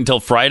me wait until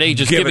Friday.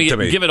 Just give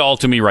it all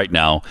to me right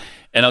now,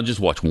 and I'll just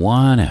watch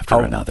one after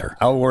another.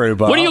 I'll worry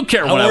about. What do you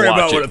care when I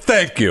watch it?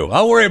 Thank you.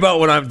 I'll worry about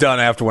when I'm done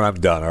after when I'm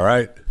done. All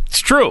right. It's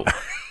true.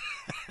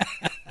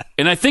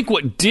 And I think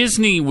what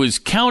Disney was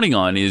counting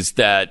on is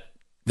that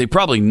they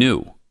probably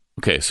knew.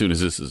 Okay, as soon as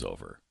this is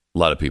over, a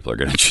lot of people are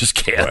going to just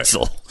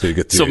cancel.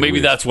 Right. So maybe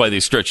that's why they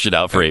stretched it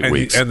out for 8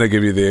 weeks. And they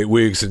give you the 8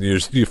 weeks, and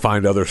you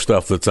find other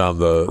stuff that's on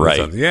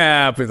the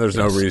app, and there's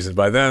no reason.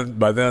 By then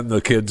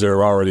the kids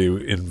are already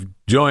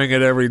enjoying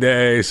it every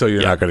day, so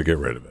you're not going to get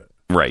rid of it.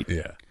 Right.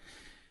 Yeah.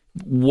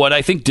 What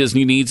I think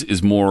Disney needs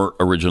is more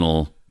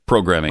original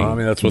programming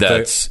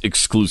that's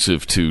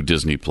exclusive to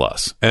Disney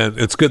Plus. And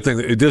it's a good thing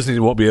that Disney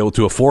won't be able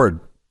to afford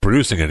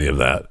producing any of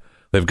that.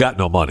 They've got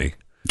no money.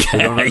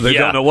 They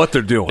don't know what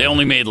they're doing. They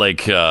only made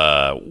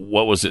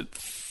what was it?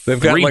 They've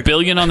got $3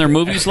 billion on their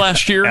movies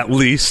last year. At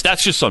least.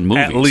 That's just on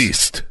movies. At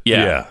least.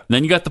 Yeah.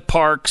 Then you got the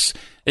parks.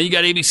 Then you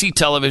got ABC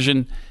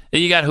Television.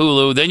 Then you got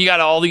Hulu. Then you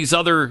got all these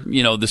other,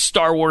 the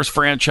Star Wars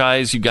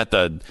franchise. You got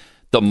the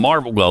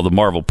Marvel. Well, the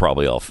Marvel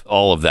probably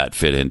all of that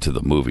fit into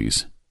the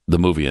movies. The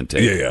movie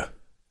intake. Yeah.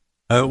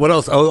 What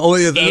else?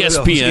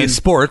 ESPN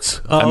sports.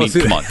 Come on.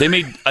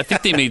 I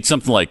think they made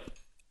something like,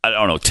 I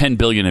don't know, $10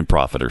 billion in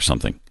profit or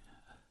something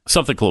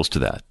close to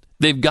that.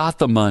 They've got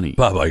the money.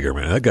 Bob Iger,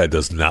 man, that guy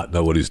does not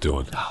know what he's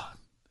doing.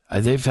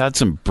 They've had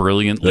some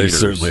brilliant leaders. They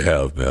certainly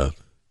have, man.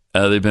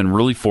 They've been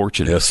really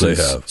fortunate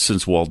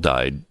since Walt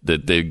died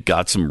that they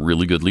got some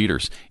really good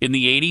leaders. In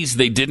the 80s,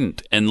 they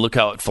didn't, and look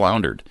how it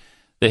floundered.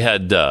 They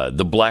had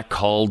the Black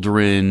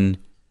Cauldron.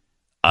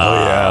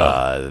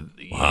 Wow.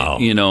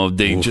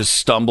 They just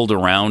stumbled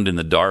around in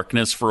the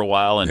darkness for a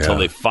while until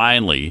they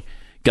finally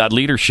got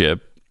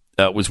leadership.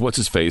 Was what's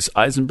his face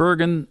Eisenberg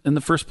in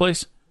the first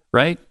place,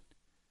 right?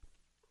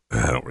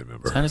 I don't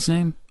remember. Is that his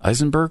name?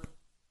 Eisenberg,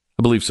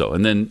 I believe so.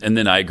 And then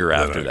Iger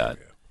after that.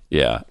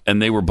 Yeah,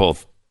 and they were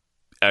both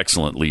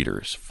excellent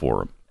leaders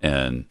for him,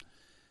 and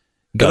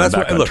got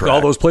back on track.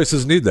 All those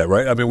places need that,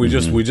 right? I mean, we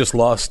just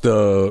lost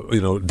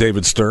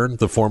David Stern,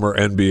 the former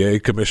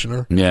NBA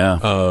commissioner.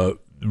 Yeah.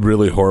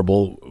 Really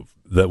horrible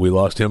that we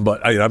lost him,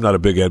 but I'm not a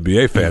big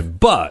NBA fan.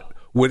 But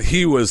when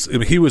he was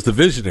the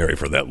visionary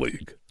for that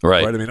league,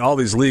 right? I mean, all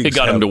these leagues it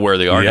got them to where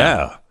they are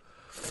now.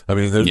 I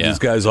mean, these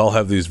guys all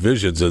have these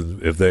visions,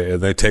 and if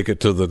they take it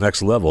to the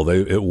next level,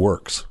 it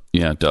works.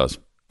 Yeah, it does.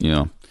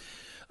 All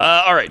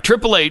right,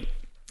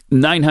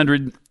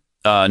 888-900.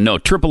 No,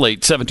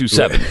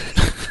 888-727.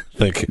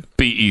 Thank you.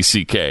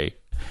 BECK.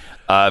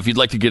 If you'd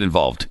like to get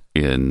involved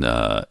in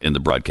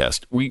the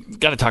broadcast, we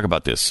got to talk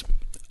about this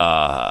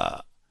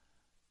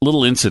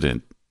little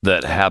incident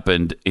that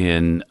happened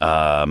in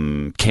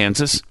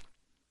Kansas,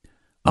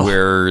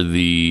 where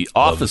the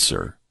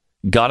officer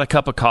got a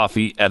cup of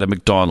coffee at a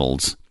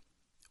McDonald's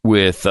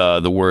with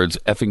the words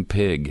 "effing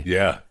pig"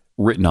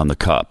 written on the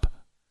cup.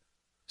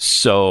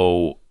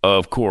 So,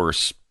 of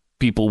course,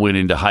 people went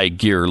into high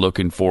gear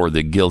looking for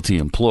the guilty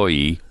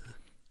employee,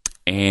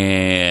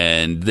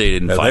 and they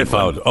didn't find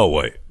one. Oh,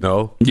 wait.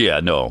 No? Yeah,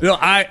 no.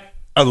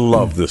 I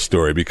love this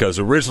story because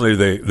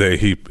originally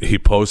he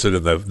posted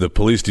in the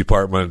police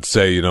department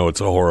say,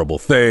 it's a horrible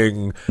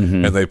thing,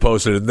 and they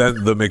posted, and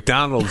then the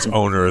McDonald's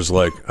owner is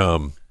like,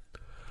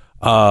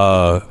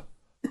 I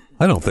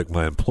don't think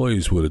my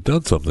employees would have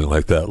done something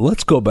like that.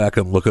 Let's go back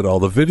and look at all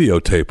the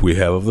videotape we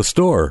have of the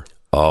store.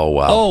 Oh,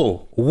 wow.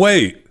 Oh,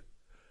 wait.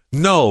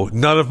 No,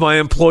 none of my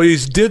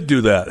employees did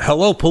do that.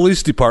 Hello,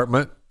 police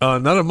department.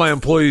 None of my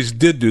employees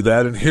did do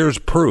that, and here's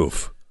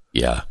proof.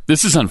 Yeah,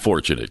 this is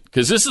unfortunate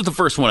because this is the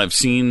first one I've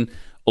seen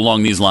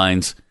along these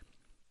lines.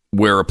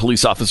 where a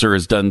police officer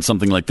has done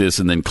something like this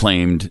and then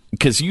claimed,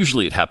 because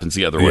usually it happens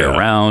the other way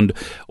around,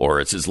 or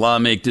it's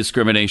Islamic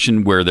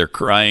discrimination where they're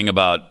crying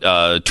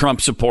about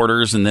Trump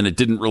supporters and then it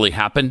didn't really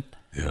happen.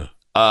 Yeah.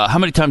 How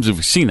many times have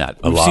we seen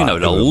that? We've seen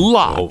it a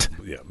lot.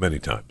 Yeah, many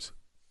times.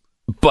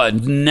 But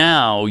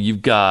now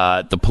you've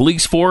got the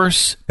police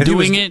force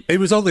doing it. He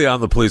was only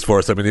on the police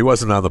force. I mean, he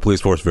wasn't on the police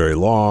force very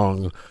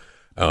long.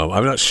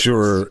 I'm not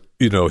sure,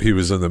 he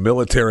was in the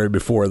military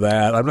before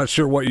that. I'm not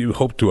sure what you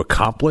hope to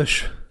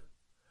accomplish.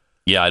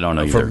 Yeah, I don't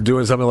know either. From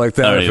doing something like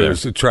that. If it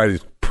was to try to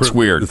it's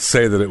weird.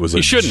 Say that it was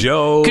a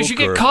joke. Because you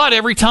get caught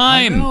every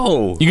time. I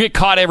know. You get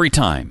caught every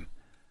time.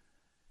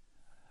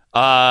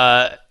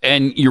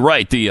 And you're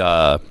right.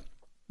 The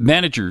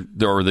manager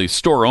or the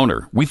store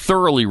owner, we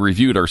thoroughly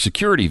reviewed our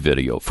security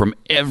video from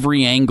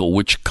every angle,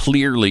 which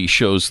clearly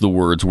shows the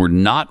words were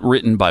not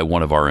written by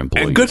one of our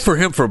employees. And good for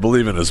him for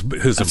believing his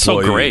employees.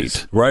 So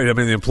great. Right? I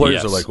mean, the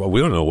employees are like, well, we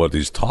don't know what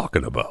he's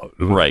talking about.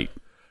 Right.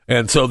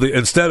 And so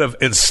instead of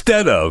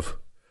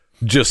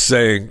just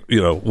saying,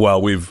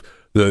 well,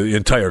 the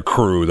entire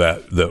crew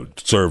that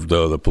served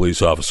the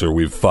police officer,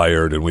 we've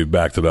fired and we've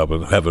backed it up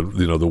and haven't,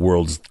 the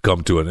world's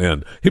come to an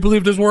end. He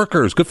believed his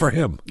workers. Good for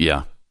him.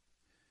 Yeah.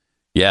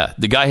 Yeah.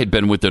 The guy had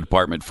been with the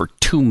department for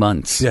 2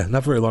 months. Yeah,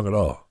 not very long at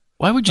all.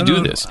 Why would you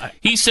do this?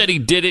 He said he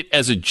did it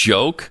as a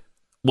joke.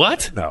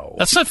 What? No.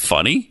 That's not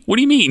funny. What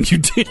do you mean? You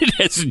did it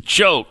as a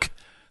joke.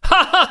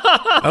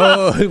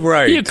 Oh,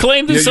 right. You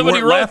claimed that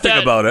somebody wrote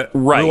that about it.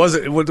 Right.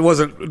 It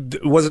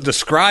wasn't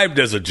described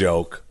as a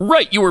joke.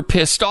 Right. You were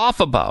pissed off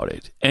about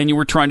it, and you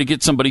were trying to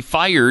get somebody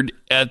fired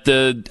at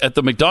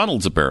the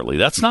McDonald's. Apparently,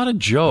 that's not a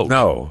joke.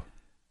 No,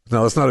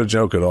 it's not a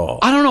joke at all.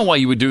 I don't know why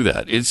you would do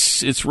that.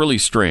 It's really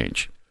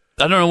strange.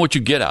 I don't know what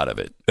you get out of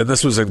it. And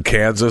this was in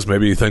Kansas.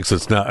 Maybe he thinks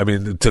it's not. I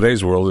mean, in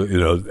today's world,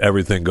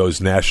 everything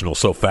goes national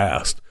so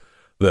fast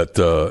that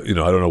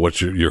I don't know what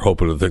you're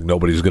hoping to think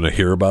nobody's going to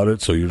hear about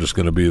it. So you're just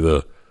going to be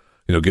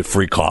get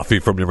free coffee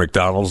from your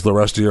McDonald's the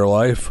rest of your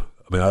life.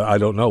 I mean, I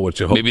don't know what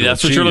you hope. Maybe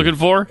that's what you're looking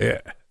for.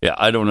 Yeah.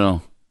 I don't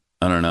know.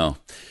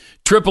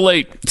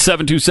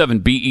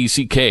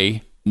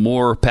 888-727-BECK.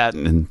 More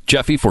Patton and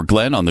Jeffy for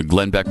Glenn on the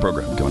Glenn Beck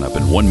program coming up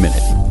in 1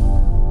 minute.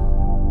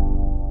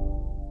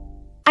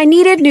 I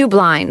needed new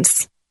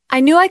blinds. I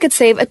knew I could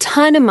save a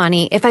ton of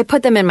money if I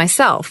put them in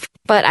myself,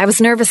 but I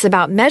was nervous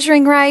about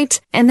measuring right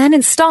and then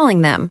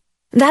installing them.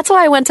 That's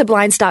why I went to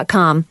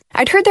Blinds.com.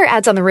 I'd heard their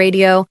ads on the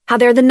radio, how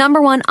they're the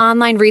 #1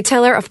 online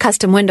retailer of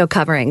custom window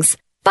coverings.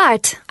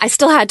 But I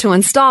still had to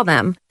install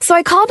them. So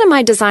I called in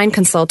my design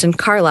consultant,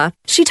 Carla.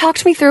 She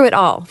talked me through it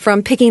all,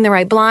 from picking the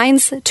right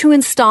blinds to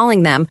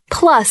installing them.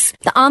 Plus,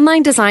 the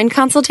online design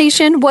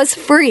consultation was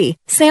free.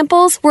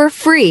 Samples were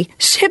free.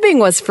 Shipping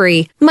was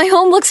free. My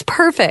home looks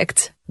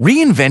perfect.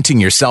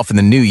 Reinventing yourself in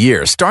the new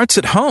year starts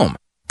at home.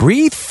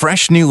 Breathe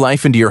fresh new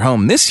life into your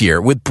home this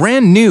year with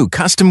brand new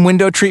custom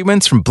window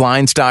treatments from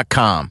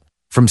Blinds.com.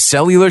 From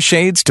cellular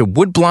shades to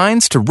wood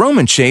blinds to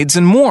Roman shades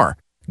and more.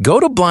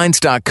 Go to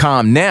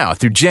Blinds.com now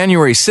through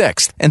January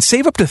 6th and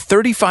save up to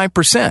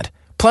 35%.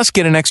 Plus,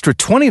 get an extra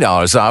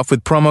 $20 off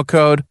with promo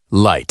code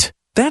LIGHT.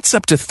 That's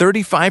up to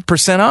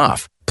 35%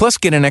 off. Plus,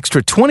 get an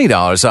extra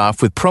 $20 off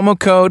with promo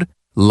code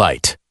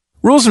LIGHT.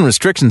 Rules and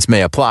restrictions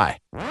may apply.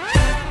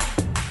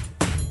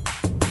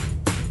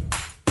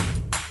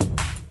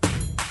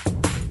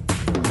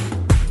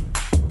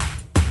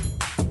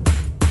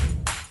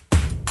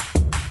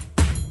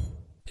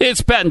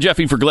 It's Pat and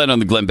Jeffy for Glenn on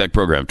the Glenn Beck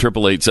program.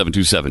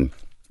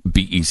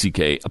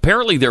 888-727-BECK.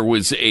 Apparently there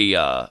was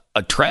a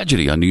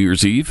tragedy on New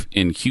Year's Eve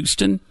in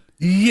Houston.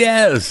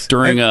 Yes.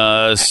 During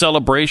a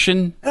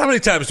celebration. How many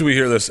times do we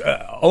hear this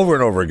over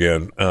and over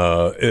again?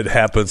 It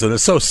happens, and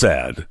it's so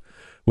sad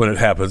when it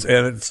happens.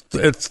 And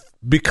it's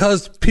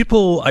because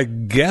people, I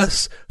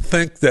guess,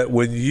 think that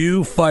when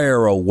you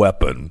fire a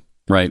weapon...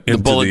 Right. The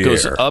bullet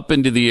goes up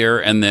into the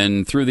air and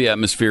then through the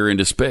atmosphere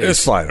into space.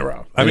 It's flying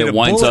around. I mean, a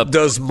bullet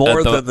does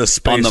more than the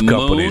space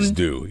companies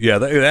do.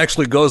 Yeah, it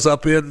actually goes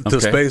up into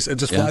space and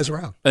just flies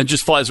around. And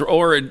just flies,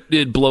 or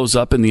it blows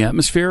up in the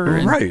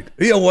atmosphere. Right.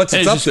 Once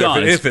it's up there,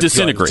 gone, if it's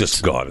disintegrates. It's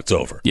just gone. It's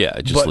over. Yeah,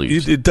 it just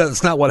leaves.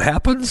 It's not what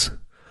happens.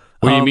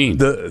 What do you mean?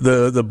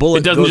 The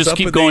bullet it doesn't goes just up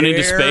keep in going the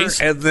into air,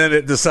 space? And then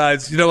it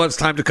decides, it's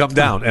time to come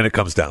down, and it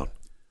comes down.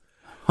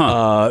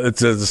 Huh.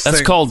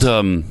 That's called...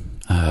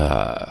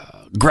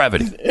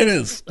 gravity. It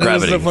is.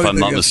 Gravity, if I'm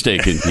not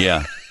mistaken.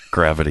 Yeah,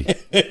 gravity.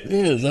 It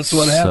is. That's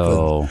what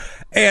happens.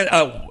 And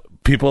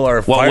people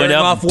are firing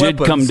off weapons.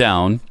 Did come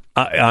down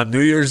on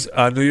New Year's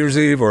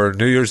Eve or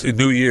New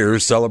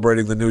Year's,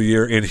 celebrating the New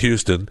Year in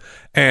Houston,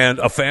 and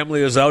a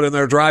family is out in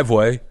their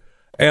driveway,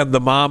 and the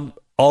mom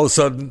all of a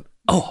sudden,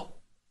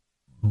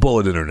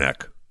 bullet in her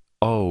neck.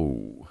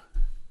 Oh,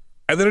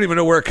 and they don't even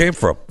know where it came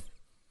from.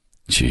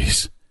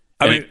 Jeez.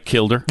 I mean, it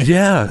killed her.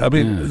 Yeah, I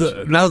mean,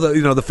 now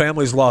the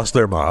family's lost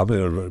their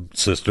mom,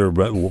 sister,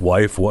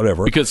 wife,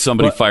 whatever, because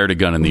somebody fired a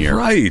gun in the air,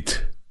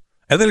 right?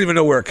 And they don't even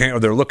know where it came.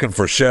 They're looking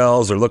for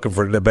shells. They're looking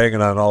for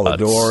banging on all the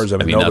doors. I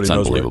mean nobody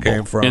knows where it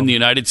came from. In the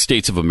United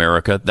States of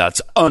America,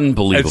 that's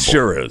unbelievable. It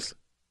sure is.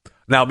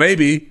 Now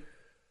maybe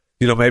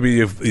maybe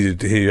you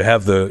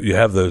have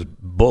the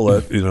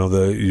bullet.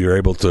 You're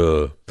able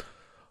to,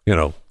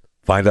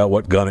 find out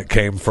what gun it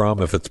came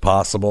from if it's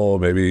possible.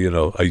 Maybe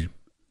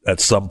at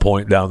some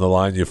point down the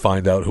line you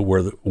find out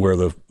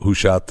who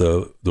shot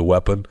the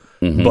weapon.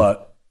 Mm-hmm.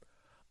 But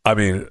I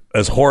mean,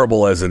 as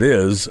horrible as it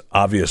is,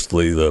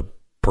 obviously the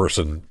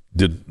person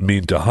didn't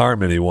mean to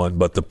harm anyone.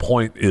 But the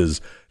point is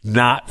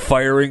not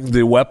firing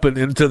the weapon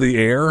into the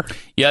air.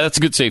 Yeah, that's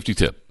a good safety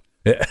tip.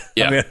 Yeah,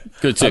 I mean,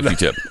 good safety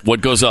tip.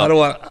 What goes up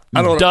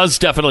does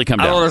definitely come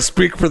down. I don't want to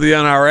speak for the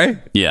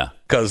NRA. Yeah,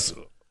 because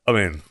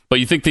but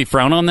you think they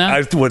frown on that?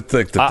 I would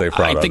think that they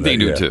frown on that. I think they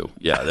do too.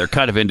 Yeah, they're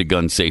kind of into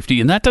gun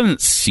safety, and that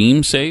doesn't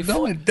seem safe.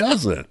 No, it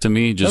doesn't. To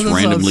me, just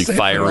randomly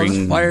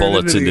firing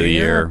bullets into the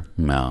air.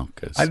 No,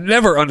 I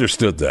never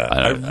understood that.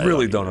 I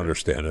really don't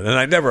understand it, and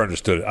I never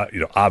understood.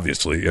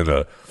 Obviously, in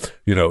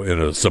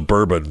a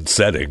suburban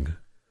setting,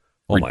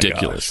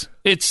 ridiculous.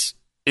 It's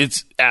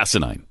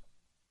asinine.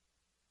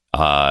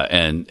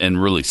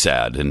 And really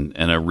sad,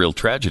 and a real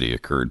tragedy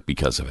occurred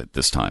because of it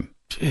this time.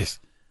 Jeez.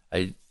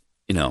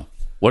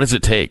 What does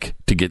it take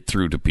to get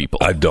through to people?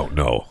 I don't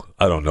know.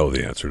 I don't know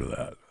the answer to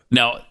that.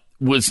 Now,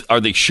 are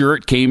they sure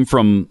it came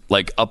from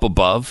like up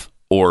above,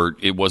 or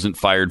it wasn't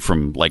fired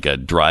from like a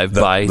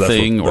drive-by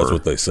thing? That's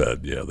what they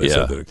said. Yeah, they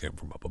said that it came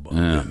from up above.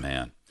 Oh,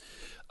 man.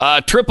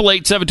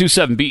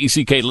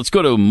 888-727-BECK. Let's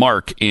go to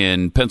Mark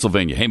in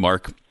Pennsylvania. Hey,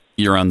 Mark,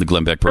 you're on the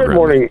Glenn Beck program. Good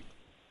morning.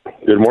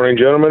 Good morning,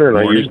 gentlemen, and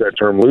I use that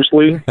term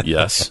loosely.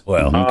 Yes.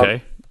 Well,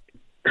 okay.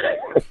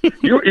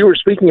 You were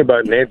speaking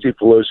about Nancy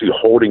Pelosi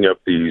holding up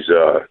the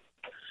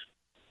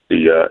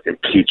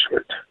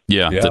impeachment.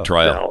 Yeah, the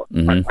trial.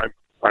 Now,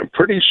 I'm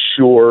pretty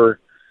sure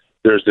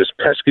there's this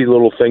pesky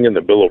little thing in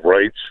the Bill of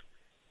Rights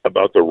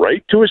about the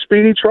right to a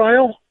speedy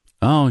trial.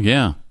 Oh,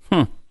 yeah.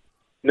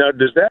 Now,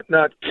 does that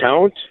not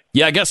count?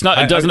 Yeah, I guess not.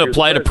 It doesn't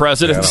apply to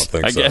presidents. Yeah,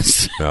 I don't think so.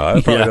 Guess. No,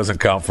 that probably doesn't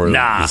count for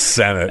the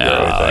Senate.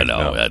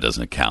 No, that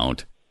doesn't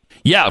count.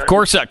 Yeah, of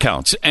course that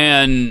counts.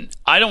 And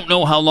I don't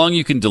know how long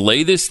you can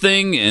delay this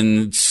thing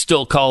and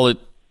still call it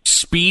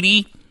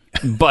speedy.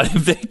 But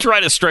if they try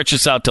to stretch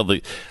this out till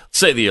the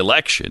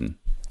election,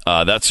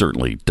 that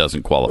certainly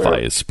doesn't qualify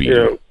as speedy.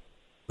 Yeah.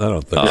 I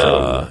don't think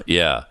so.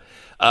 Yeah.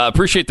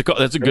 Appreciate the call.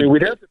 That's a good.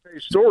 We'd have to pay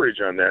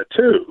storage on that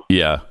too.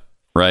 Yeah.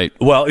 Right.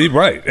 Well,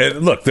 right.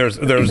 And look, there's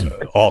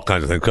all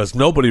kinds of things because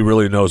nobody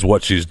really knows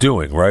what she's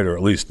doing, right? Or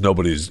at least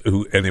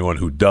anyone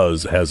who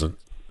does hasn't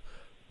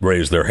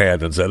raised their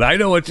hand and said, "I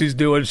know what she's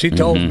doing. She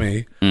told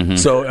me." Mm-hmm.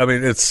 So, I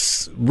mean,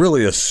 it's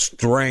really a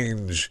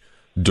strange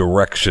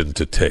direction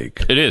to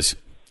take. It is.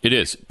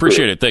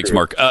 Appreciate it. Thanks,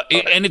 Mark.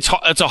 And it's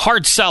a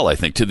hard sell, I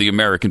think, to the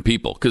American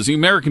people because the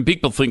American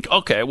people think,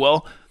 okay,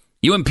 well,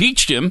 you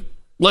impeached him.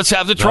 Let's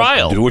have the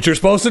trial. Do what you're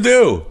supposed to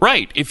do.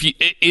 Right.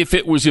 If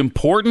it was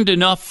important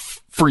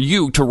enough for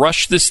you to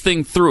rush this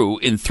thing through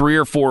in 3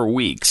 or 4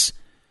 weeks,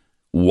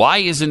 why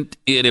isn't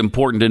it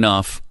important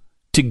enough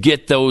to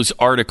get those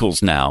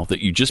articles now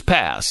that you just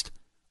passed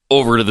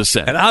over to the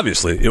Senate? And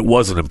obviously, it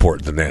wasn't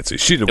important to Nancy.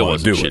 She didn't want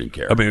to do it. She didn't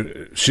care. I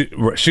mean, she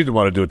didn't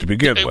want to do it to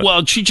begin with.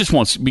 Well, she just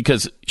wants,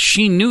 because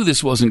she knew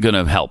this wasn't going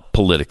to help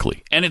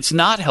politically. And it's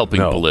not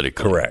helping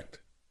politically. Correct.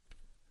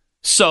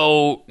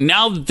 So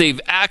now that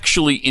they've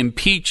actually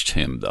impeached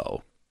him,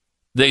 though,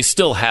 they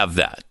still have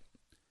that.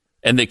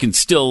 And they can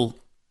still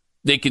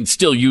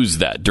use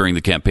that during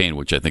the campaign,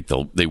 which I think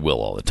they will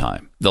all the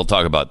time. They'll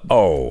talk about,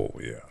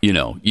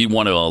 you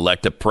want to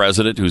elect a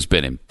president who's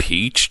been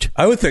impeached.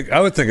 I would think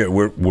it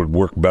would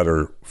work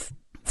better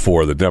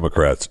for the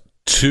Democrats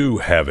to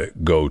have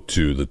it go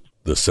to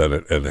the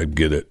Senate and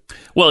get it.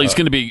 Well, he's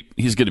going to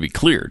be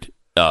cleared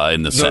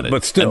in the Senate,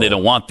 but still, and they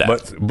don't want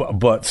that.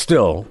 But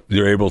still,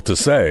 you're able to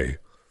say,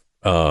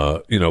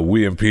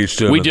 we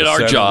impeached him. We did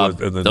our job.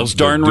 Those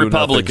darn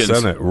Republicans,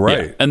 Senate,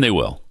 right? Yeah, and they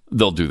will.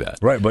 They'll do that.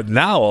 Right, but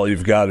now all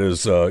you've got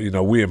is,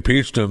 we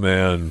impeached him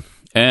and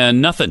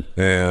nothing.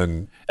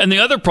 And the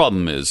other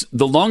problem is,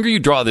 the longer you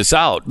draw this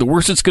out, the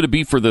worse it's going to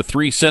be for the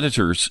 3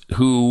 senators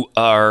who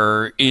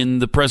are in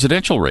the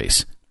presidential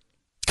race,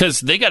 because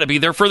they got to be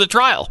there for the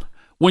trial.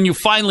 When you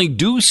finally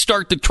do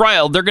start the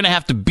trial, they're going to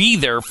have to be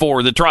there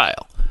for the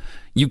trial.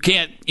 You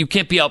can't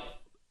be out,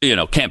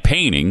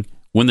 campaigning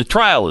when the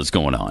trial is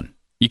going on.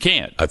 You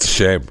can't. That's a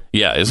shame.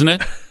 Yeah, isn't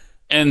it?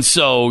 And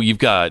so you've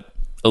got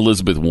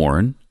Elizabeth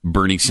Warren,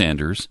 Bernie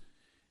Sanders,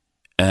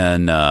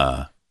 and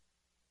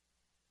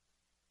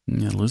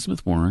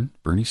Elizabeth Warren,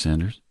 Bernie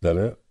Sanders. Is that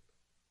it?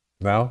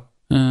 Now?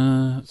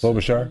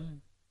 Klobuchar?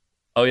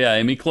 Oh, yeah,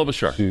 Amy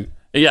Klobuchar.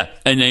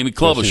 And Amy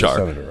Klobuchar,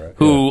 senator, right?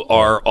 who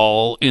are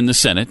all in the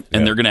Senate,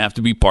 and they're going to have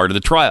to be part of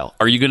the trial.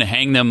 Are you going to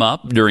hang them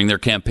up during their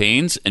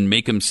campaigns and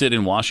make them sit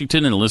in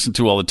Washington and listen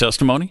to all the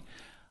testimony?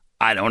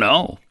 I don't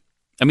know.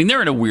 I mean,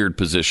 they're in a weird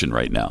position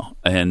right now,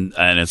 and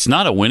it's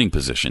not a winning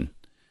position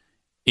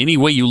any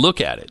way you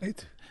look at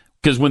it.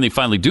 Because when they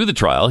finally do the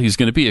trial, he's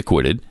going to be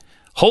acquitted.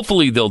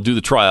 hopefully they'll do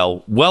the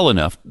trial well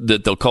enough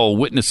that they'll call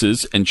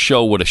witnesses and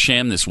show what a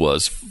sham this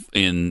was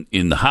in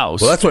the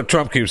House. Well, that's what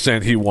Trump keeps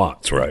saying he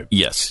wants, right?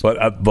 Yes.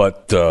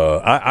 But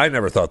I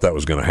never thought that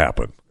was going to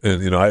happen.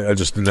 And, I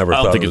just never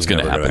thought it was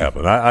going to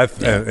happen.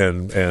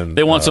 And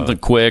they want something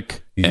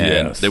quick,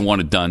 and yes. they want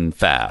it done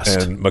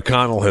fast. And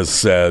McConnell has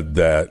said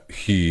that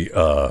he's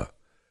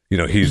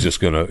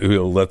just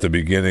he'll let the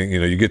beginning,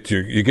 you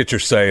get your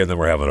say, and then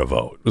we're having a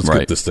vote. Let's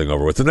get this thing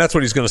over with. And that's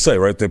what he's going to say,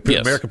 right?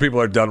 The American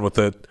people are done with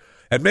it.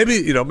 And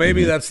maybe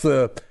that's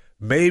the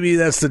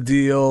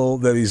deal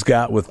that he's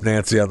got with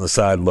Nancy on the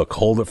side. Look,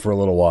 hold it for a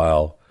little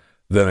while,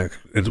 then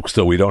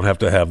so we don't have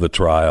to have the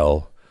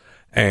trial.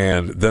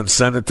 And then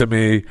send it to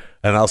me,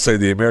 and I'll say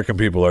the American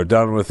people are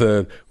done with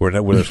it.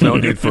 There's no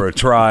need for a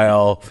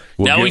trial.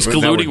 He's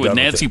colluding with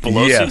Nancy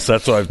Pelosi? Yes,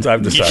 that's what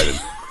I've decided.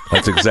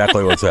 That's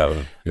exactly what's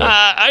happening. Yeah.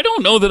 I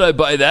don't know that I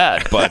buy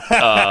that, but...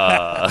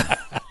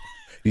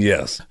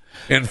 yes.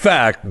 In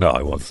fact, no,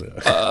 I won't say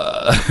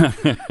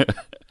that.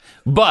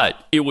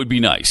 But it would be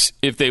nice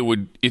if they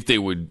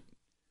would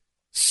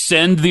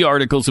send the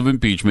articles of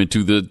impeachment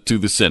to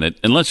the Senate,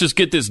 and let's just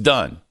get this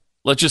done.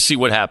 Let's just see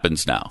what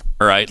happens now.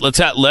 All right, let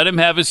him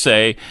have his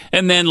say,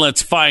 and then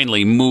let's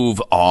finally move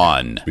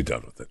on. Be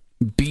done with it.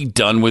 Be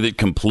done with it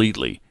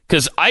completely.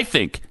 Because I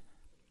think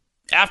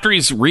after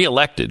he's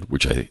reelected,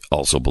 which I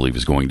also believe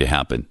is going to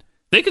happen,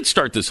 they could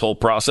start this whole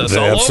process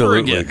all over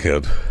again.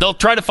 Could. They'll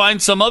try to find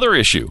some other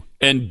issue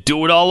and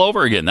do it all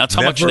over again. That's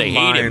how much they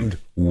hate him.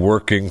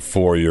 Working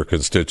for your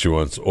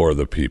constituents or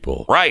the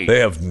people. Right. They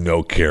have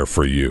no care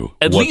for you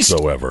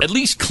whatsoever. At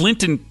least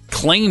Clinton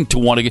claimed to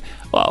want to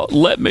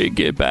let me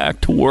get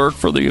back to work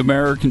for the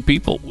American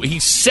people. He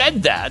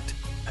said that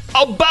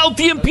about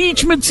the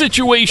impeachment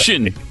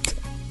situation.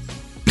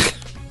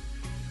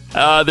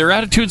 Their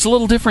attitude's a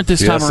little different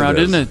this time around,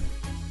 isn't it?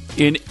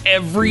 In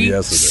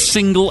every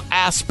single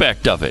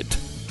aspect of it.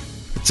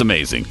 It's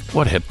amazing.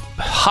 What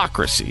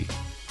hypocrisy.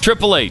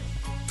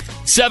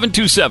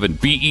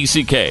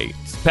 888-727-BECK.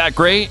 Pat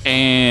Gray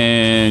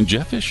and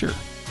Jeff Fisher.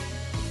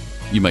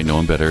 You might know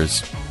him better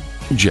as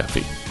Jeffy.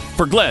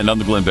 For Glenn on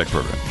the Glenn Beck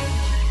Program.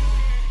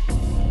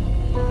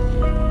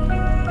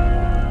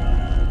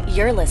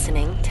 You're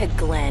listening to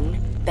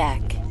Glenn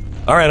Beck.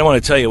 All right, I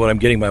want to tell you what I'm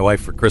getting my wife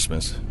for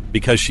Christmas,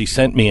 because she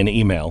sent me an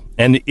email.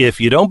 And if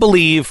you don't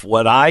believe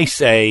what I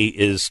say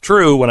is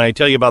true when I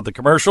tell you about the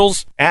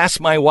commercials, ask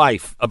my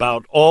wife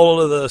about all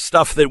of the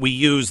stuff that we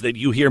use that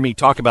you hear me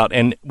talk about.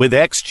 And with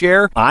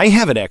X-Chair, I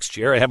have an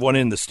X-Chair. I have one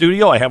in the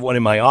studio. I have one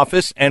in my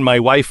office. And my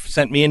wife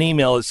sent me an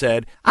email that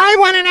said, I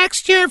want an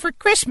X-Chair for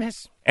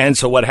Christmas. And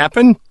so what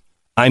happened?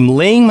 I'm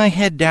laying my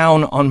head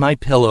down on my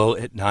pillow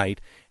at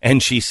night,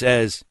 and she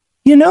says,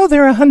 they're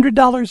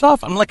 $100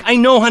 off. I'm like, I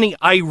know, honey.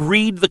 I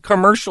read the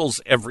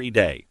commercials every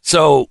day.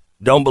 So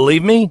don't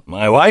believe me?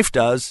 My wife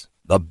does.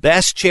 The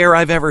best chair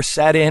I've ever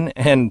sat in,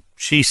 and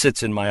she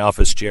sits in my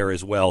office chair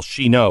as well.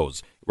 She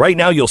knows. Right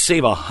now, you'll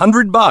save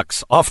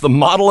 $100 off the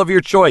model of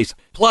your choice.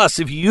 Plus,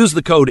 if you use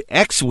the code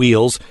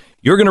XWheels,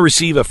 you're going to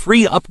receive a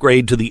free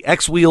upgrade to the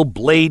X-Wheel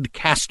Blade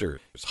Caster.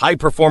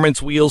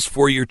 High-performance wheels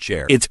for your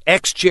chair. It's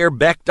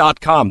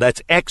xchairbeck.com.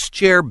 That's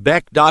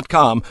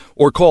xchairbeck.com,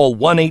 or call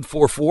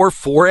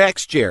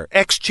 1-844-4XChair.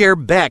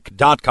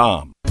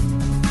 xchairbeck.com.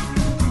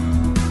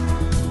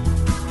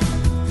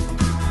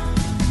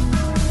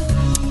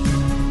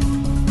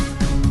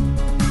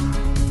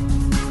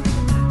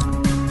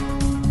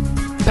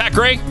 Pat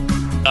Gray,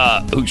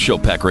 whose show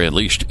Pat Gray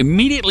Unleashed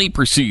immediately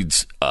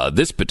precedes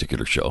this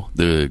particular show,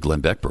 the Glenn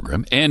Beck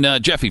program, and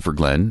Jeffy for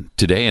Glenn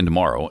today and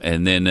tomorrow,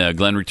 and then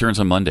Glenn returns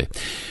on Monday.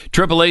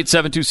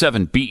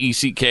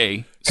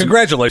 888-727-BECK.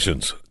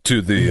 Congratulations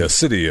to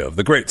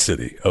the great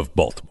city of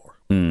Baltimore,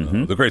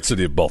 the great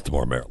city of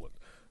Baltimore, Maryland.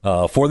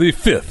 For the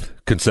 5th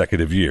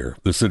consecutive year,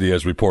 the city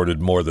has reported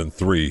more than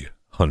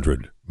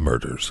 300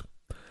 murders.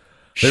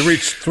 They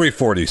reached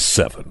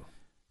 347.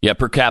 Yeah,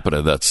 per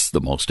capita, that's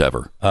the most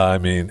ever. I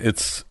mean,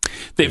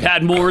 they've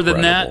had more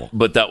than that,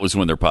 but that was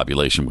when their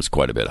population was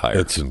quite a bit higher.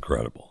 It's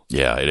incredible.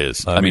 Yeah, it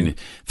is. I mean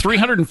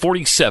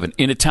 347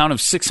 in a town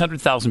of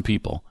 600,000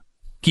 people.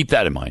 Keep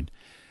that in mind.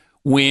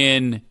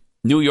 When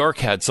New York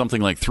had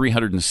something like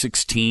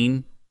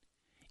 316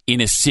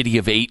 in a city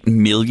of 8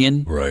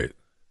 million. Right.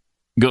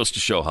 Goes to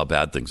show how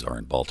bad things are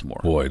in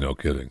Baltimore. Boy, no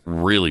kidding.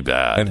 Really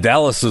bad. And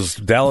Dallas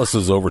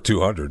is over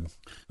 200.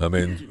 I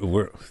mean,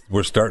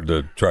 we're starting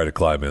to try to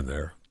climb in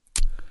there.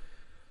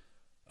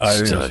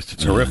 It's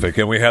terrific.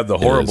 And we had the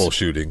horrible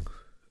shooting.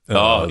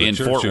 In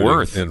Fort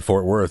Worth. In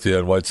Fort Worth, yeah,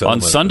 in White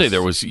Settlement. On Sunday,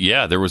 there was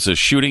a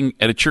shooting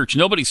at a church.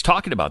 Nobody's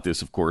talking about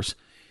this, of course,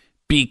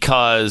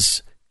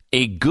 because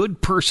a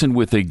good person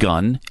with a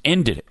gun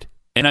ended it.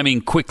 And I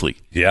mean quickly.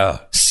 Yeah.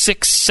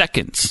 6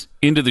 seconds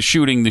into the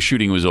shooting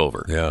was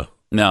over. Yeah.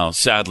 Now,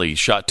 sadly, he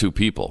shot 2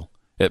 people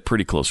at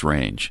pretty close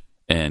range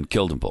and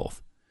killed them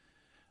both.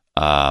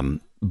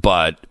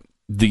 But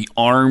the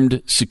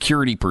armed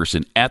security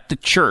person at the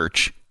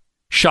church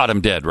shot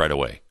him dead right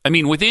away. I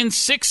mean, within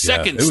 6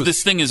 seconds,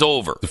 this thing is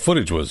over. The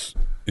footage was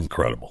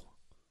incredible.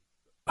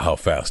 how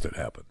fast it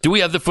happened. Do we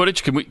have the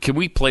footage? Can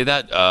we play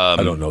that?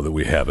 I don't know that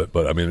we have it,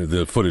 but I mean,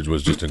 the footage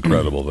was just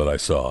incredible that I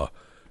saw.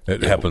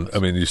 It happened. I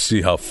mean, you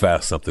see how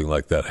fast something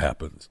like that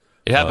happens.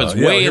 It happens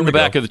way in the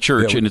back of the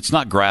church, and it's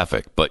not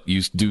graphic, but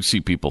you do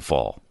see people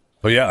fall.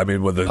 Oh yeah, I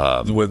mean when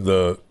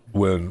the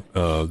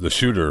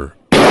shooter.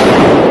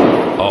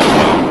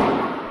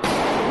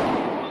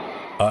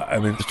 I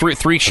mean,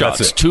 three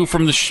shots, two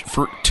from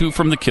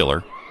the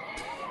killer,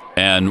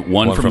 and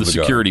one from the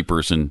security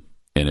person,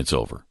 and it's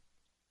over.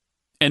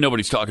 And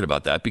nobody's talking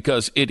about that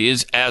because it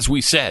is, as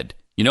we said.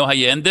 You know how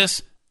you end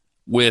this?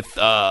 With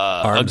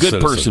a good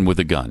person with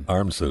a gun.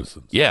 Armed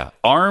citizens. Yeah,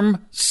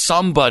 arm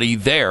somebody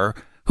there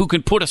who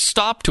can put a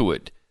stop to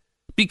it.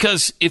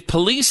 Because if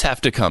police have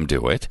to come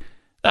do it,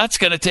 that's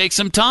going to take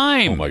some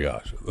time. Oh my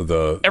gosh!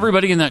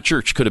 Everybody in that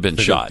church could have been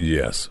shot.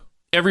 Yes,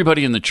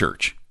 everybody in the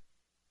church.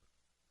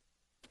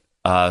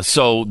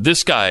 So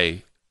this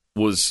guy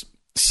was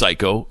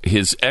psycho.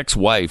 His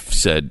ex-wife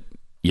said,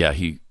 "Yeah,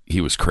 he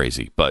was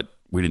crazy, but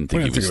we didn't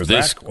think he was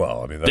this that,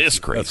 well. I mean, this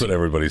crazy." That's what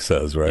everybody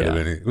says, right? Yeah.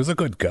 I mean, he was a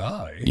good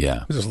guy.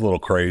 Yeah, he was just a little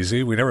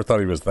crazy. We never thought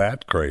he was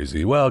that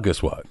crazy. Well,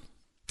 guess what?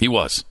 He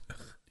was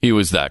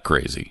that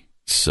crazy.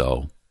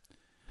 So.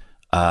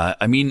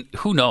 I mean,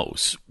 who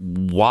knows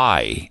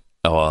why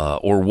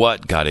or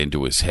what got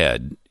into his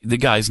head? The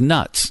guy's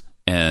nuts,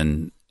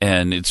 and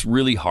it's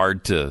really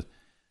hard to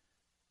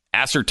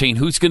ascertain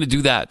who's going to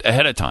do that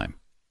ahead of time.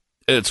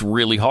 It's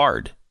really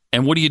hard.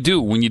 And what do you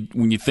do when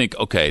you think,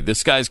 okay,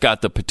 this guy's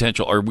got the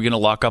potential? Are we going to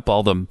lock up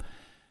all the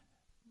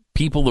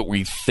people that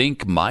we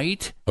think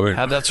might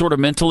have that sort of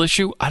mental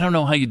issue? I don't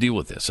know how you deal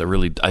with this.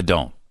 I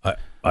don't.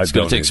 It's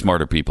going to take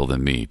smarter people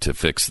than me to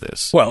fix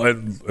this. Well,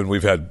 and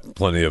we've had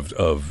plenty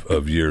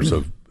of years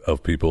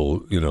of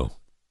people,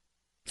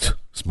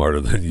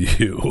 smarter than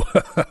you,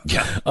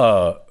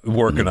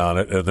 working on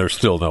it, and there's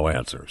still no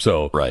answer.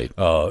 So, right,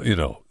 I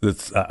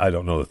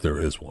don't know that there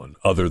is one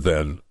other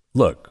than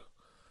look,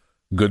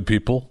 good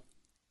people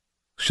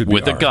should be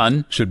with a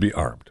gun should be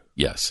armed.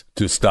 Yes,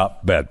 to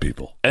stop bad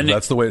people, and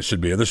that's the way it should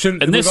be. And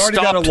we've already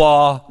got a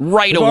law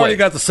right away. We've already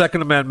got the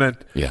Second Amendment.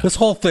 Yeah. This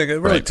whole thing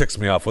it really ticks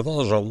me off. There's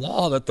a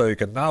law that they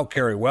can now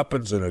carry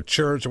weapons in a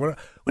church. What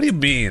do you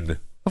mean?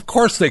 Of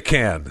course they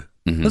can.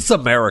 Mm-hmm. This is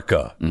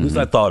America. At least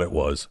I thought it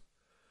was.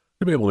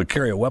 I'd be able to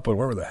carry a weapon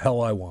wherever the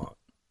hell I want.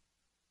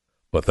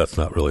 But that's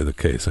not really the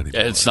case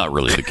anymore. It's not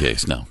really the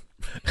case. No.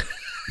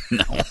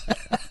 No.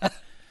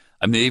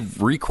 I mean,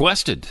 they've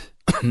requested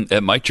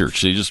at my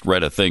church. They just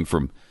read a thing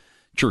from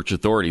church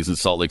authorities in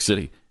Salt Lake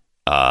City.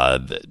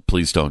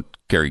 Please don't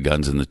carry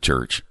guns in the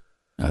church.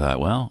 I thought,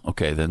 well,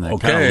 okay, then that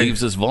kind of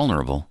leaves us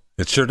vulnerable.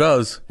 It sure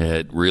does.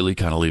 It really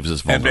kind of leaves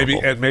us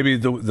vulnerable. And maybe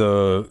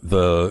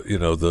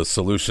the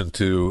solution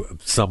to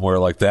somewhere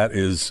like that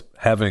is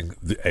having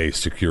a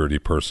security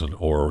person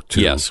or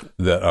two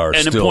that are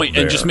still there.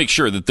 And just make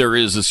sure that there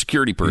is a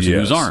security person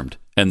who's armed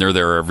and they're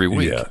there every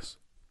week. Yes.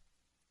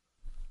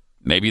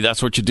 Maybe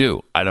that's what you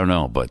do. I don't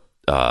know, but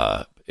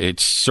it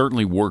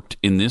certainly worked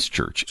in this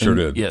church. Sure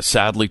did. Yeah,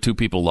 sadly, 2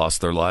 people lost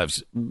their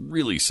lives.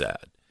 Really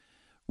sad.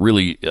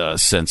 Really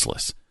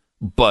senseless.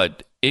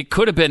 But it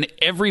could have been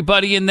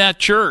everybody in that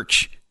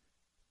church.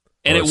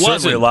 And it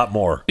wasn't. Certainly a lot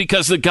more.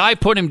 Because the guy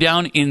put him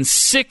down in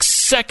 6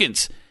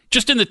 seconds,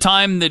 just in the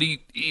time that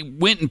he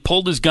went and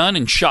pulled his gun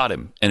and shot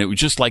him. And it was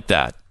just like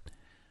that.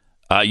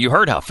 You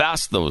heard how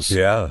fast those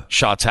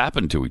shots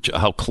happened to each other,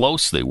 how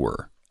close they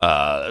were.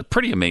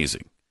 Pretty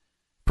amazing.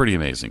 Pretty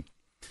amazing.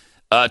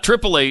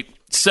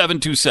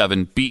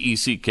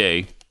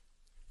 888-727-BECK.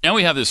 Now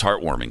we have this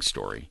heartwarming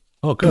story.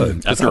 Oh,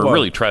 good. After a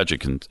really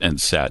tragic and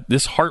sad,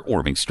 this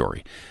heartwarming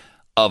story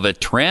of a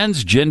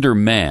transgender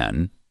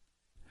man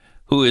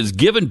who has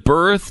given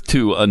birth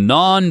to a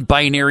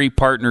non-binary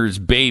partner's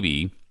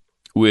baby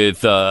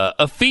with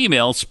a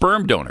female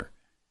sperm donor.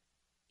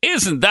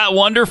 Isn't that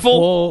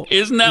wonderful? Well,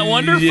 isn't that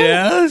wonderful?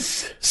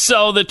 Yes.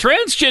 So the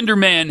transgender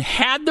man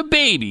had the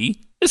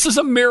baby. This is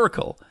a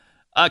miracle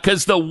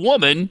because the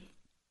woman...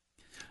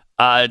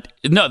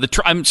 the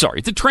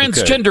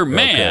transgender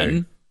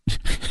man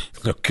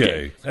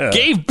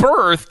gave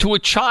birth to a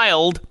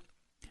child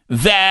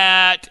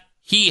that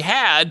he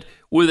had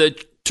with a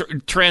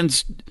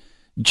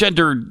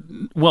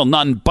transgender,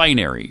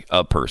 non-binary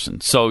person.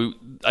 So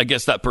I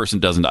guess that person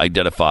doesn't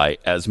identify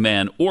as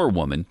man or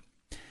woman.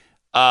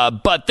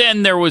 But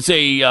then there was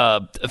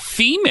a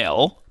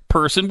female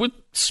person with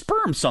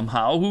sperm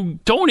somehow who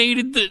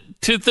donated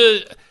to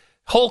the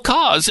whole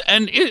cause,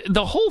 and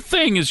the whole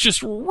thing is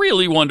just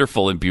really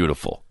wonderful and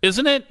beautiful,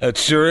 isn't it? It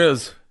sure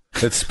is.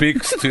 It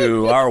speaks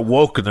to our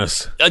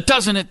wokeness.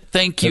 Doesn't it?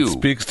 Thank you. It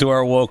speaks to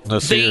our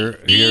wokeness here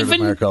in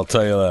America, I'll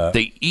tell you that.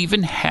 They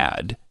even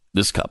had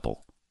this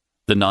couple,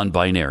 the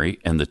non-binary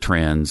and the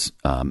trans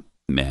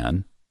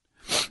man,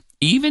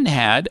 even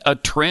had a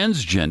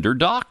transgender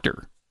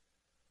doctor.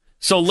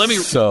 So let me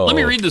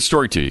read the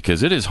story to you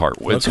because it is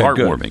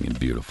heartwarming and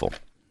beautiful.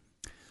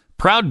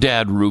 Proud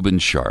dad Reuben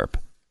Sharp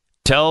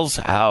tells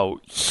how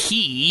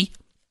he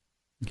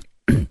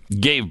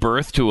gave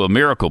birth to a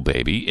miracle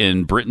baby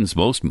in Britain's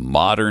most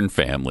modern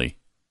family.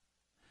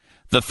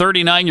 The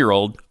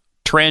 39-year-old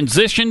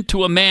transitioned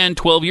to a man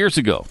 12 years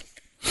ago,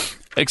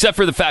 except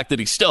for the fact that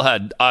he still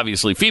had,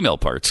 obviously, female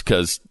parts,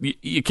 because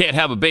you can't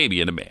have a baby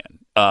in a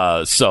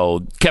man.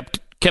 So kept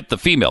the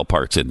female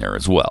parts in there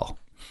as well.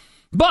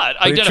 But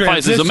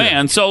identifies as a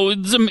man, so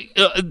it's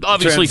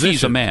obviously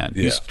he's a man.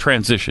 Yeah. He's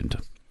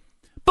transitioned.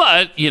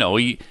 But,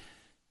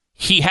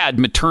 he had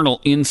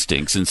maternal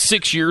instincts, and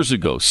 6 years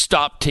ago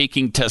stopped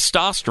taking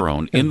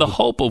testosterone in the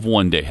hope of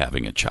one day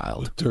having a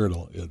child.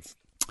 Maternal instincts.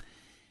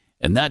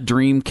 And that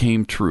dream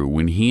came true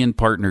when he and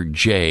partner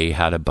Jay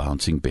had a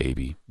bouncing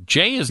baby.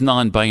 Jay is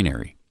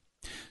non-binary,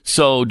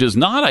 so does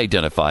not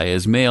identify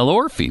as male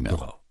or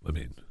female. Well,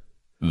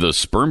 the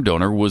sperm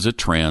donor was a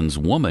trans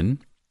woman,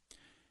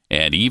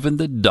 and even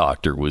the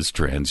doctor was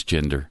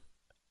transgender.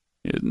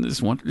 Isn't this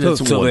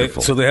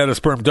wonderful? So they had a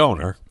sperm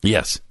donor.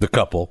 Yes, the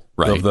couple,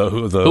 right?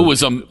 Who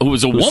was a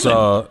woman?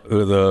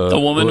 A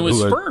woman with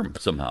sperm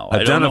somehow.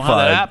 I don't know how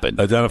that happened.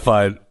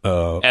 Identified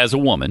as a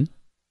woman.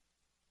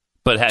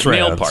 But had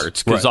trans, male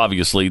parts, because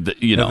obviously, And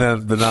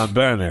then the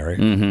non-binary.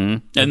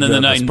 Mm-hmm. And then the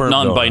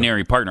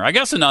non-binary partner. I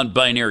guess the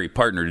non-binary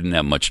partner didn't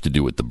have much to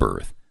do with the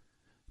birth,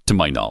 to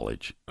my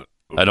knowledge.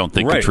 I don't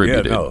think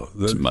contributed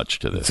much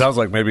to this. It sounds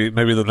like maybe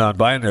the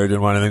non-binary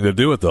didn't want anything to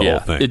do with the whole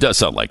thing. It does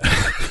sound like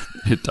that.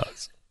 It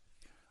does.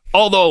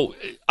 Although,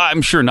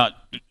 I'm sure not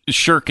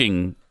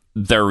shirking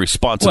their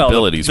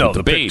responsibilities with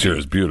the baby. The picture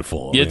is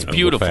beautiful. It's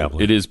beautiful.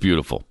 It is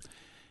beautiful.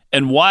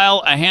 And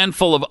while a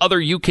handful of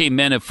other UK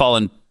men have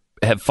fallen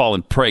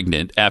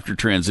pregnant after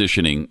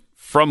transitioning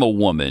from a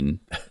woman,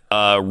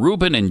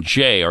 Ruben and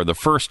Jay are the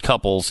first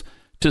couples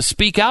to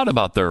speak out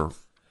about their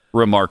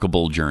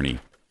remarkable journey.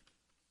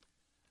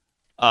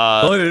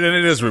 And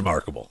it is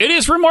remarkable. It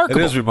is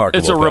remarkable.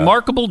 It's a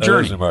remarkable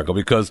journey. It is remarkable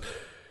because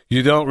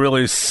you don't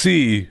really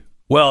see.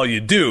 Well, you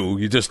do.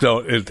 You just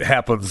don't. It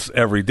happens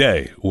every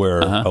day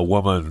where a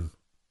woman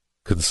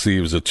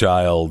conceives a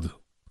child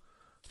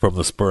from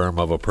the sperm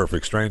of a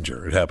perfect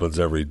stranger. It happens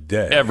every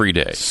day. Every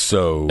day.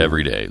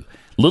 Every day.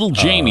 Little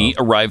Jamie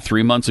arrived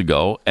 3 months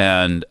ago,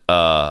 and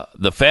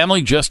the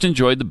family just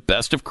enjoyed the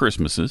best of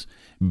Christmases.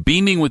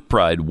 Beaming with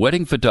pride,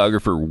 wedding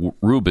photographer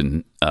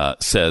Ruben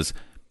says,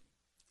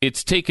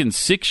 "It's taken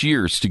 6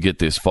 years to get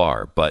this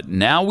far, but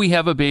now we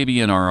have a baby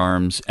in our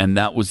arms, and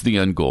that was the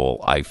end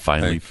goal. I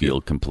finally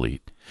feel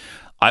complete.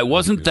 It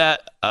wasn't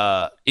that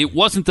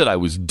I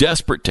was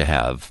desperate to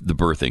have the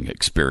birthing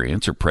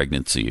experience or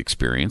pregnancy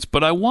experience,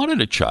 but I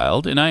wanted a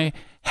child, and I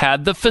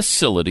had the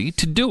facility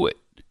to do it."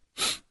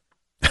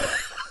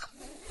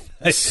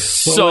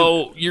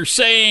 So you're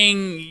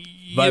saying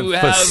you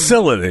have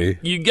facility?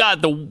 You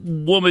got the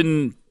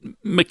woman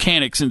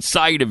mechanics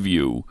inside of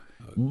you,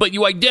 but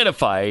you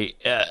identify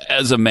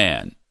as a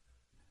man.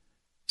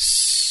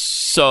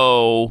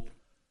 So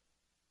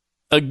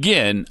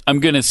again, I'm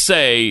going to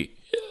say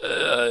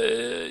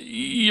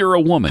you're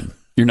a woman.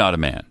 You're not a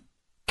man.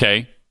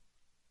 Okay?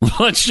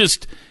 Let's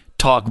just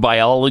talk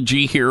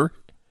biology here.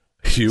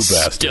 You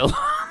bastard. Still.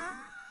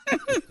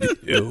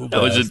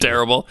 Was it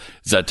terrible?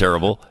 Is that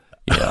terrible?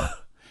 Yeah.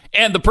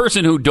 And the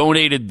person who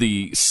donated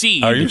the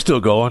seed... Are you still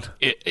going?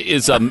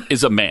 ...is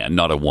a man,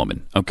 not a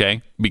woman,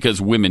 okay? Because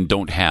women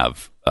don't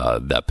have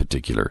that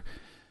particular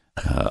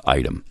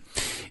item.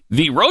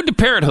 The road to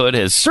parenthood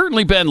has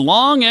certainly been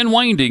long and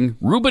winding.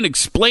 Ruben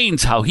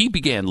explains how he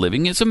began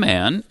living as a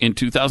man in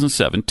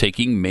 2007,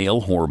 taking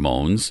male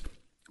hormones,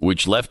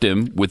 which left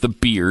him with a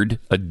beard,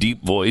 a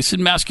deep voice,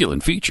 and masculine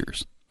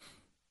features.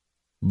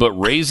 But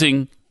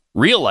realizing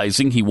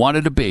he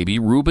wanted a baby,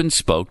 Ruben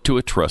spoke to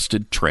a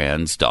trusted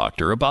trans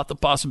doctor about the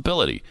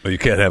possibility. Well, you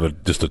can't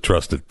have just a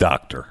trusted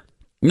doctor.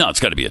 No,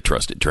 it's got to be a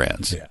trusted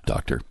trans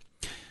doctor.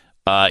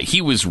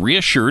 He was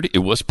reassured it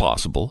was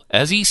possible,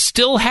 as he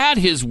still had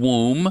his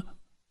womb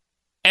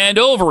and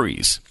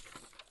ovaries.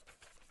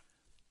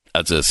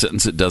 That's a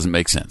sentence that doesn't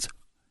make sense.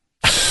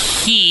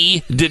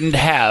 He didn't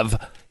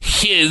have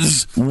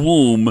his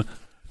womb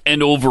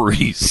and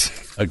ovaries.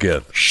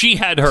 Again. She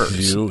had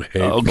hers. You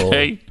hateful.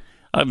 Okay?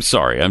 I'm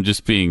sorry. I'm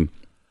just being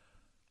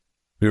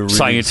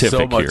scientific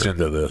so much here.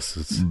 Into this.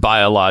 It's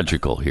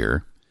biological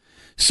here.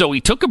 So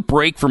he took a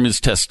break from his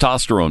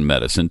testosterone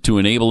medicine to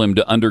enable him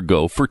to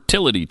undergo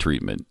fertility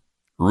treatment.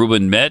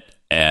 Ruben met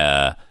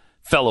a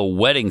fellow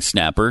wedding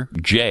snapper,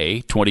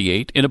 Jay,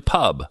 28, in a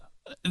pub.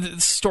 The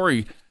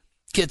story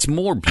gets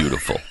more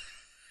beautiful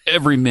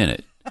every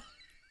minute.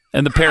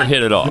 And the pair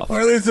hit it off.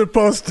 Are they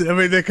supposed to? I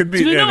mean, they could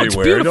meet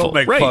anywhere. Don't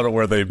make fun of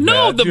where they met.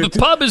 No, the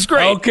pub is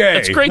great. Okay.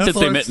 It's great that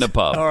they met in a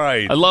pub. All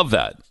right. I love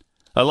that.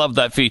 I love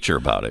that feature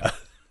about it.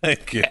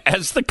 Thank you.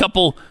 As the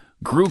couple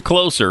grew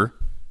closer,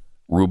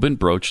 Ruben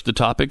broached the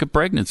topic of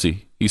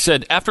pregnancy. He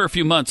said, "After a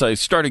few months, I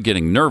started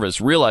getting nervous,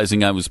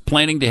 realizing I was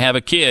planning to have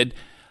a kid.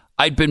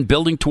 I'd been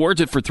building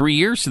towards it for 3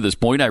 years to this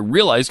point. I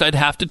realized I'd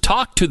have to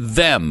talk to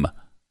them,"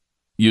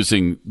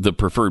 using the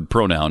preferred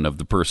pronoun of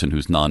the person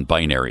who's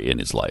non-binary in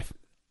his life.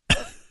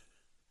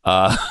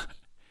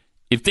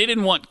 If they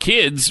didn't want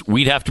kids,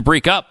 we'd have to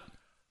break up.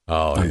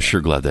 I'm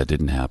sure glad that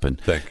didn't happen.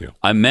 Thank you.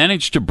 I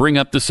managed to bring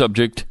up the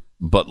subject,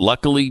 but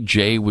luckily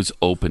Jay was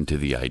open to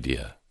the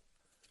idea.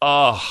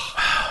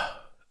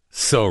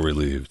 So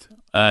relieved.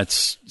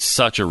 It's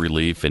such a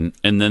relief. And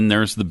then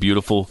there's the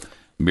beautiful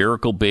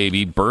miracle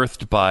baby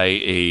birthed by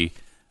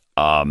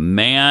a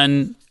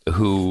man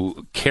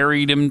who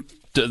carried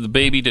the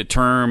baby to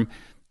term,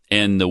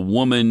 and the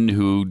woman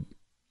who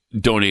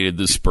donated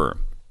the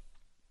sperm.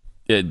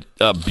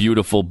 A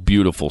beautiful,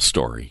 beautiful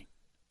story.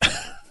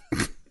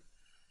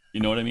 You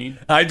know what I mean?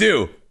 I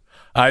do,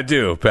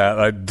 Pat.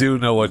 I do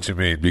know what you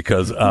mean,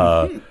 because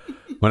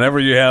whenever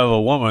you have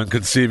a woman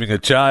conceiving a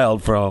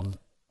child from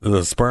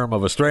the sperm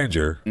of a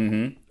stranger,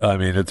 I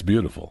mean, it's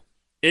beautiful.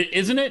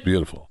 Isn't it?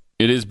 Beautiful.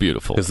 It is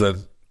beautiful. Because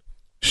then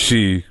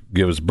she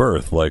gives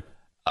birth like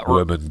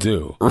women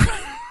do.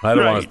 I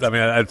don't want to, I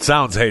mean, it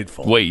sounds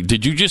hateful. Wait,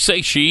 did you just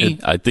say she?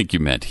 I think you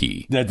meant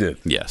he. I did.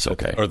 Yes,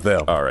 okay. Or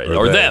them. All right. Or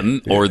Or they.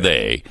 them, Yeah. or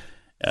they.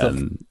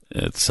 And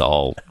it's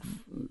all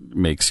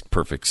makes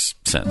perfect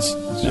sense.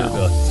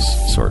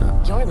 Sort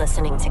of. You're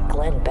listening to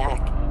Glenn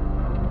Beck.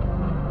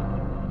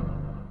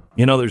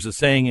 You know, there's a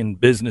saying in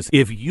business,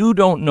 if you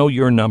don't know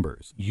your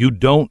numbers, you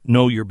don't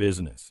know your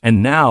business.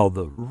 And now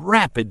the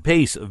rapid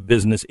pace of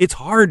business, it's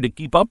hard to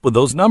keep up with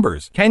those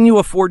numbers. Can you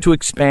afford to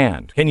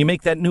expand? Can you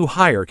make that new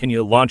hire? Can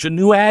you launch a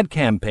new ad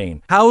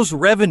campaign? How's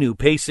revenue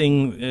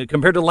pacing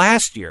compared to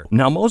last year?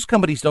 Now, most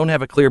companies don't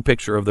have a clear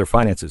picture of their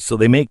finances, so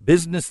they make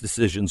business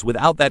decisions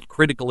without that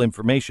critical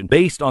information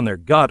based on their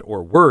gut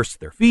or worse,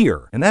 their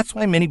fear. And that's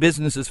why many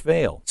businesses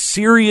fail.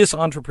 Serious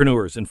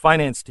entrepreneurs and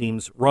finance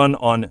teams run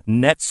on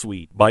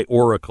NetSuite by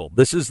Oracle.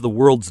 This is the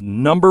world's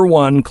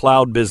 #1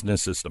 cloud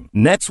business system.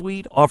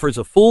 NetSuite offers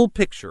a full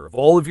picture of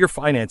all of your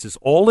finances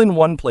all in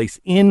one place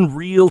in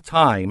real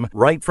time,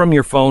 right from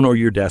your phone or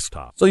your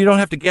desktop. So you don't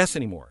have to guess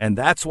anymore. And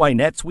that's why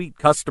NetSuite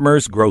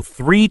customers grow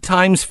 3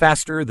 times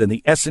faster than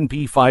the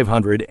S&P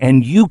 500,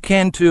 and you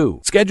can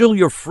too. Schedule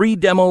your free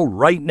demo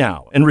right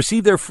now and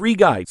receive their free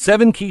guide,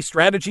 7 key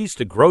strategies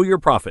to grow your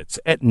profits,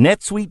 at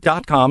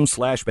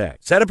netsuite.com/Beck.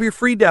 Set up your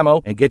free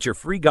demo and get your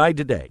free guide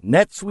today.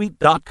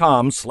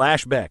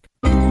 netsuite.com/Beck.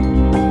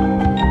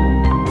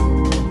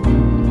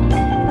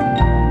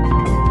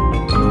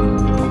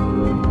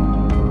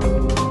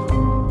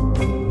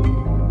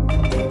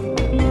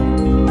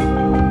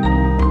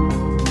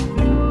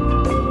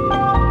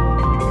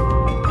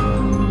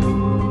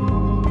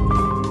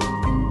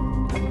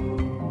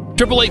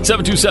 Triple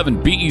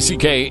 8-727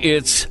 BECK.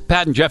 It's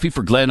Pat and Jeffy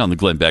for Glenn on the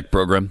Glenn Beck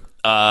program.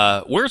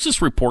 Where's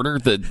this reporter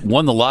that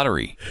won the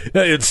lottery?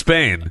 In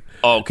Spain.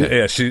 Oh, okay.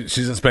 Yeah, she's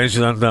in Spain.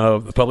 She's on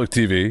public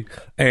TV,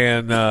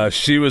 and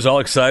she was all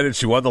excited.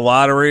 She won the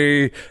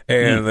lottery,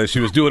 and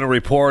she was doing a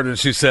report, and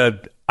she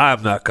said,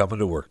 "I'm not coming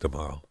to work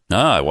tomorrow."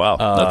 Ah, wow.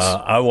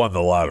 I won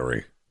the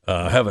lottery.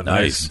 Have a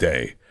nice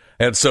day.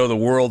 And so the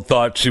world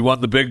thought she won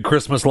the big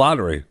Christmas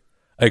lottery,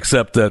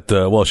 except that,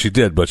 well, she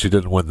did, but she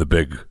didn't win the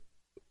big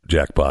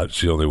jackpot.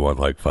 She only won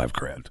like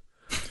 $5,000,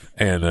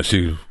 and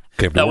she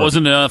came to that work.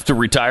 Wasn't enough to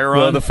retire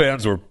Well, on. the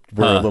fans were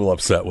a little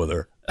upset with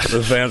her.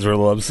 The fans were a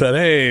little upset.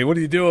 Hey, what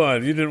are you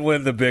doing? You didn't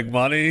win the big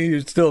money.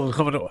 You're still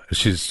coming to.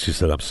 She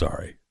said, "I'm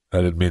sorry. I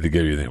didn't mean to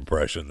give you the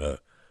impression that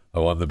I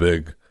won the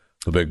big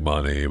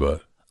money,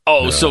 but."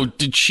 Oh, so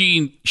did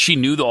she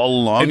knew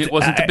all along it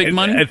wasn't the big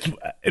money?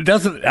 It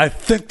doesn't. I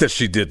think that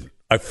she didn't.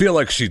 I feel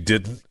like she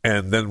didn't.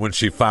 And then when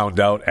she found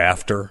out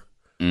after,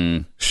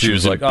 she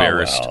was like,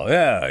 embarrassed. Oh,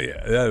 well,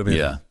 yeah. I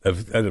mean, I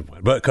didn't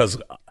win. But because,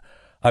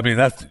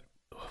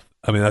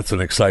 that's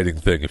an exciting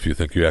thing if you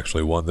think you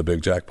actually won the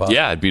big jackpot.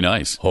 Yeah, it'd be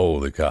nice.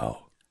 Holy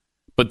cow.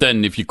 But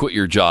then if you quit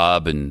your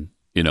job and,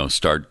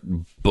 start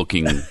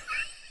booking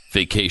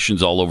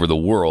vacations all over the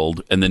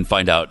world and then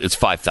find out it's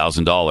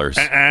 $5,000.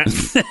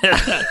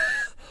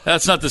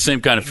 That's not the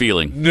same kind of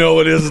feeling. No,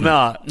 it is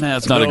not.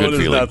 That's not a good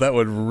feeling. Not. That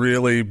would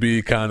really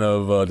be kind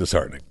of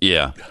disheartening.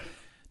 Yeah.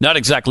 Not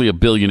exactly a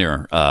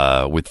billionaire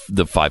with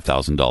the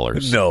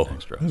 $5,000. No,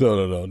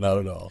 not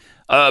at all.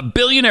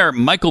 Billionaire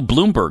Michael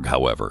Bloomberg,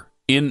 however,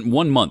 in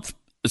 1 month,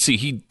 let's see,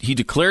 he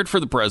declared for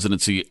the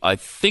presidency, I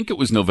think it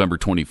was November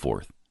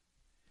 24th.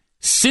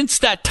 Since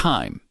that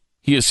time,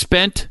 he has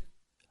spent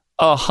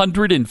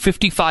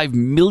 $155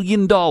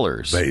 million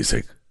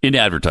Amazing. in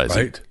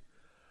advertising. Right.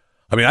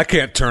 I mean, I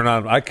can't turn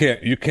on. I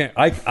can't. You can't.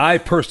 I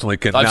personally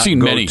cannot I've seen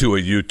go many. to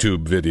a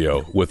YouTube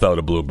video without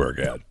a Bloomberg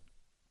ad.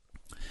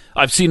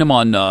 I've seen him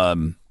on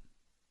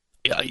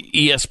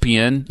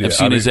ESPN. I've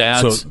seen his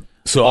ads.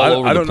 So all I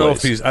over don't the know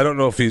place. if he's. I don't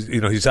know if he's.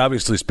 He's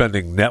obviously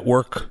spending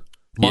network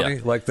money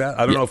like that.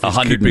 I don't know if he's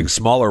 100 keeping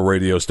smaller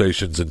radio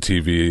stations and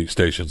TV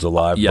stations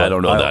alive. Yeah, but I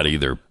don't know that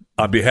either.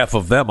 On behalf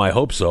of them, I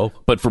hope so.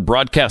 But for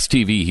broadcast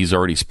TV, he's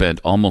already spent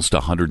almost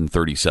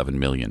 $137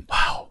 million.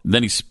 Wow.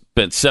 Then he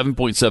spent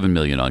 $7.7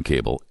 million on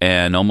cable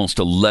and almost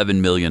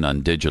 $11 million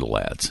on digital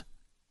ads.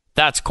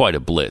 That's quite a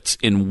blitz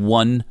in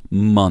 1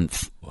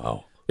 month.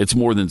 Wow. It's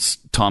more than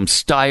Tom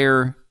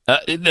Steyer.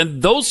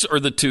 And those are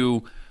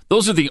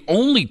the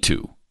only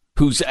two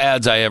whose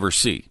ads I ever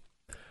see.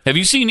 Have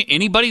you seen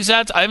anybody's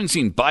ads? I haven't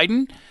seen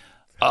Biden,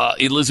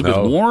 Elizabeth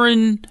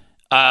Warren,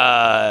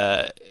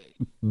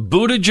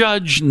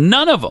 Buttigieg,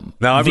 none of them.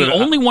 Now, the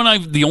only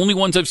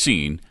ones I've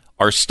seen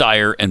are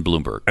Steyer and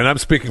Bloomberg. And I'm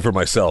speaking for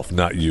myself,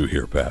 not you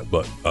here, Pat.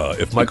 But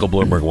if Michael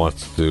Bloomberg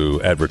wants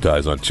to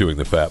advertise on Chewing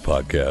the Fat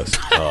podcast,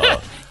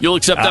 you'll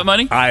accept that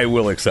money? I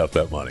will accept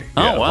that money.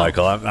 Oh, yeah, wow.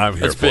 Michael, I'm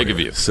here That's for big you. of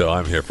you. So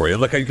I'm here for you.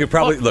 Look, you could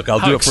probably I'll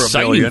do it for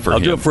 $1 million. I'll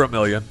do it for $1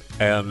 million,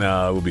 and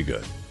we'll be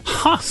good.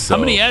 Huh. So, how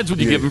many ads would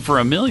you give him for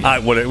 $1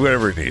 million?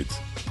 Whatever he needs.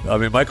 I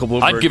mean, Michael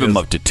Bloomberg. I'd give him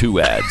up to 2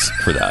 ads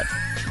for that.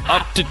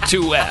 Up to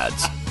 2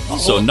 ads.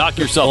 So knock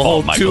yourself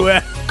off,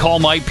 Michael. Call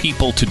my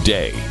people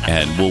today,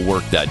 and we'll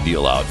work that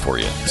deal out for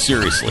you.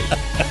 Seriously.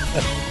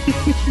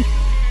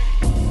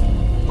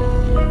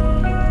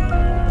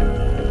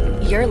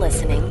 You're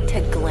listening to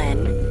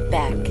Glenn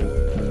Beck.